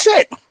same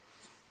shit.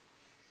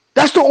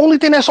 That's the only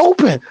thing that's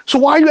open. So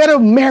why are you at a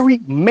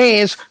married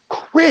man's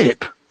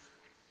crib,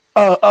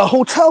 a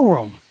hotel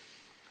room?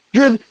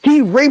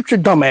 He raped your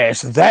dumb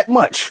ass that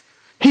much.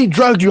 He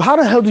drugged you. How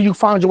the hell did you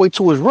find your way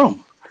to his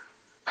room?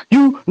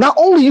 You not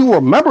only you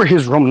remember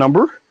his room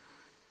number.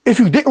 If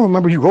you didn't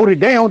remember, you wrote it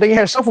down. Then you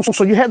had a cell phone,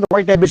 so you had to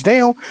write that bitch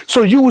down.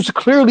 So you was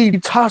clearly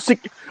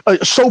toxic,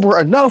 sober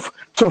enough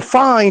to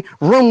find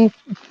room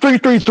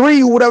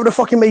 333 or whatever the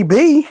fuck it may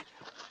be.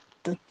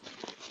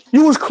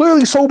 You was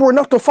clearly sober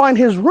enough to find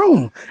his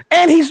room,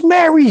 and he's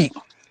married.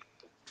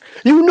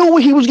 You knew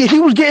what he was getting. He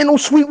was getting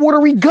those sweet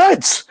watery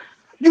guts.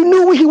 You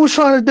knew what he was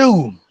trying to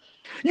do.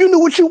 You knew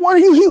what you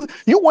wanted.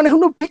 You wanted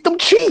him to beat them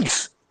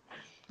cheeks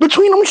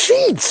between them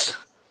sheets.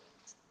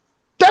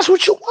 That's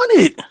what you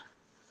wanted.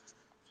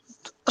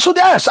 So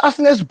I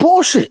think that's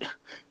bullshit.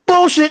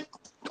 Bullshit.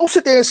 Don't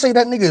sit there and say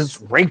that nigga's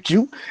raped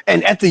you,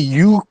 and after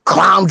you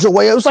climbed your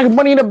way, it was like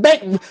money in the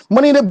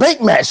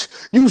bank match.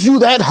 You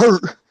that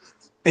hurt,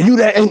 and you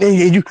that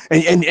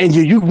and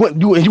you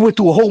went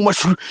through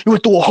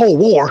a whole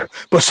war,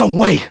 but some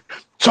way,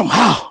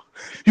 somehow,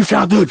 you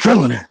found the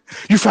adrenaline,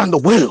 you found the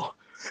will,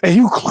 and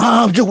you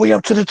climbed your way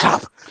up to the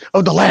top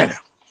of the ladder.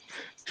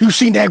 You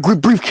seen that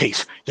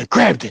briefcase, you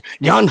grabbed it,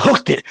 you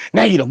unhooked it.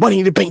 Now you're the Money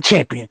in the Bank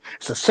champion.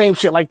 It's the same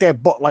shit like that,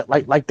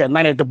 like that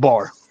night at the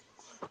bar.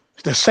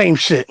 It's the same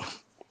shit.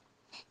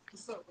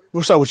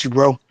 What's up with you,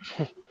 bro?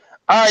 All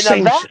right,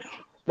 Same shit.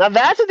 now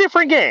that's a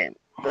different game.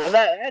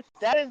 That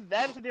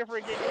is a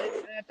different game.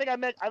 I think I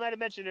might have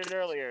mentioned it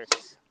earlier.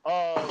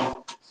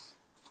 Of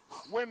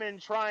women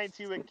trying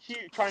to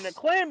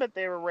claim that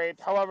they were raped.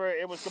 However,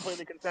 it was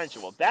completely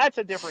consensual. That's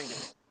a different game.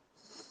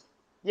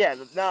 Yeah.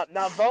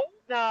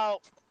 Now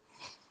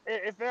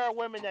if there are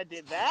women that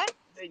did that,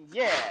 then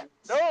yeah,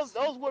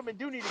 those women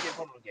do need to get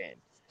put on game.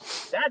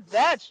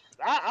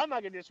 I'm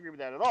not gonna disagree with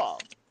that at all.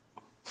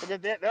 Because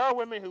there are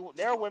women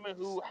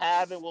who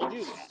have and will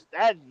do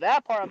that.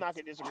 That part I'm not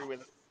gonna disagree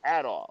with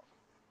at all.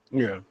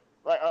 Yeah.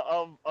 Like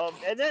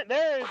and then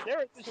there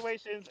are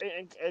situations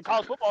in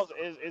college football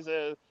is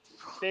a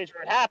stage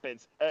where it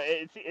happens.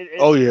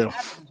 Oh It yeah.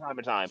 happens from time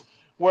to time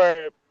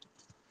where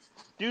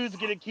dudes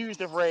get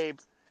accused of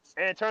rape,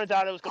 and it turns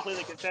out it was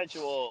completely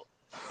consensual,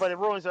 but it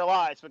ruins their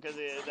lives because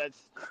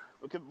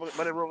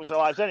but it ruins their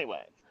lives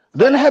anyway.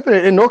 Didn't Like it happen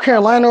in North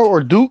Carolina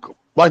or Duke?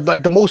 Like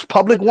the most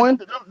public one?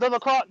 the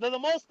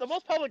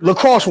most public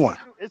Lacrosse one one.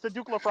 is the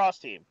Duke lacrosse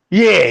team.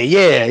 Yeah.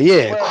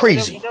 Where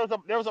Crazy.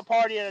 there was a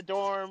party at a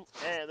dorm,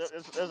 and there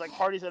was like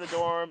parties at a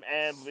dorm,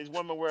 and these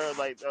women were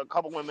like a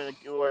couple women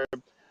were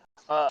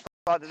thought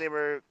that they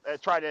were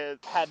tried to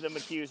have them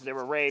accused they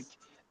were raped,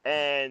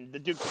 and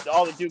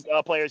all the Duke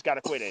players got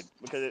acquitted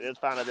because it was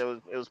found that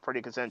it was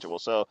pretty consensual.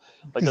 So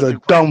like He's those a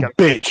Duke players dumb got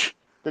bitch.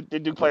 the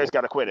Duke players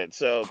got acquitted.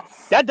 So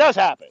that does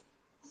happen.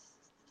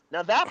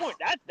 Now that point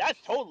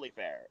that's totally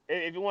fair.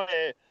 If you want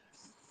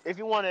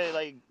to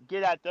like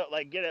get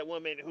at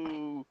women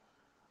who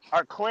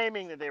are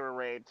claiming that they were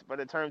raped, but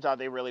it turns out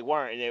they really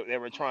weren't, and they're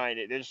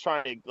just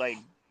trying to like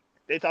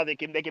they thought they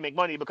can make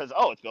money because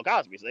it's Bill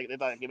Cosby, so they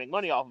thought they can make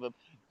money off of him.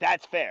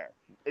 That's fair.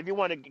 If you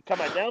want to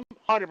come at them,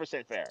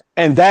 100% fair.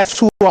 And that's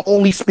who I'm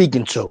only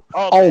speaking to.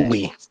 Okay,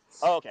 Only.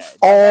 okay.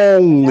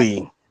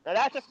 Only.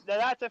 That's a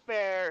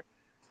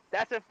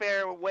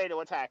fair way to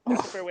attack. That's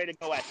a fair way to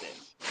go at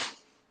this.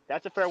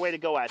 That's a fair way to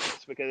go at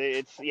this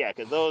because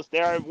because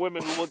there are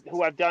women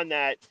who have done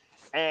that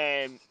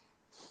and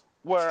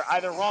were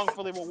either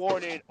wrongfully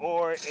rewarded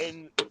or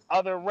in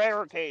other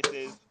rarer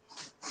cases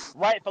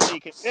rightfully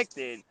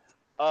convicted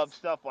of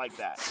stuff like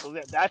that. So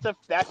that's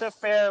a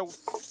fair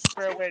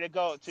way to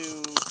go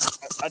to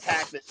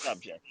attack this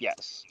subject.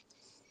 Yes,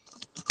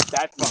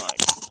 that's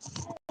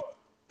fine.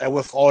 And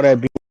with all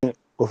that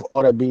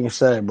being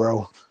said,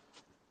 bro,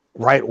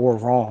 right or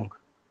wrong,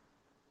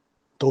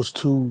 those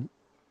two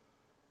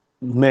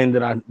men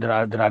that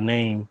I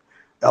named,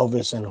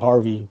 Elvis and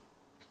Harvey,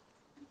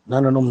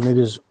 none of them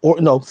niggas,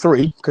 or no,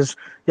 three, because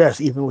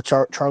yes, even with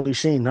Charlie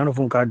Sheen, none of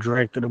them got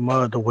dragged through the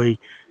mud the way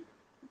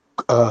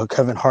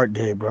Kevin Hart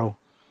did, bro.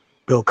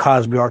 Bill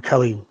Cosby, R.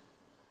 Kelly,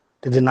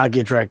 they did not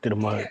get dragged through the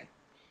mud.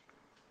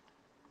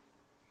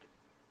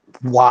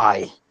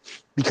 Why?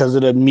 Because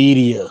of the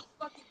media.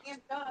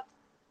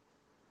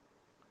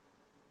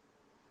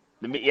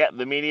 The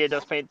media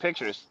does paint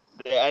pictures.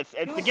 It's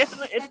the gift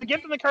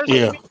and the curse of the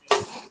Yeah. media.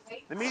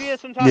 The media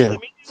sometimes the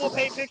media will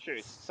paint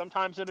pictures.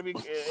 Sometimes it'll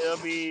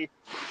be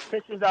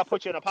pictures that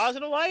put you in a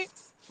positive light,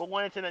 but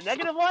when it's in a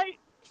negative light,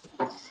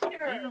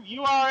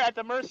 you are at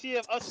the mercy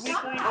of Us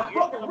Weekly.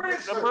 You're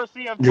at the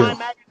mercy of Yeah. Time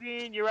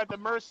Magazine. You're at the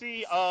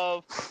mercy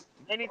of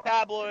many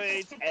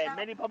tabloids and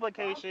many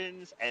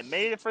publications and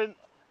many different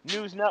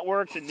news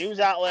networks and news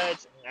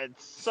outlets and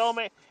so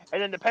many.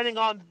 And then depending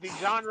on the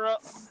genre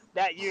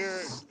that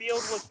your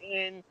field was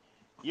in,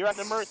 you're at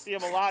the mercy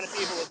of a lot of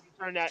people if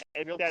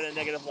you look at it in a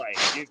negative light.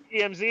 You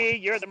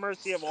TMZ, you're at the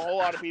mercy of a whole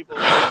lot of people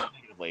if you look at it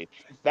negatively.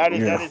 That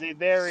Yeah. is a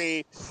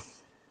very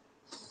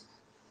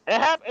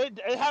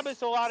it happens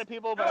to a lot of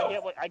people, but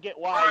I get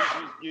why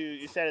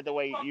you said it the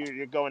way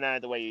you're going at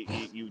it the way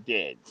you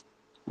did.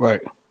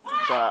 Right.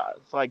 So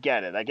I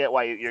get it. I get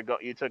why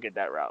you took it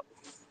that route.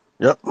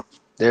 Yep.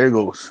 There it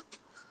goes.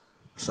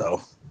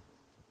 So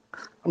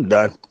I'm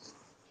done.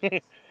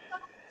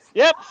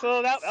 Yep.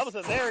 So that was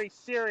a very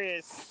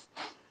serious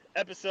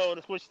episode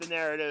to switch the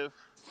narrative.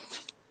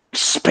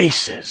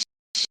 Spaces.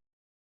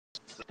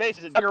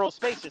 Spaces, inaugural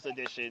Spaces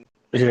edition,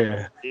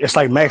 Yeah. if It's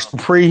you like Max will.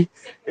 Dupree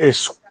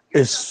is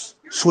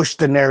switched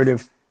the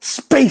narrative.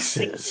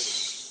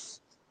 Spaces.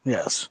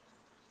 Yes.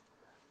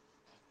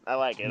 I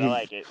like it. I You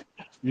like it.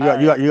 you All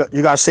got you right. got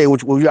you got to say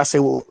what you got to say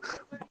With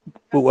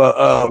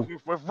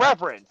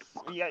reverence.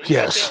 You got to say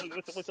yes,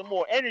 it with some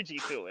more energy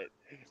to it.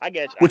 I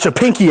get you. with your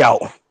pinky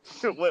out.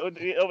 with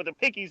the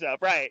pinkies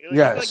up, right? You feel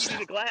like you Yes.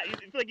 need a glass. You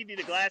feel like you need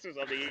a glass or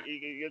something.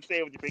 You say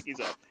it with your pinkies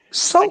up. I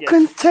So get you.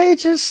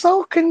 contagious,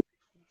 so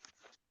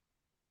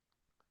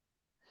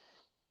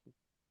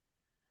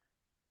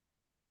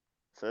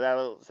So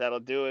that'll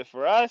do it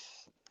for us.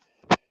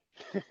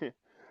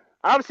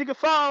 Obviously, you can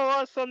follow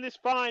us on this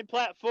fine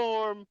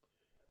platform.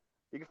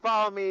 You can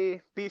follow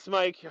me, Beast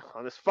Mike,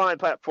 on this fine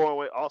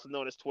platform, also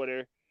known as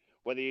Twitter.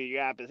 Whether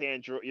your app is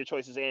Android, your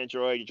choice is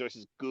Android, your choice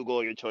is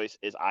Google, your choice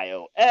is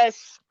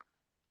iOS.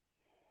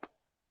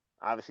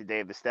 Obviously,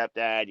 Dave the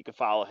Stepdad. You can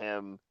follow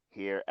him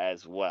here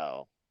as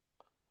well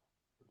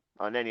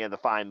on any of the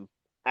fine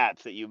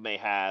apps that you may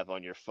have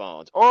on your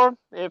phones, or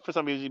if for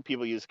some reason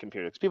people use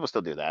computers. People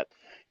still do that,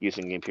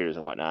 using computers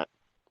and whatnot.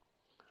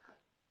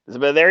 This has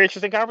been a very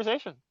interesting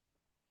conversation.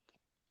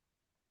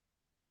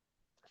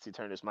 Let's see,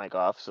 turn this mic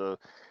off. So it's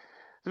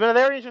been a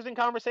very interesting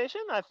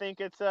conversation. I think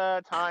it's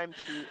time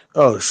to.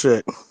 Oh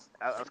shit.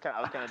 I was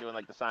kind of doing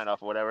like the sign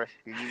off or whatever.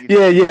 You Yeah,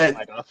 turn yeah, the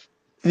mic off.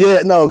 yeah.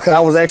 No, cause I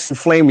was actually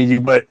flaming you,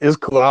 but it's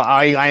cool.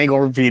 I ain't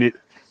gonna repeat it.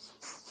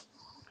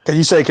 Cause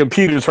you said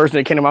computers. First thing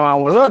that came to my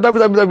mind was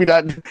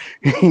www.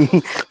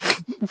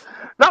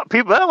 No,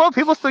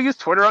 people still use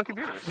Twitter on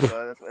computers.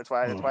 So that's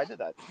why I did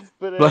that.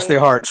 But Bless their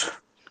hearts.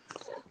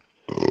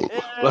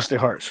 eh, Bless their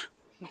hearts.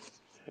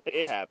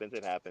 it happens.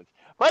 It happens.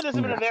 But this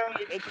has been a Yeah. very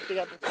interesting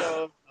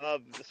episode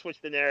of the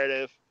Switch the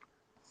Narrative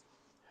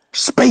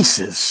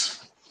Spaces.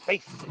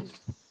 Spaces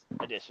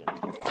edition.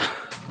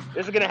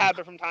 This is going to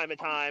happen from time to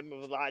time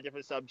with a lot of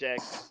different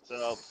subjects.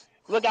 So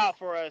look out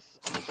for us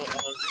on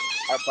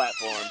our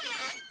platforms.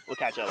 We'll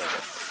catch you later.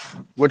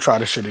 We'll try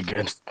this shit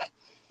again.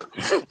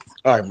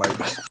 All right, Mike.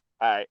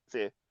 All right. See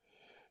you.